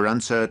some who were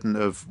uncertain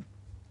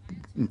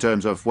in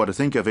terms of what to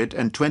think of it,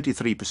 and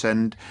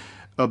 23%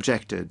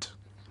 objected.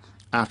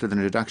 After the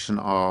introduction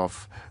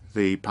of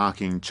the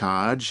parking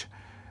charge,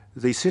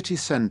 the city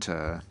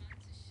center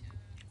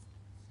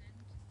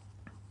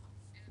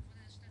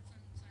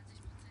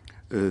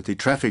the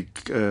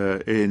traffic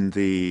in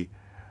the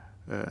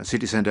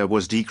city center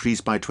was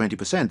decreased by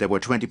 20%. There were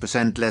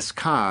 20% less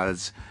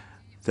cars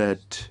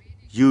that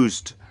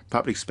used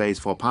public space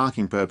for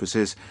parking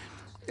purposes,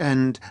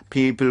 and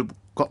people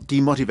got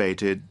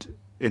demotivated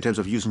in terms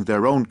of using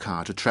their own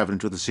car to travel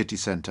into the city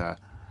center.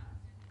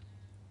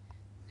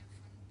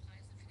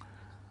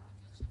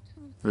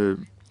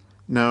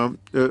 Now,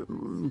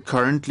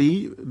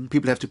 currently,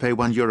 people have to pay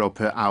 €1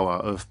 per hour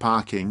of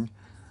parking,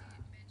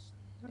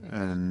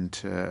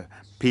 and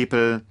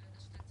people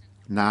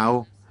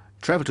now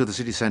travel to the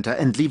city center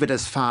and leave it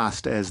as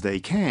fast as they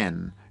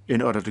can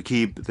in order to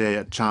keep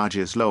their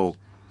charges low.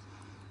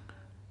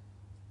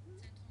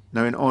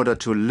 Now, in order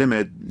to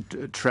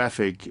limit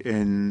traffic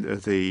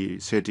in the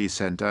city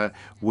center,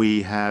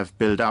 we have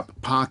built up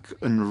park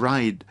and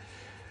ride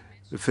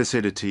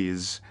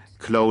facilities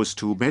close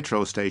to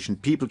metro station.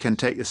 People can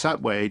take the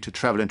subway to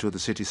travel into the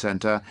city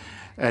center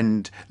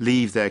and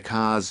leave their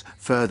cars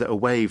further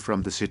away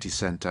from the city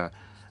center.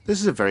 This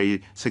is a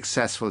very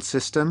successful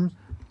system.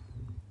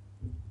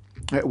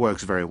 It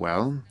works very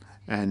well.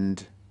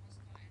 And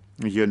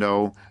you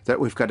know that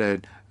we've got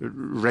a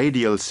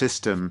radial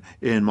system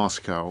in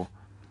Moscow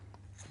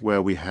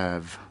where we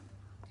have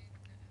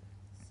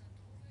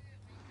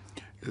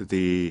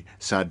the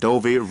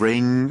Sadovy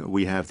ring,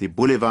 we have the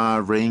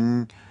Boulevard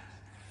ring.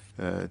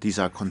 These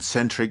are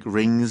concentric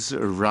rings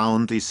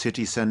around the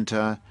city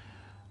center.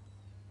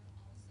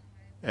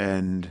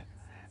 And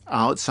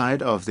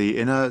outside of the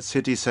inner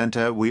city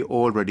center, we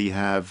already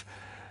have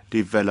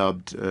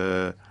developed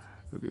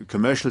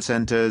commercial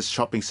centers,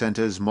 shopping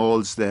centers,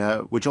 malls there,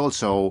 which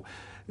also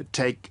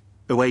take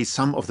away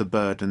some of the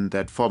burden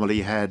that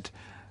formerly had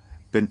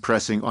been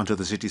pressing onto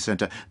the city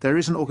center. There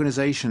is an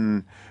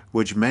organization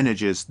which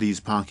manages these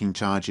parking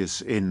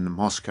charges in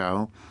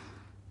Moscow,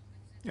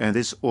 and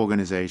this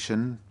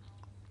organization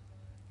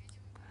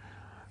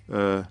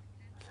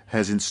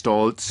has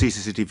installed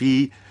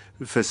CCTV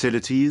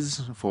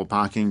facilities for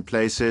parking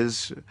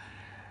places.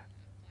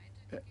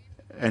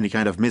 Any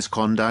kind of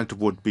misconduct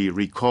would be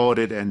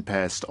recorded and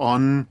passed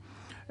on,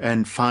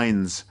 and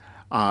fines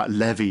are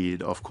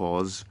levied, of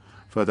course,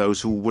 for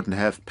those who wouldn't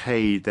have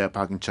paid their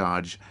parking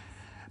charge.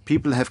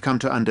 People have come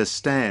to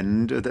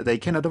understand that they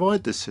cannot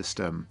avoid this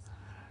system.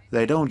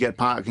 They don't get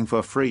parking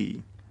for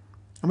free.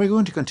 And we're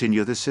going to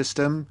continue this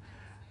system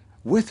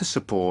with the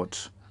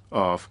support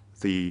of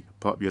the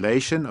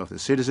population, of the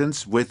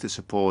citizens, with the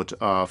support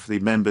of the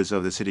members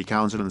of the City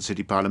Council and the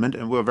City Parliament,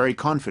 and we're very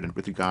confident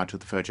with regard to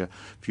the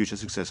future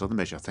success of the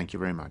measure. Thank you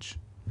very much.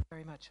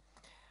 Very much.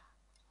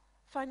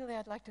 Finally,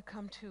 I'd like to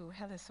come to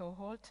Helle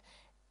Soholt.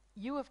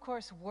 You, of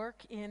course,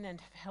 work in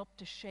and have helped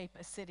to shape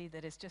a city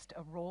that is just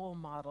a role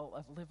model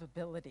of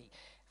livability.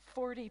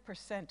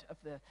 40% of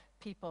the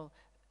people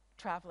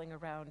traveling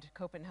around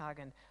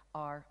Copenhagen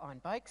are on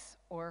bikes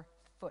or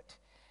foot.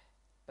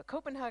 But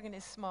Copenhagen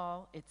is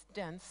small, it's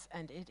dense,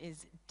 and it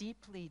is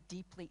deeply,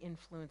 deeply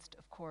influenced,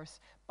 of course,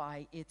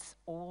 by its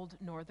old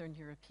Northern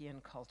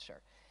European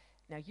culture.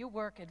 Now, you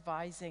work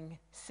advising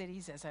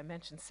cities, as I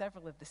mentioned,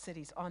 several of the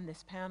cities on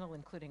this panel,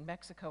 including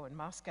Mexico and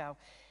Moscow.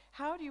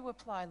 How do you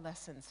apply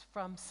lessons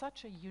from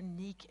such a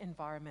unique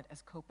environment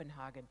as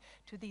Copenhagen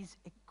to these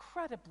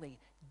incredibly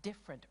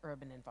different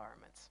urban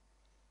environments?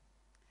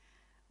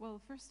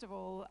 Well, first of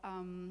all,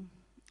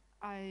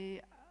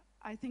 I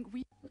think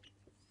we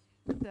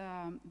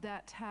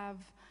that have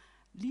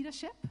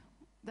leadership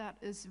that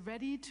is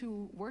ready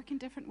to work in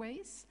different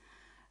ways,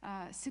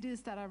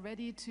 cities that are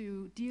ready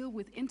to deal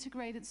with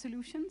integrated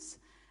solutions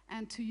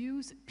and to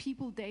use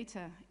people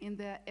data in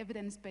their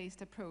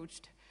evidence-based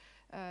approach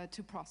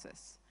to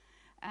process.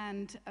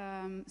 And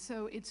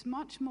so it's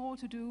much more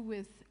to do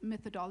with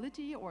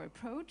methodology or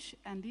approach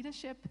and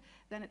leadership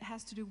than it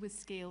has to do with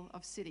scale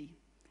of city,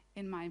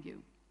 in my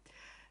view.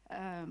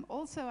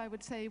 Also, I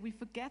would say we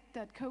forget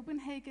that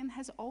Copenhagen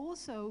has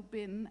also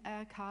been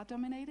a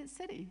car-dominated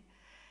city.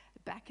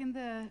 Back in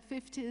the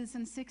 50s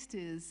and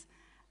 60s,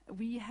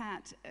 we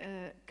had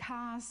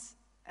cars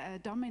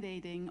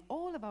dominating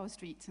all of our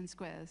streets and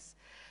squares.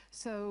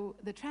 So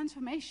the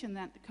transformation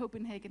that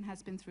Copenhagen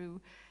has been through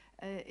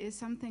is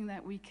something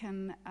that we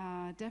can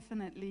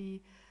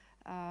definitely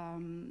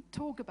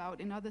talk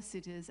about in other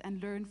cities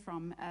and learn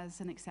from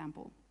as an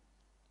example.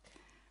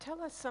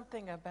 Tell us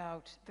something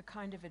about the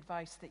kind of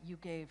advice that you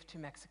gave to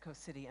Mexico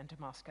City and to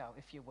Moscow,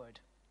 if you would.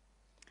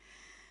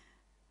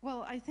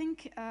 Well, I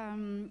think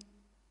I'm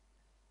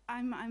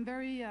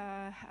very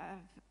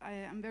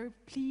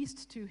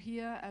pleased to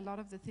hear a lot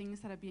of the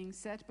things that are being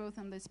said, both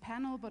on this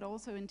panel, but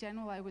also in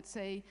general, I would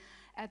say,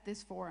 at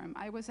this forum.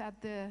 I was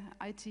at the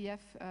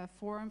ITF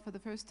forum for the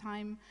first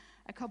time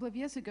a couple of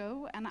years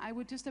ago, and I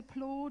would just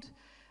applaud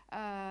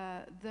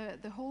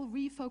the whole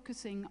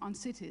refocusing on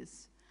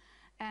cities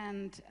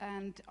and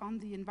on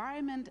the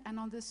environment and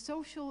on the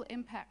social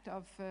impact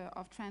of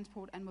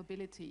transport and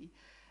mobility,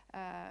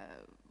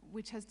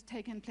 which has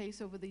taken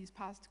place over these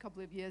past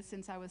couple of years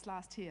since I was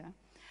last here.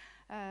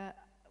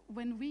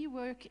 When we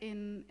work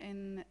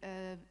in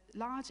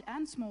large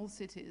and small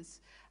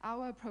cities,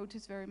 our approach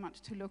is very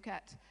much to look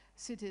at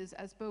cities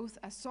as both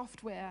a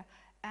software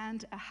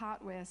and a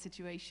hardware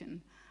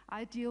situation.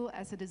 I deal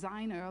as a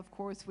designer, of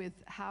course, with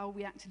how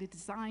we actually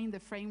design the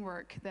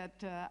framework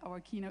that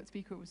our keynote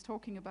speaker was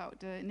talking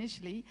about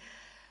initially.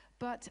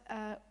 But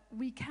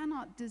we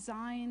cannot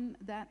design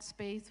that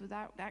space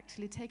without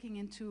actually taking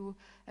into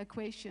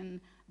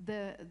equation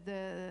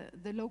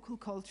the local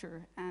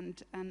culture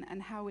and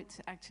how it's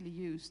actually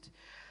used.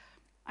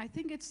 I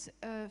think it's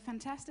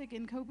fantastic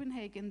in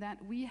Copenhagen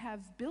that we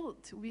have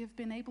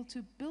been able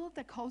to build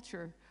a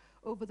culture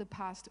over the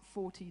past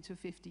 40 to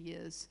 50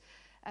 years,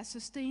 a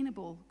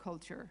sustainable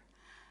culture.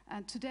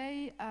 And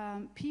today,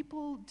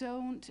 people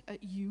don't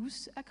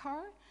use a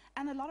car,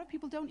 and a lot of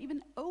people don't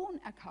even own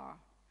a car.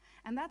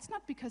 And that's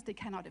not because they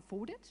cannot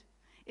afford it.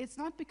 It's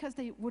not because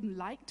they wouldn't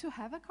like to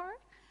have a car,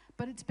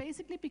 but it's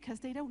basically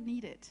because they don't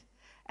need it.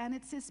 And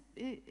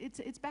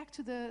it's back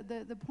to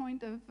the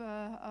point of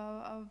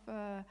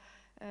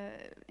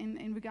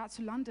in regards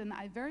to London.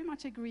 I very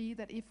much agree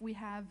that if we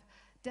have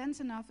dense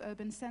enough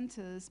urban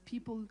centers,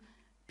 people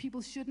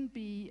shouldn't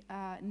be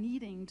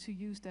needing to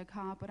use their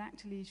car, but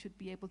actually should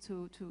be able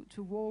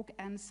to walk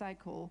and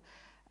cycle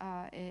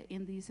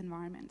in these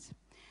environments.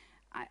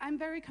 I'm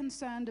very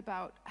concerned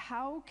about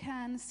how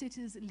can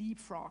cities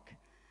leapfrog?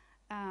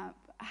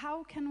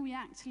 How can we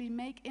actually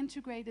make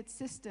integrated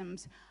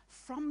systems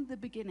from the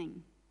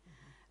beginning?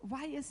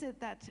 Why is it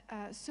that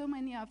so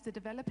many of the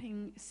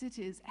developing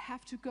cities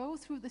have to go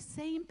through the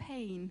same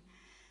pain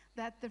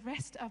that the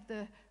rest of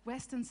the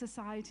Western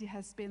society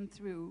has been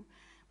through,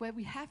 where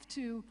we have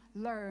to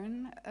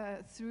learn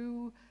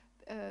through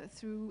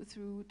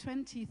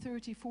 20,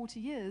 30, 40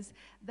 years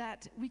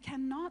that we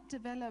cannot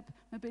develop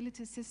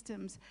mobility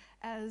systems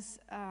as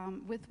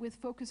with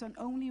focus on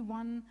only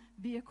one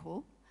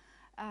vehicle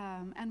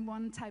and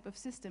one type of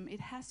system. It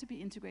has to be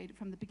integrated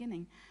from the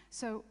beginning.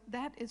 So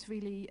that is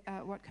really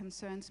what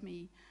concerns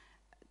me.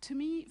 To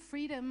me,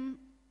 freedom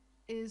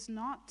is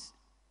not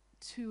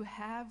to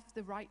have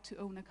the right to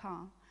own a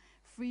car.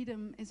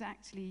 Freedom is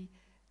actually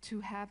to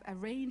have a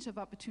range of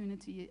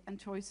opportunity and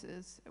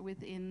choices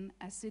within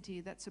a city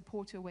that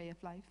support your way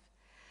of life.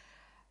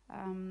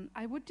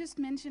 I would just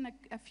mention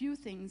a few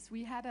things.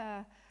 We had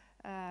a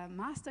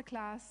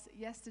masterclass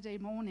yesterday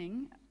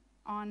morning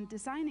on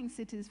designing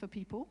cities for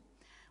people,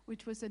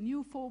 which was a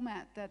new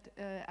format that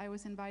I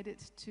was invited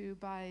to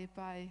by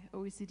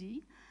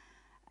OECD.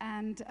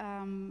 And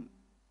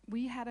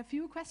we had a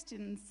few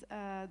questions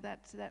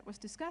that was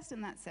discussed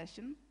in that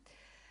session.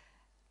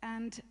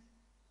 And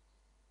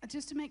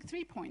just to make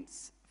 3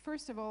 points.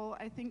 First of all,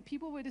 I think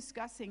people were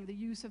discussing the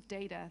use of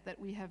data that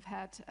we have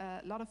had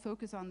a lot of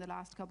focus on the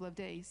last couple of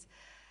days.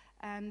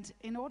 And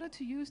in order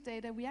to use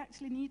data, we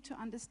actually need to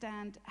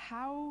understand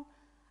how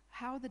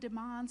the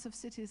demands of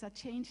cities are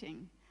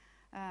changing.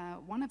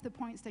 One of the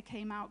points that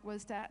came out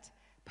was that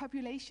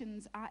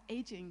populations are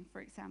aging,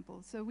 for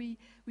example. So we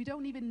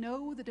don't even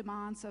know the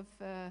demands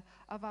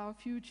of our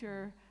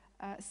future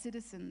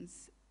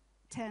citizens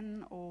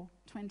 10 or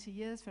 20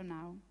 years from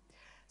now.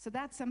 So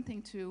that's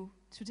something to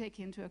take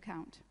into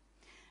account.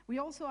 We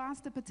also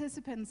asked the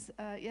participants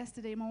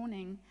yesterday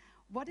morning,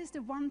 what is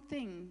the one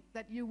thing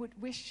that you would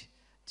wish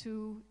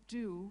to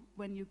do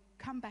when you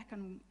come back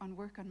on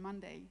work on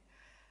Monday?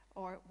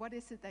 Or what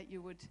is it that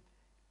you would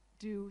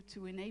do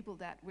to enable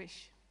that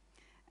wish?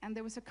 And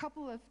there was a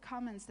couple of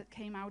comments that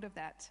came out of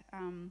that.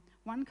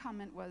 One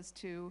comment was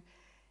to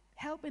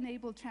help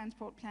enable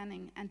transport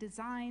planning and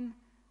design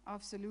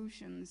of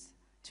solutions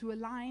to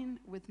align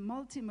with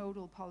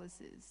multimodal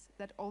policies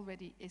that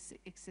already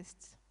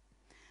exists.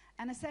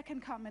 And a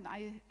second comment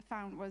I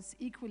found was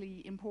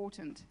equally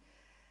important.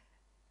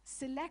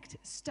 Select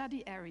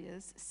study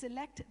areas,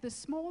 select the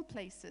small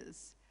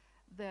places,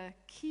 the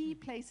key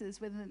places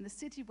within the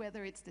city,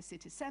 whether it's the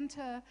city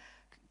center,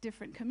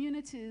 different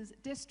communities,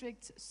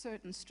 districts,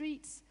 certain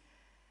streets.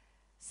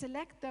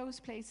 Select those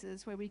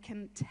places where we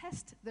can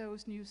test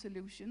those new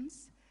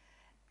solutions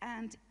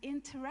and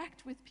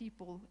interact with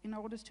people in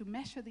order to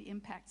measure the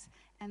impacts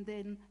and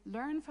then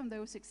learn from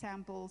those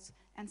examples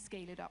and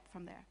scale it up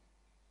from there.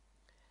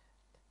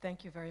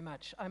 Thank you very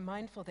much. I'm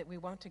mindful that we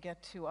want to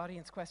get to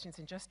audience questions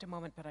in just a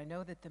moment, but I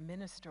know that the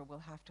minister will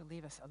have to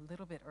leave us a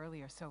little bit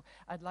earlier. So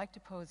I'd like to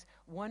pose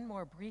one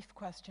more brief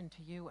question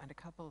to you and a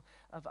couple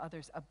of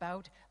others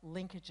about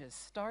linkages,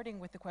 starting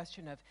with the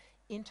question of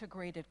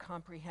integrated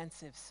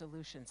comprehensive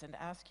solutions, and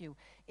ask you,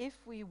 if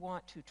we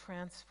want to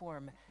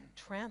transform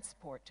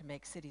transport to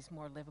make cities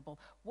more livable,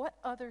 what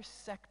other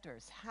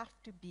sectors have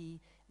to be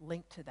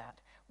linked to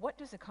that? What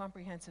does a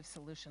comprehensive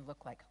solution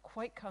look like,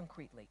 quite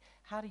concretely?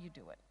 How do you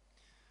do it?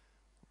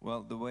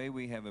 Well, the way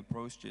we have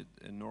approached it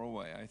in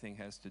Norway, I think,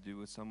 has to do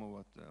with some of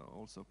what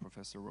also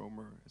Professor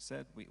Romer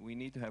said. We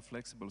need to have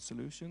flexible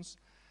solutions.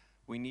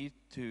 We need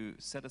to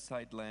set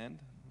aside land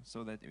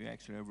so that we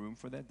actually have room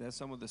for that. There's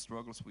some of the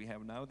struggles we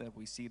have now that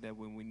we see that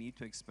when we need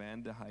to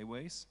expand the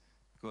highways,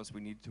 because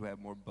we need to have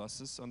more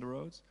buses on the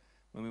roads,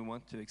 when we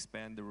want to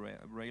expand the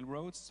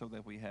railroads so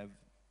that we have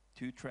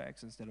 2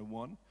 tracks instead of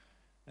 1,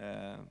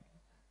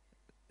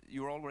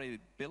 you're already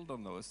built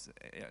on those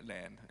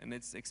land, and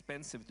it's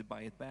expensive to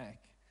buy it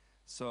back.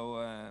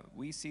 So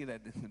we see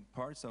that in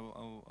parts of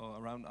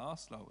around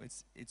Oslo,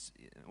 it's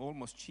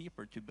almost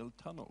cheaper to build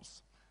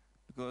tunnels,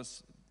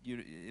 because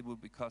it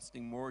would be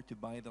costing more to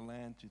buy the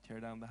land, to tear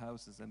down the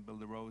houses and build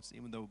the roads,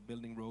 even though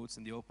building roads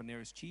in the open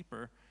air is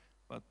cheaper,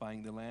 but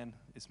buying the land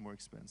is more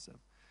expensive.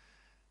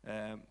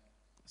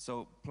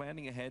 So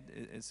planning ahead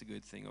is a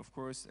good thing. Of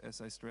course, as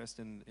I stressed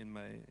in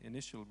my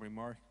initial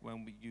remark,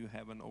 when you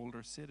have an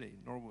older city,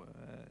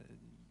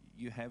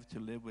 you have to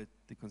live with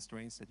the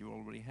constraints that you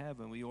already have,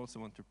 and we also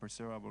want to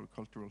preserve our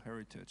cultural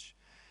heritage.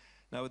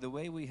 Now, the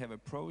way we have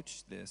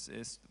approached this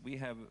is we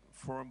have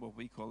formed what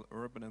we call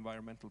urban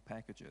environmental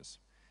packages,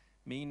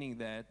 meaning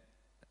that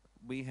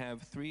we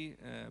have 3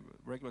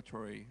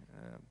 regulatory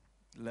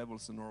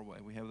levels in Norway.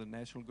 We have the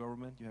national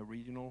government, you have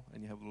regional,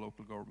 and you have the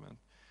local government.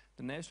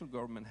 The national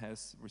government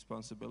has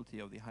responsibility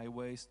of the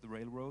highways, the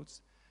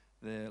railroads.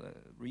 The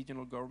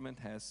regional government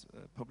has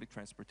public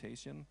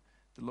transportation.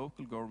 The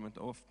local government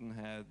often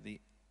have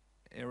the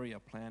area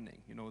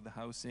planning, you know, the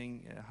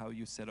housing, how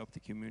you set up the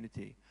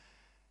community.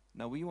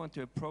 Now we want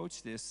to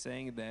approach this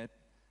saying that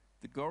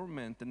the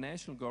government, the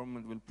national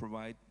government, will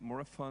provide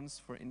more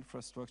funds for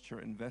infrastructure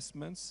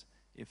investments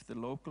if the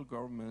local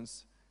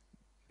governments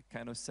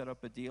kind of set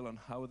up a deal on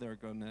how they're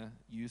going to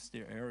use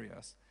their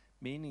areas.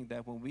 Meaning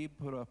that when we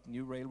put up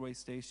new railway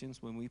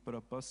stations, when we put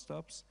up bus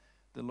stops,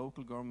 the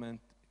local government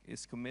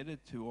is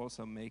committed to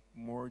also make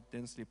more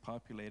densely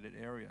populated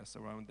areas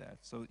around that.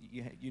 So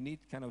you need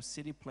kind of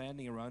city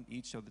planning around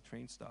each of the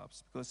train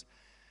stops, because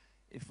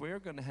if we're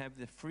going to have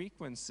the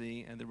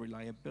frequency and the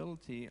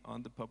reliability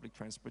on the public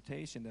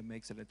transportation that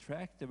makes it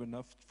attractive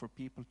enough for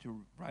people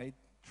to ride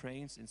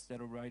trains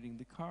instead of riding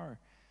the car,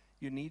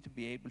 you need to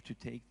be able to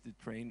take the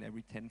train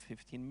every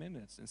 10-15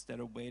 minutes instead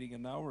of waiting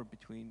an hour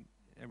between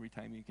every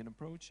time you can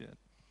approach it.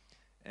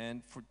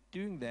 And for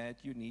doing that,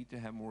 you need to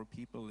have more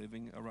people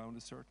living around a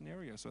certain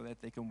area so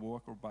that they can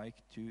walk or bike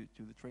to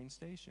the train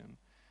station.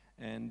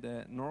 And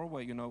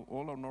Norway, you know,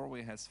 all of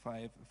Norway has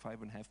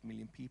 5.5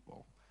 million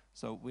people.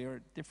 So we're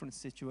in a different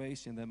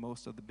situation than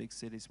most of the big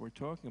cities we're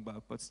talking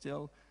about, but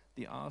still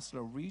the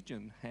Oslo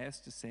region has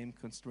the same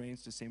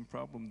constraints, the same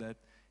problem that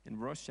in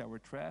rush hour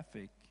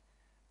traffic,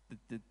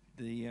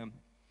 the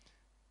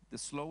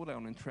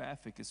slowdown in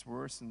traffic is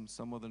worse in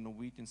some of the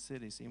Norwegian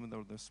cities, even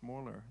though they're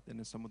smaller than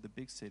in some of the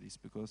big cities,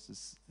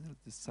 because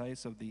the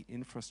size of the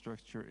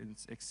infrastructure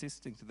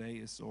existing today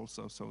is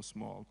also so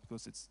small,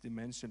 because it's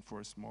dimensioned for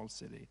a small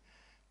city.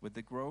 With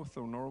the growth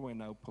of Norway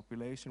now,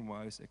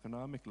 population-wise,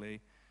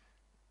 economically,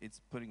 it's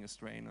putting a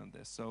strain on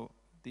this. So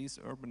these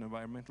urban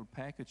environmental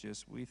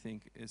packages, we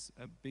think, is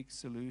a big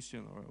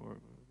solution, or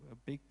a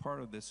big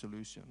part of the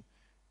solution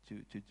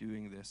to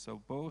doing this.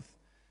 So both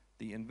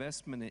the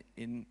investment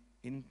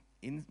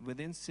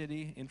within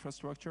city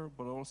infrastructure,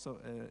 but also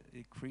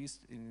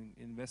increased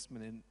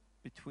investment in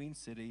between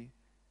city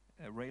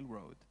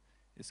railroad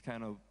is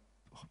kind of,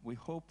 we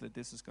hope that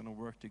this is going to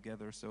work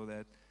together so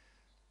that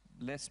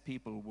less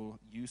people will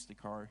use the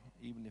car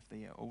even if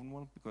they own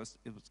one, because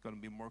it's going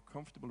to be more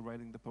comfortable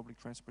riding the public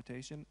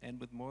transportation. And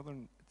with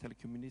modern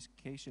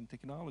telecommunication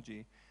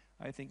technology,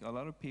 I think a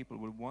lot of people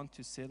will want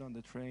to sit on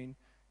the train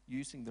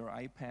using their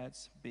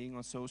iPads, being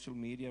on social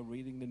media,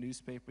 reading the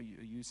newspaper,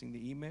 using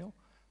the email.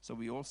 So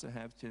we also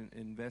have to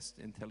invest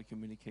in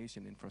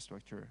telecommunication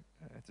infrastructure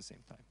at the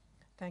same time.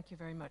 Thank you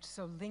very much.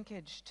 So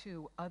linkage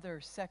to other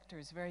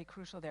sectors, very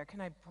crucial there.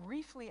 Can I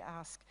briefly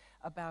ask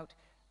about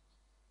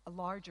a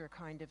larger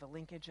kind of a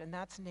linkage, and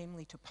that's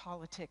namely to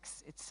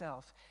politics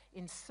itself.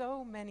 In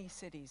so many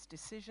cities,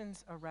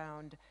 decisions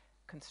around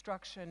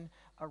construction,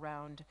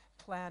 around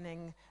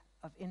planning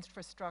of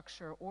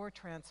infrastructure or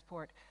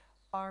transport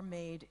are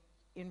made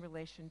in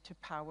relation to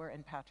power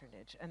and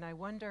patronage. And I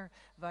wonder,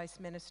 Vice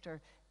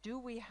Minister, do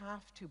we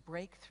have to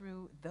break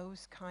through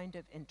those kind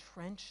of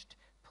entrenched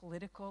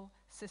political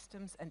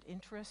systems and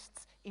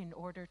interests in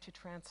order to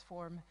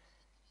transform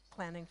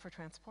planning for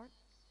transport?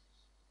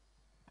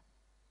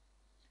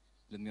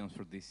 Let me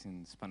answer this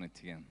in Spanish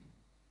again.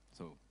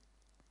 So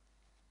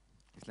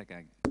it's like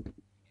a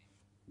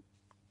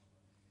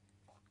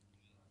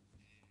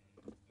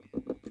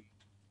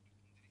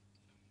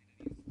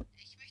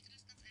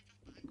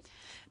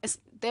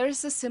There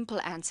is a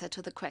simple answer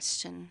to the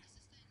question.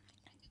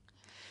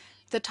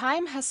 The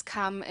time has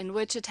come in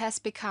which it has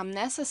become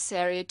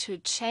necessary to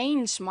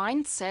change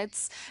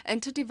mindsets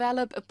and to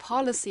develop a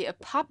policy, a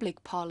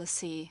public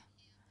policy.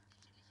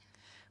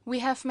 We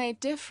have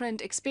made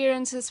different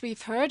experiences.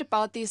 We've heard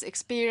about these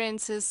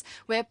experiences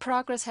where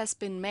progress has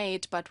been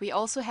made, but we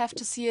also have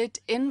to see it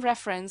in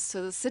reference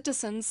to the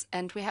citizens,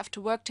 and we have to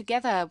work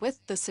together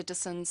with the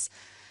citizens.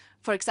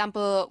 For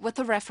example, with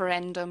a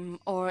referendum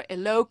or a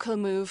local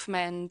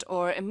movement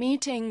or a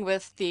meeting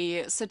with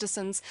the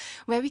citizens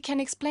where we can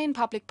explain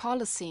public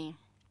policy.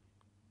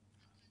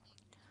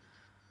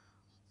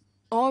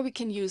 Or we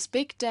can use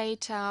big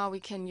data,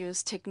 we can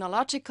use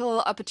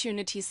technological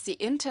opportunities, the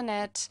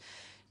internet,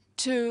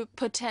 to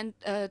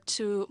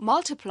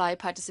multiply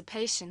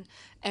participation.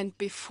 And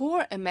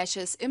before a measure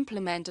is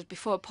implemented,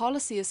 before a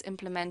policy is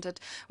implemented,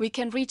 we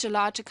can reach a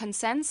larger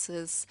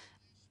consensus.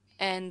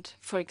 And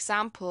for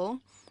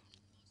example,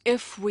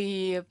 if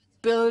we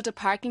build a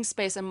parking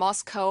space in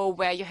Moscow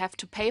where you have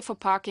to pay for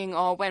parking,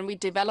 or when we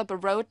develop a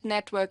road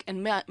network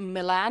in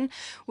Milan,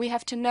 we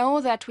have to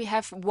know that we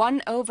have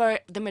won over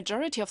the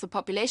majority of the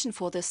population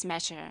for this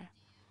measure.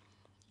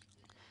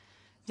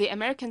 The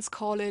Americans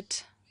call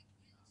it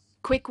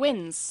quick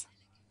wins.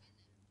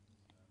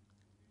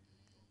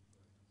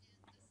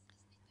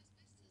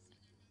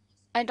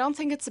 I don't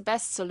think it's the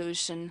best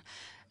solution.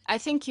 I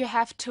think you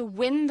have to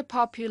win the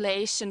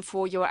population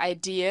for your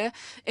idea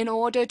in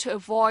order to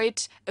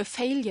avoid a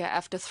failure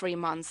after 3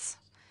 months.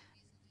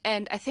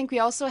 And I think we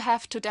also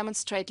have to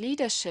demonstrate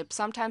leadership.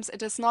 Sometimes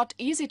it is not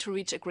easy to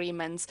reach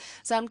agreements.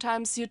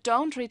 Sometimes you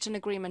don't reach an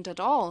agreement at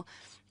all.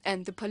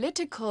 And the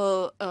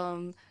political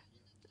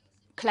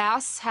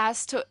class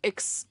has to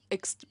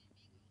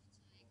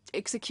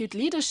execute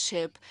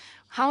leadership.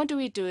 How do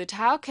we do it?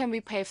 How can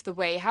we pave the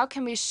way? How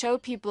can we show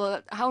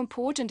people how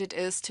important it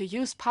is to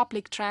use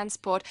public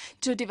transport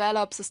to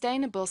develop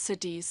sustainable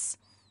cities?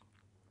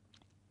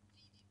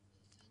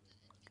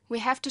 We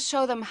have to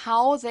show them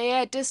how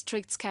their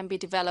districts can be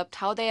developed,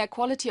 how their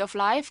quality of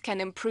life can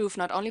improve,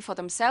 not only for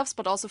themselves,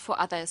 but also for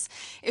others.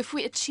 If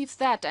we achieve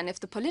that, and if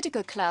the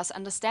political class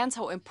understands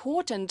how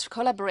important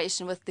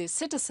collaboration with the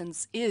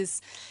citizens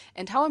is,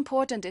 and how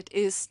important it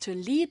is to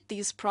lead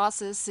these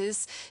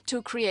processes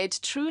to create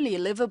truly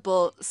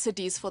livable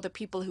cities for the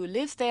people who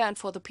live there and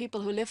for the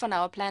people who live on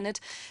our planet,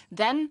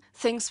 then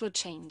things will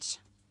change.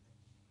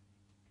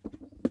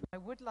 I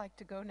would like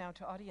to go now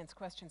to audience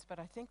questions, but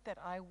I think that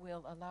I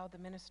will allow the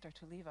minister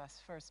to leave us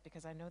first,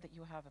 because I know that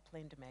you have a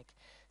plane to make.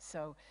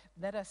 So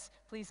let us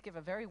please give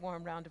a very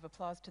warm round of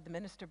applause to the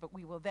minister, but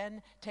we will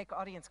then take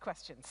audience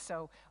questions.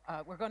 So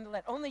we're going to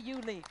let only you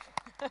leave.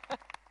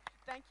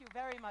 Thank you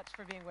very much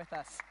for being with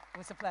us. It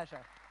was a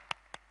pleasure.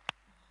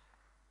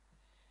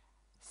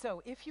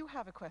 So if you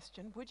have a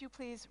question, would you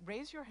please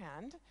raise your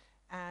hand?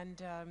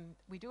 And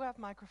we do have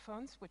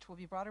microphones, which will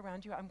be brought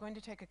around you. I'm going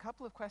to take a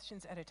couple of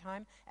questions at a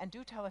time, and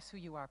do tell us who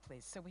you are,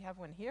 please. So we have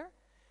one here,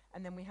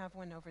 and then we have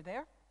one over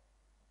there.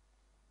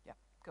 Yeah.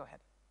 Go ahead.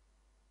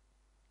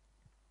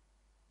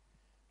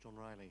 John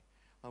Riley,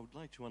 I would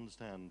like to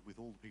understand, with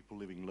all the people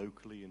living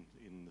locally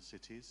in the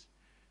cities,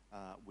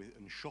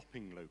 and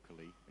shopping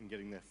locally and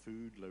getting their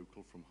food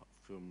local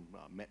from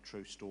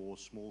metro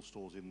stores, small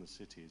stores in the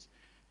cities,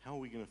 how are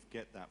we going to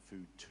get that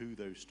food to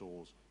those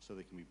stores so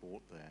they can be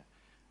bought there?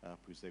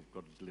 Because they've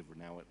got to deliver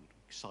now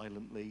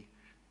silently,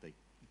 they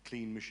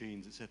clean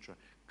machines, etc.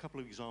 A couple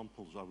of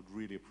examples I would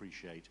really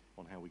appreciate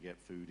on how we get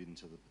food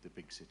into the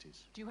big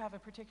cities. Do you have a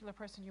particular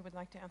person you would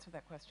like to answer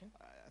that question?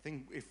 I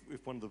think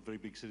if one of the very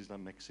big cities like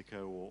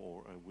Mexico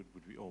or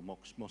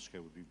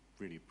Moscow would be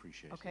really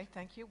appreciated. Okay,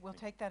 thank you. We'll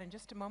take that in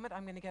just a moment.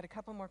 I'm going to get a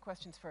couple more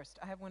questions first.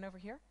 I have one over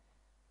here.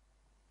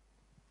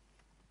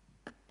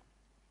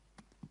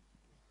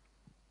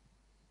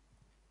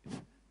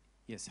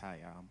 Yes, hi.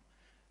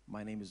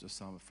 My name is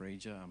Osama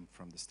Freja. I'm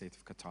from the state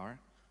of Qatar.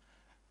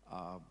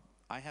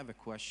 I have a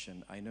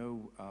question. I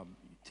know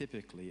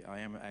typically, I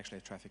am actually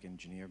a traffic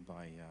engineer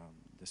by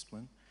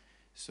discipline.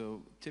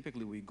 So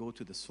typically we go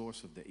to the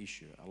source of the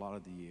issue. A lot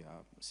of the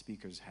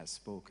speakers have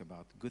spoke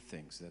about good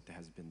things that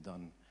has been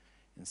done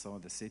in some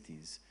of the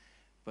cities.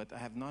 But I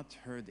have not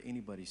heard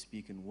anybody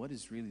speak on what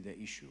is really the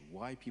issue,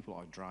 why people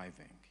are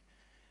driving.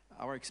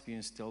 Our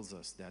experience tells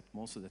us that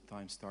most of the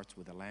time starts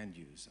with the land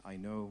use. I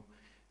know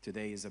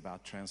today is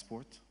about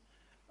transport,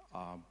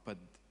 but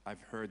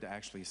I've heard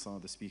actually some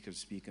of the speakers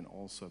speaking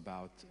also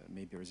about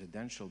maybe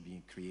residential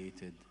being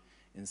created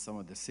in some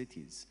of the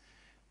cities.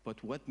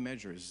 But what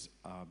measures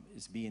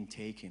is being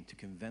taken to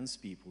convince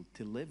people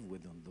to live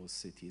within those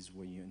cities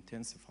when you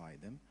intensify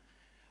them?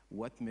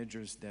 What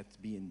measures that's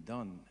being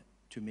done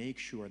to make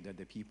sure that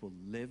the people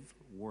live,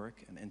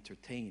 work, and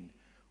entertain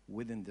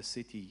within the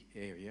city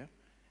area,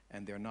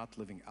 and they're not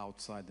living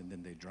outside and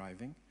then they're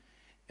driving?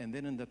 And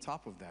then on the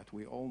top of that,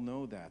 we all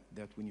know that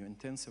when you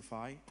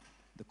intensify,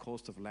 the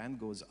cost of land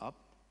goes up,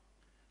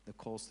 the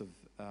cost of,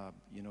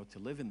 to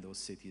live in those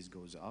cities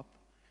goes up,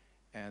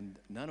 and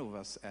none of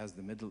us as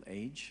the middle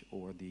age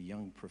or the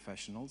young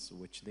professionals,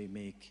 which they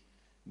make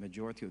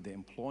majority of the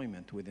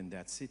employment within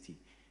that city,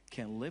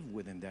 can live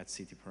within that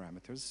city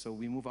parameters, so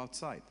we move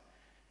outside.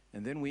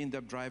 And then we end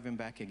up driving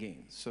back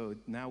again. So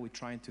now we're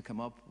trying to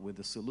come up with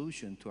a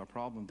solution to a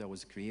problem that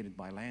was created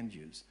by land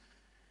use.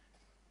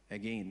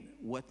 Again,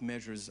 what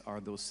measures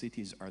are those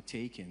cities are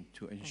taking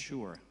to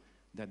ensure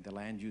that the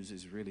land use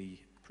is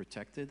really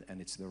protected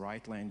and it's the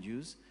right land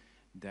use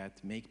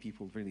that make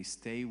people really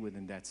stay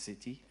within that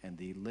city and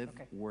they live,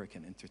 work,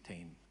 and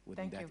entertain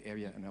within that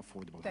area and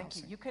affordable housing? Thank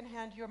you. You can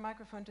hand your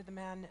microphone to the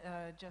man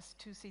just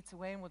 2 seats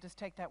away, and we'll just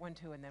take that one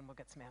too, and then we'll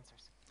get some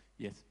answers.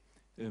 Yes.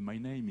 My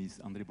name is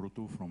André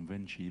Brotteau from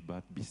Vinci,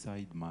 but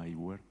beside my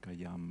work,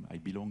 I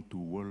belong to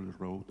World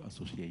Road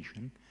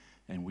Association,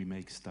 and we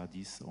make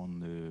studies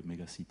on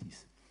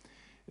megacities.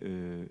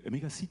 A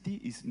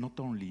megacity is not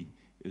only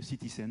a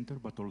city center,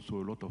 but also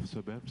a lot of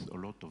suburbs, a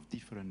lot of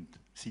different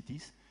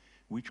cities,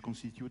 which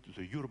constitute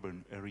the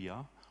urban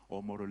area,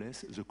 or more or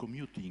less the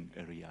commuting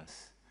area.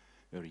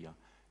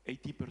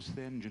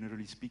 80%,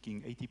 generally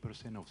speaking,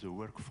 80% of the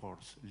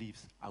workforce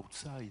lives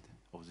outside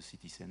of the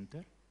city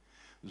center.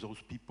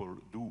 Those people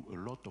do a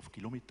lot of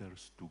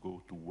kilometers to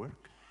go to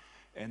work.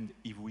 And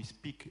if we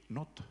speak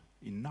not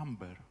in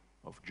number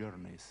of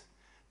journeys,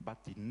 but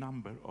in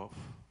number of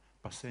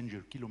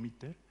passenger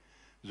kilometers,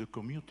 the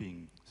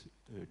commuting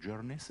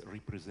journeys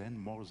represent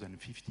more than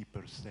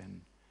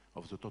 50%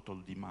 of the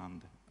total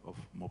demand of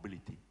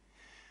mobility.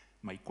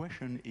 My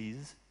question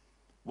is,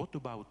 what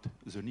about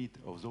the need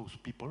of those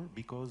people?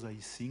 Because I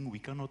think we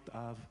cannot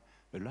have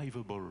a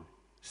livable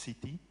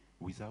city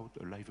without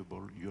a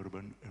livable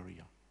urban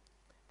area.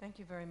 Thank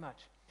you very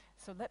much.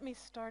 So let me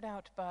start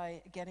out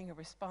by getting a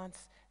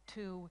response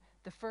to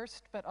the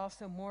first, but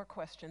also more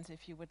questions,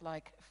 if you would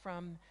like,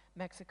 from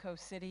Mexico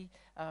City.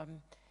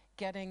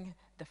 Getting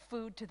the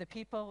food to the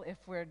people if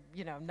we're,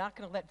 not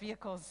going to let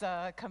vehicles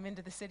come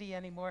into the city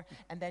anymore,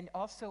 and then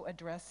also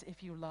address,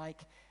 if you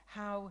like,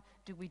 how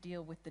do we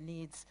deal with the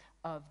needs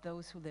of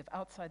those who live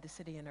outside the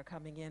city and are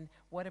coming in?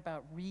 What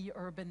about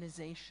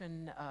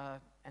re-urbanization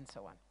and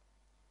so on?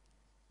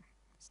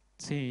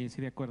 Sí,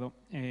 de acuerdo.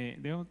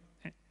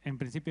 En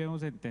principio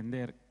debemos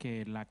entender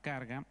que la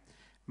carga,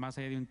 más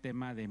allá de un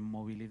tema de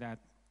movilidad,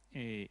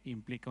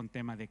 implica un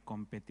tema de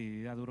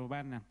competitividad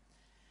urbana.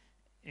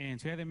 En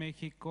Ciudad de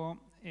México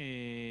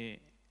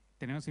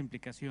tenemos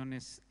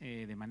implicaciones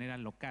de manera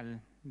local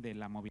de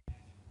la movilidad.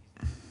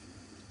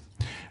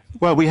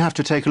 Well, we have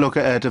to take a look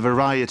at a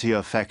variety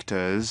of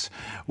factors.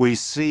 We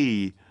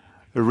see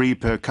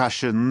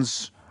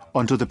repercussions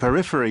onto the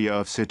periphery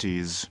of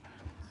cities.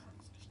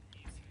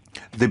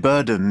 The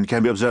burden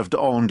can be observed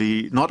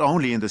not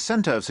only in the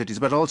center of cities,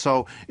 but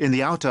also in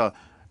the outer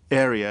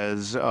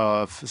areas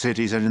of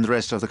cities and in the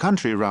rest of the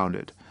country around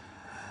it.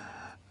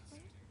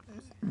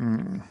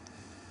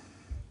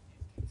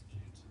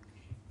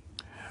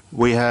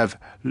 We have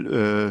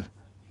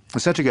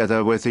sat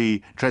together with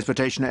the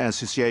transportation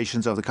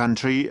associations of the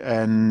country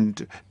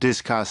and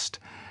discussed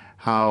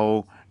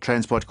how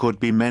transport could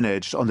be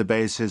managed on the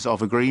basis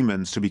of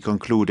agreements to be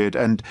concluded.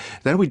 And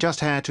then we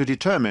just had to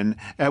determine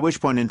at which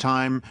point in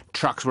time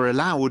trucks were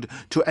allowed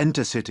to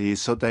enter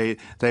cities so they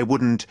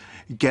wouldn't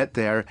get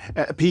there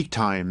at peak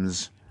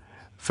times,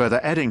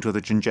 further adding to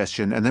the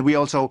congestion. And then we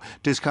also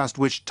discussed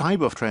which type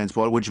of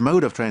transport, which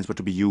mode of transport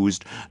to be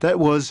used. That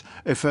was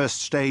a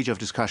first stage of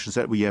discussions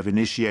that we have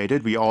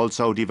initiated. We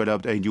also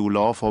developed a new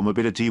law for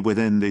mobility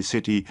within the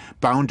city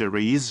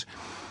boundaries.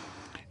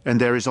 And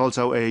there is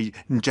also a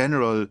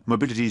general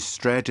mobility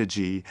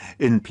strategy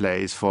in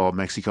place for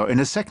Mexico. In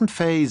a second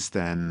phase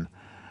then,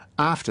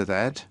 after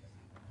that,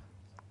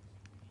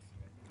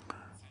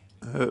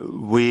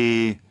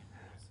 we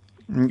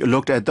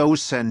looked at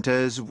those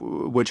centers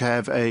which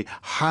have a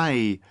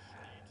high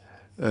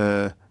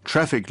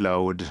traffic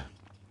load,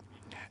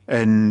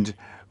 and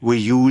we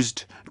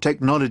used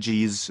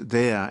technologies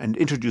there and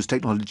introduced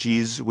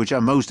technologies which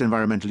are most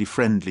environmentally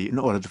friendly in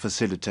order to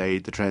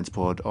facilitate the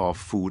transport of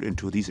food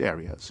into these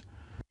areas.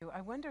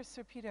 I wonder,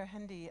 Sir Peter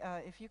Hendy,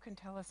 if you can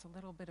tell us a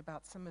little bit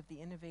about some of the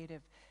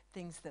innovative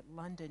things that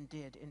London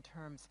did in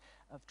terms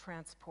of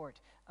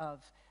transport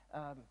of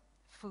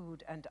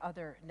food and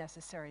other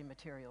necessary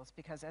materials,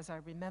 because as I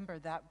remember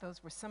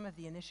those were some of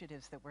the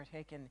initiatives that were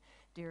taken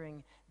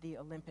during the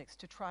Olympics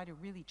to try to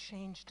really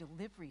change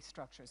delivery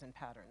structures and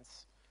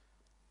patterns.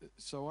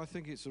 So I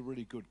think it's a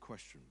really good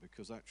question,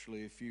 because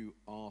actually if you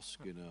ask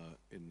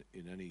in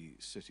any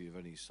city of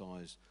any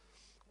size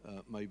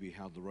maybe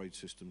how the road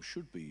system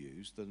should be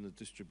used, then the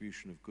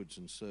distribution of goods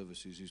and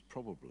services is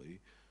probably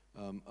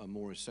a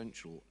more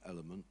essential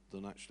element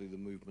than actually the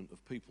movement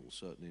of people,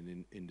 certainly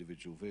in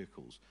individual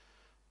vehicles.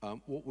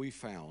 What we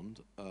found,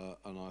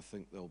 and I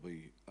think there'll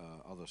be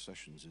other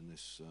sessions in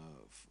this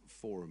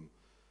forum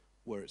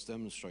where it's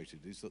demonstrated,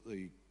 is that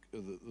the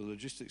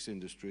logistics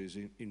industry is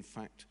in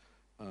fact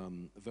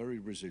very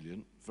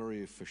resilient,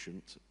 very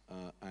efficient,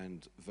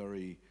 and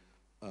very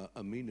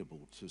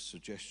amenable to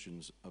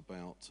suggestions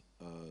about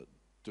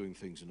doing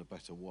things in a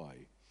better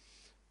way.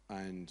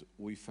 And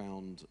we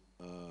found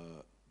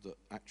that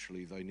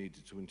actually they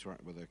needed to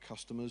interact with their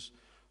customers.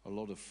 A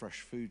lot of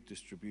fresh food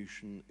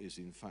distribution is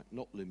in fact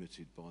not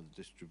limited by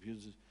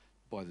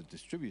the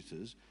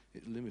distributors,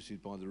 it's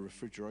limited by the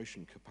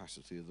refrigeration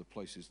capacity of the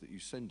places that you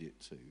send it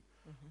to.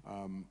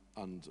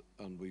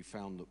 And we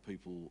found that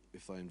people,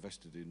 if they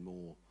invested in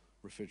more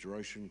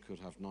refrigeration, could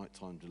have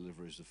nighttime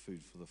deliveries of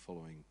food for the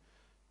following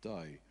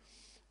day.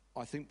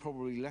 I think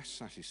probably less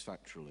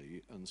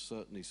satisfactorily, and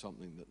certainly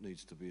something that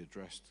needs to be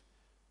addressed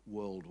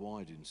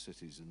worldwide in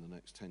cities in the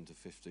next 10 to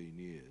 15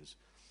 years,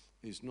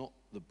 is not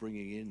the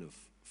bringing in of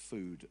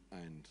food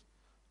and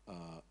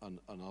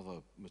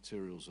other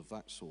materials of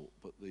that sort,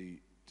 but the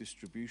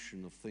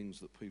distribution of things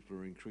that people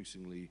are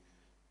increasingly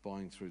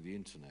buying through the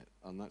internet.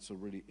 And that's a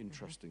really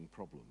interesting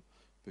problem,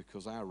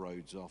 because our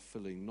roads are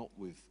filling not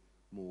with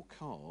more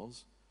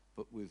cars,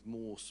 but with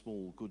more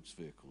small goods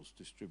vehicles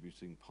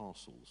distributing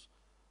parcels.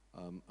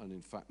 And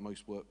in fact,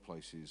 most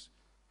workplaces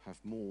have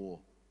more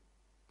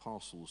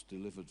parcels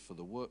delivered for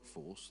the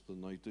workforce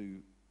than they do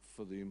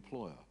for the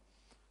employer,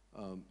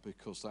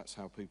 because that's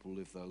how people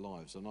live their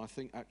lives. And I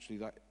think actually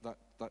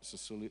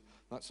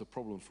that's a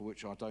problem for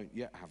which I don't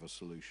yet have a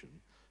solution,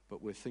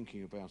 but we're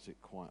thinking about it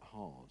quite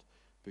hard,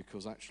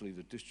 because actually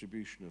the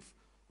distribution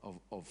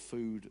of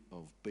food,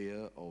 of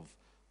beer, of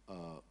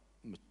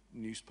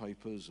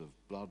newspapers, of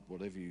blood,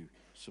 whatever you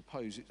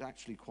suppose, it's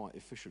actually quite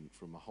efficient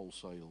from a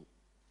wholesale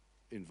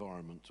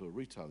environment to a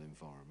retail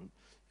environment.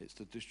 It's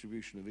the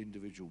distribution of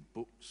individual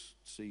books,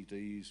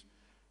 CDs,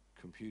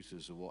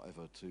 computers or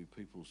whatever to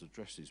people's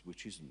addresses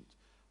which isn't.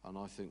 And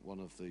I think one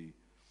of the,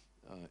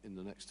 in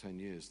the next 10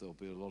 years, there'll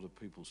be a lot of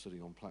people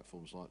sitting on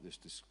platforms like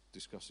this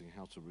discussing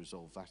how to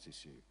resolve that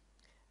issue.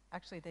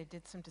 Actually, they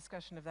did some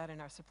discussion of that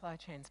in our supply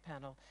chains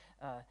panel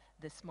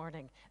this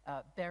morning,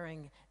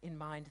 bearing in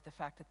mind the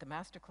fact that the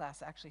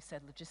masterclass actually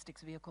said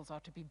logistics vehicles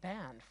ought to be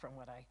banned, from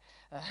what I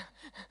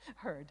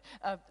heard.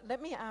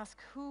 Let me ask,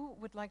 who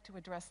would like to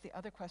address the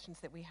other questions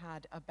that we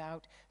had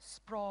about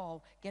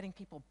sprawl, getting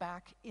people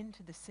back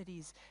into the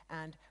cities,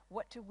 and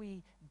what do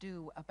we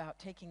do about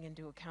taking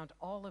into account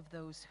all of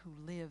those who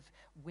live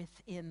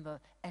within the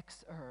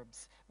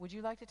exurbs? Would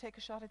you like to take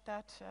a shot at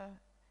that,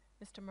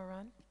 Mr.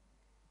 Moran?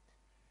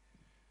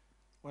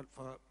 Well,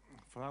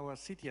 for our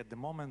city at the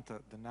moment,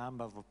 the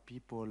number of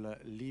people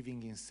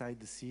living inside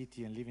the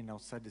city and living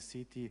outside the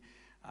city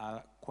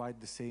are quite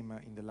the same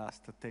in the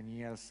last 10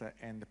 years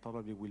and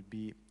probably will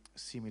be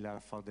similar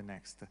for the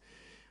next.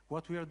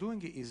 What we are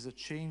doing is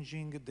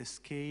changing the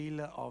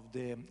scale of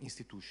the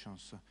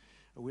institutions.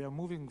 We are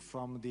moving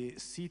from the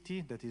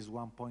city, that is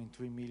 1.3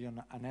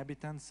 million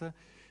inhabitants,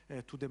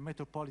 to the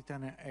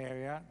metropolitan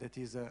area, that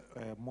is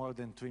more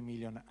than 3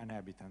 million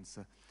inhabitants.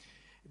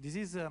 This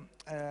is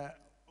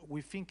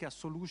we think a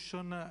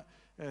solution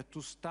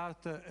to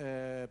start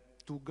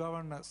to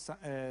govern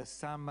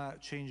some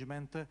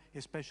changement,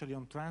 especially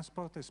on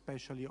transport,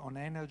 especially on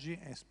energy,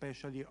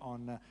 especially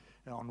on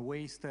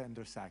waste and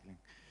recycling.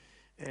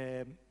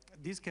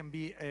 This can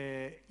be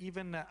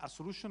even a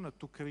solution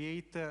to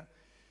create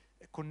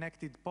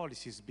connected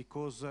policies,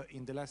 because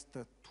in the last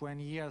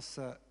 20 years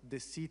the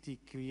city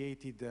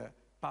created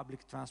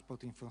public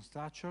transport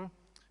infrastructure,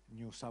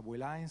 new subway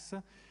lines,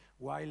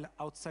 while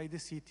outside the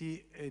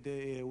city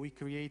we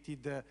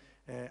created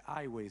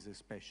highways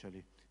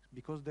especially,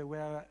 because there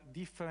were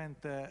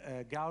different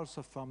goals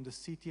from the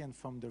city and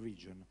from the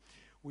region.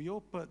 We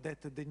hope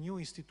that the new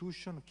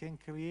institution can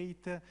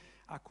create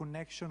a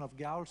connection of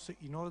goals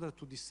in order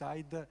to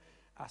decide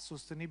a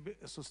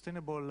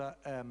sustainable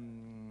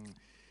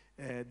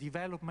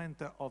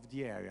development of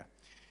the area.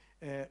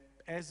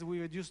 As we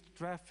reduce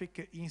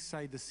traffic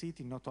inside the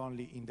city, not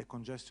only in the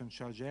congestion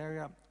charge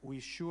area, we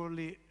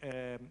surely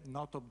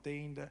not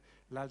obtained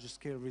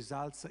large-scale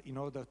results in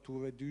order to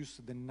reduce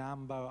the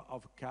number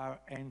of cars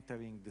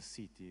entering the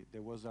city.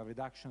 There was a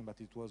reduction,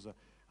 but it was a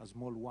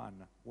small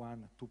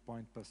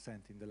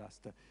 2% in the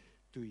last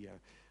 2 years.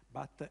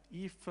 But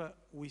if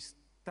we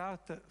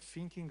start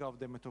thinking of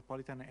the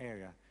metropolitan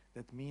area,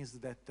 that means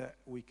that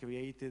we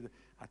created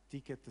a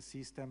ticket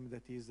system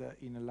that is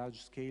in a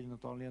large scale,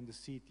 not only in the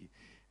city.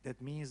 That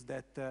means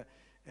that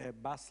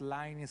bus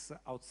lines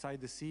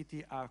outside the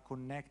city are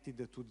connected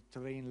to the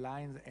train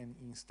lines, and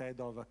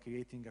instead of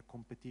creating a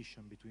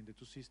competition between the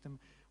two systems,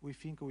 we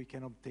think we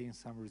can obtain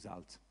some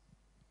results.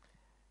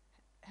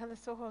 Helle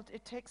Soholt,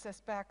 it takes us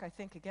back, I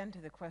think, again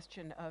to the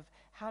question of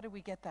how do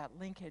we get that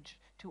linkage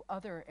to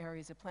other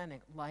areas of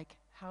planning, like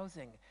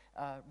housing,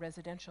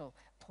 residential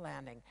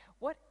planning.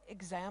 What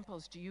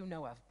examples do you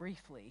know of,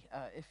 briefly,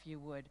 if you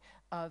would,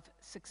 of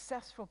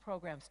successful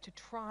programs to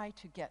try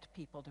to get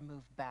people to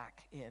move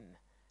back in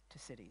to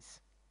cities?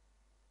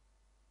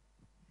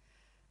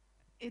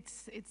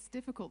 It's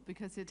difficult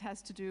because it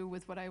has to do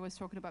with what I was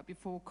talking about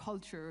before,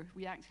 culture.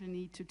 We actually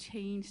need to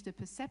change the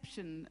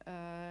perception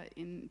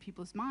in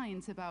people's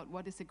minds about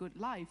what is a good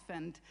life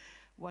and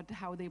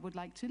how they would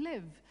like to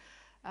live.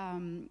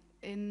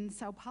 In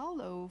Sao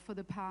Paulo, for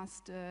the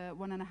past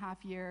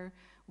 1.5 years,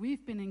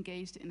 we've been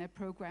engaged in a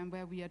program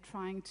where we are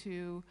trying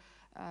to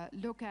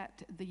look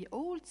at the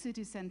old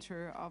city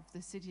center of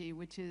the city,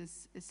 which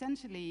is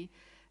essentially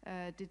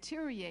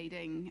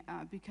deteriorating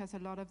because a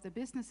lot of the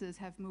businesses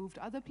have moved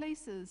other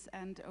places,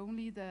 and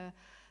only the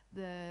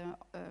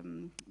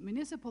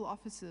municipal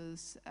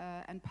offices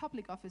and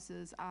public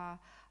offices are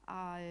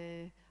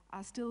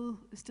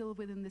still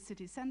within the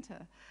city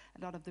center.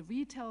 A lot of the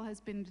retail has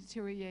been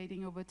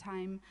deteriorating over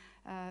time,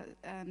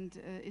 and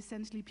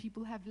essentially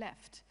people have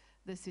left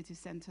the city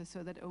center,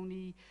 so that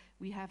only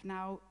we have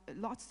now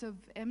lots of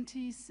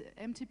empty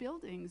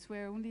buildings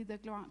where only the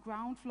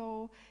ground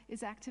floor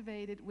is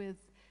activated with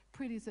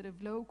pretty sort of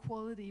low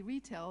quality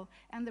retail,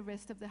 and the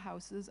rest of the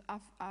houses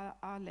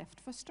are left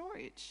for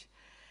storage.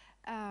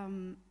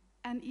 And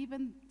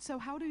even so,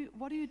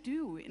 what do you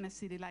do in a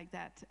city like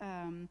that?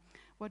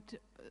 What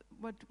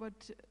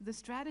the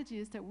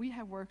strategies that we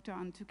have worked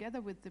on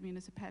together with the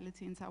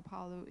municipality in Sao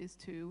Paulo is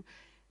to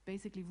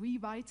basically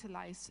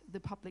revitalize the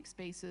public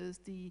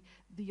spaces, the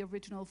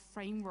original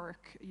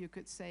framework, you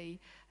could say,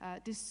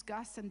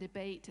 discuss and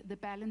debate the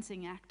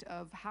balancing act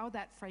of how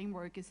that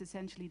framework is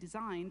essentially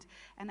designed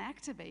and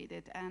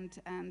activated,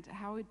 and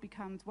how it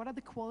becomes, what are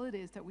the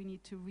qualities that we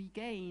need to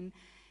regain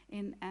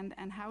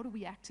and how do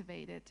we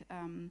activate it.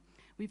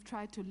 We've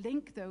tried to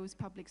link those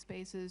public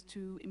spaces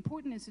to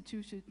important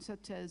institutions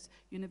such as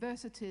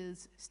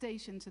universities,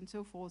 stations, and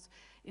so forth,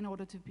 in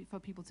order for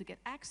people to get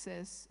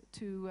access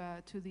to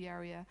the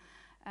area.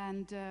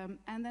 And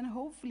then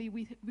hopefully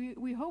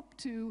we hope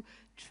to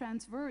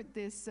transvert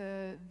this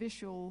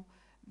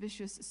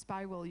vicious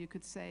spiral, you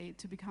could say,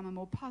 to become a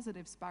more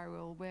positive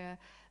spiral, where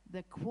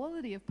the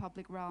quality of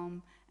public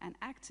realm and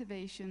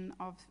activation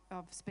of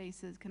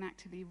spaces can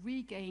actually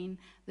regain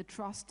the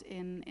trust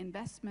in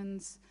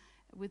investments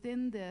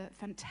within the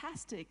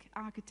fantastic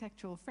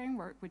architectural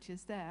framework which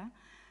is there,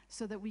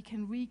 so that we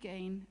can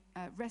regain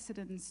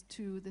residents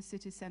to the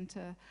city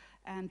center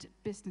and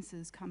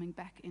businesses coming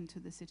back into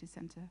the city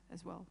center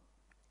as well.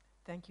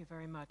 Thank you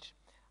very much.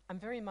 I'm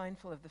very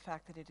mindful of the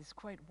fact that it is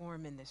quite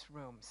warm in this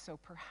room, so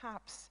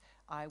perhaps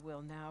I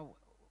will now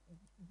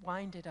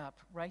wind it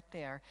up right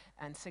there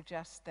and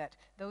suggest that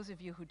those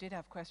of you who did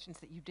have questions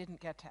that you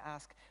didn't get to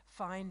ask,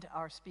 find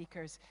our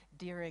speakers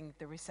during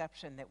the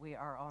reception that we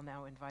are all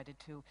now invited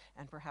to,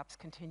 and perhaps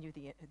continue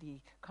the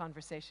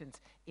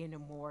conversations in a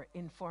more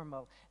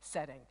informal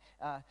setting.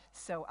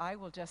 So I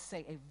will just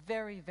say a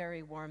very,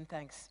 very warm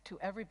thanks to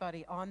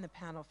everybody on the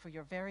panel for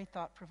your very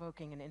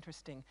thought-provoking and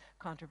interesting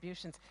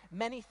contributions.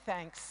 Many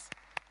thanks.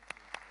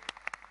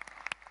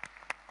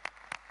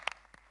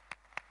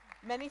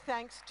 Many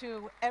thanks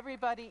to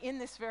everybody in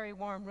this very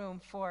warm room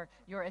for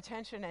your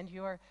attention and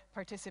your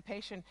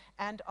participation.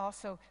 And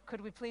also,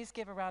 could we please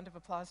give a round of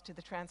applause to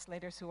the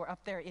translators who are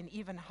up there in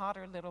even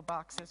hotter little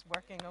boxes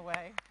working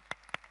away.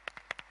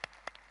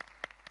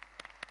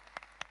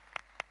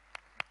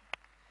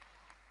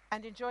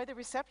 And enjoy the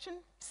reception.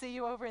 See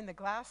you over in the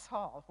glass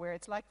hall, where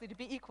it's likely to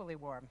be equally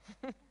warm.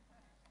 Thank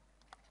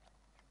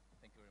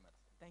you very much.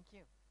 Thank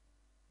you.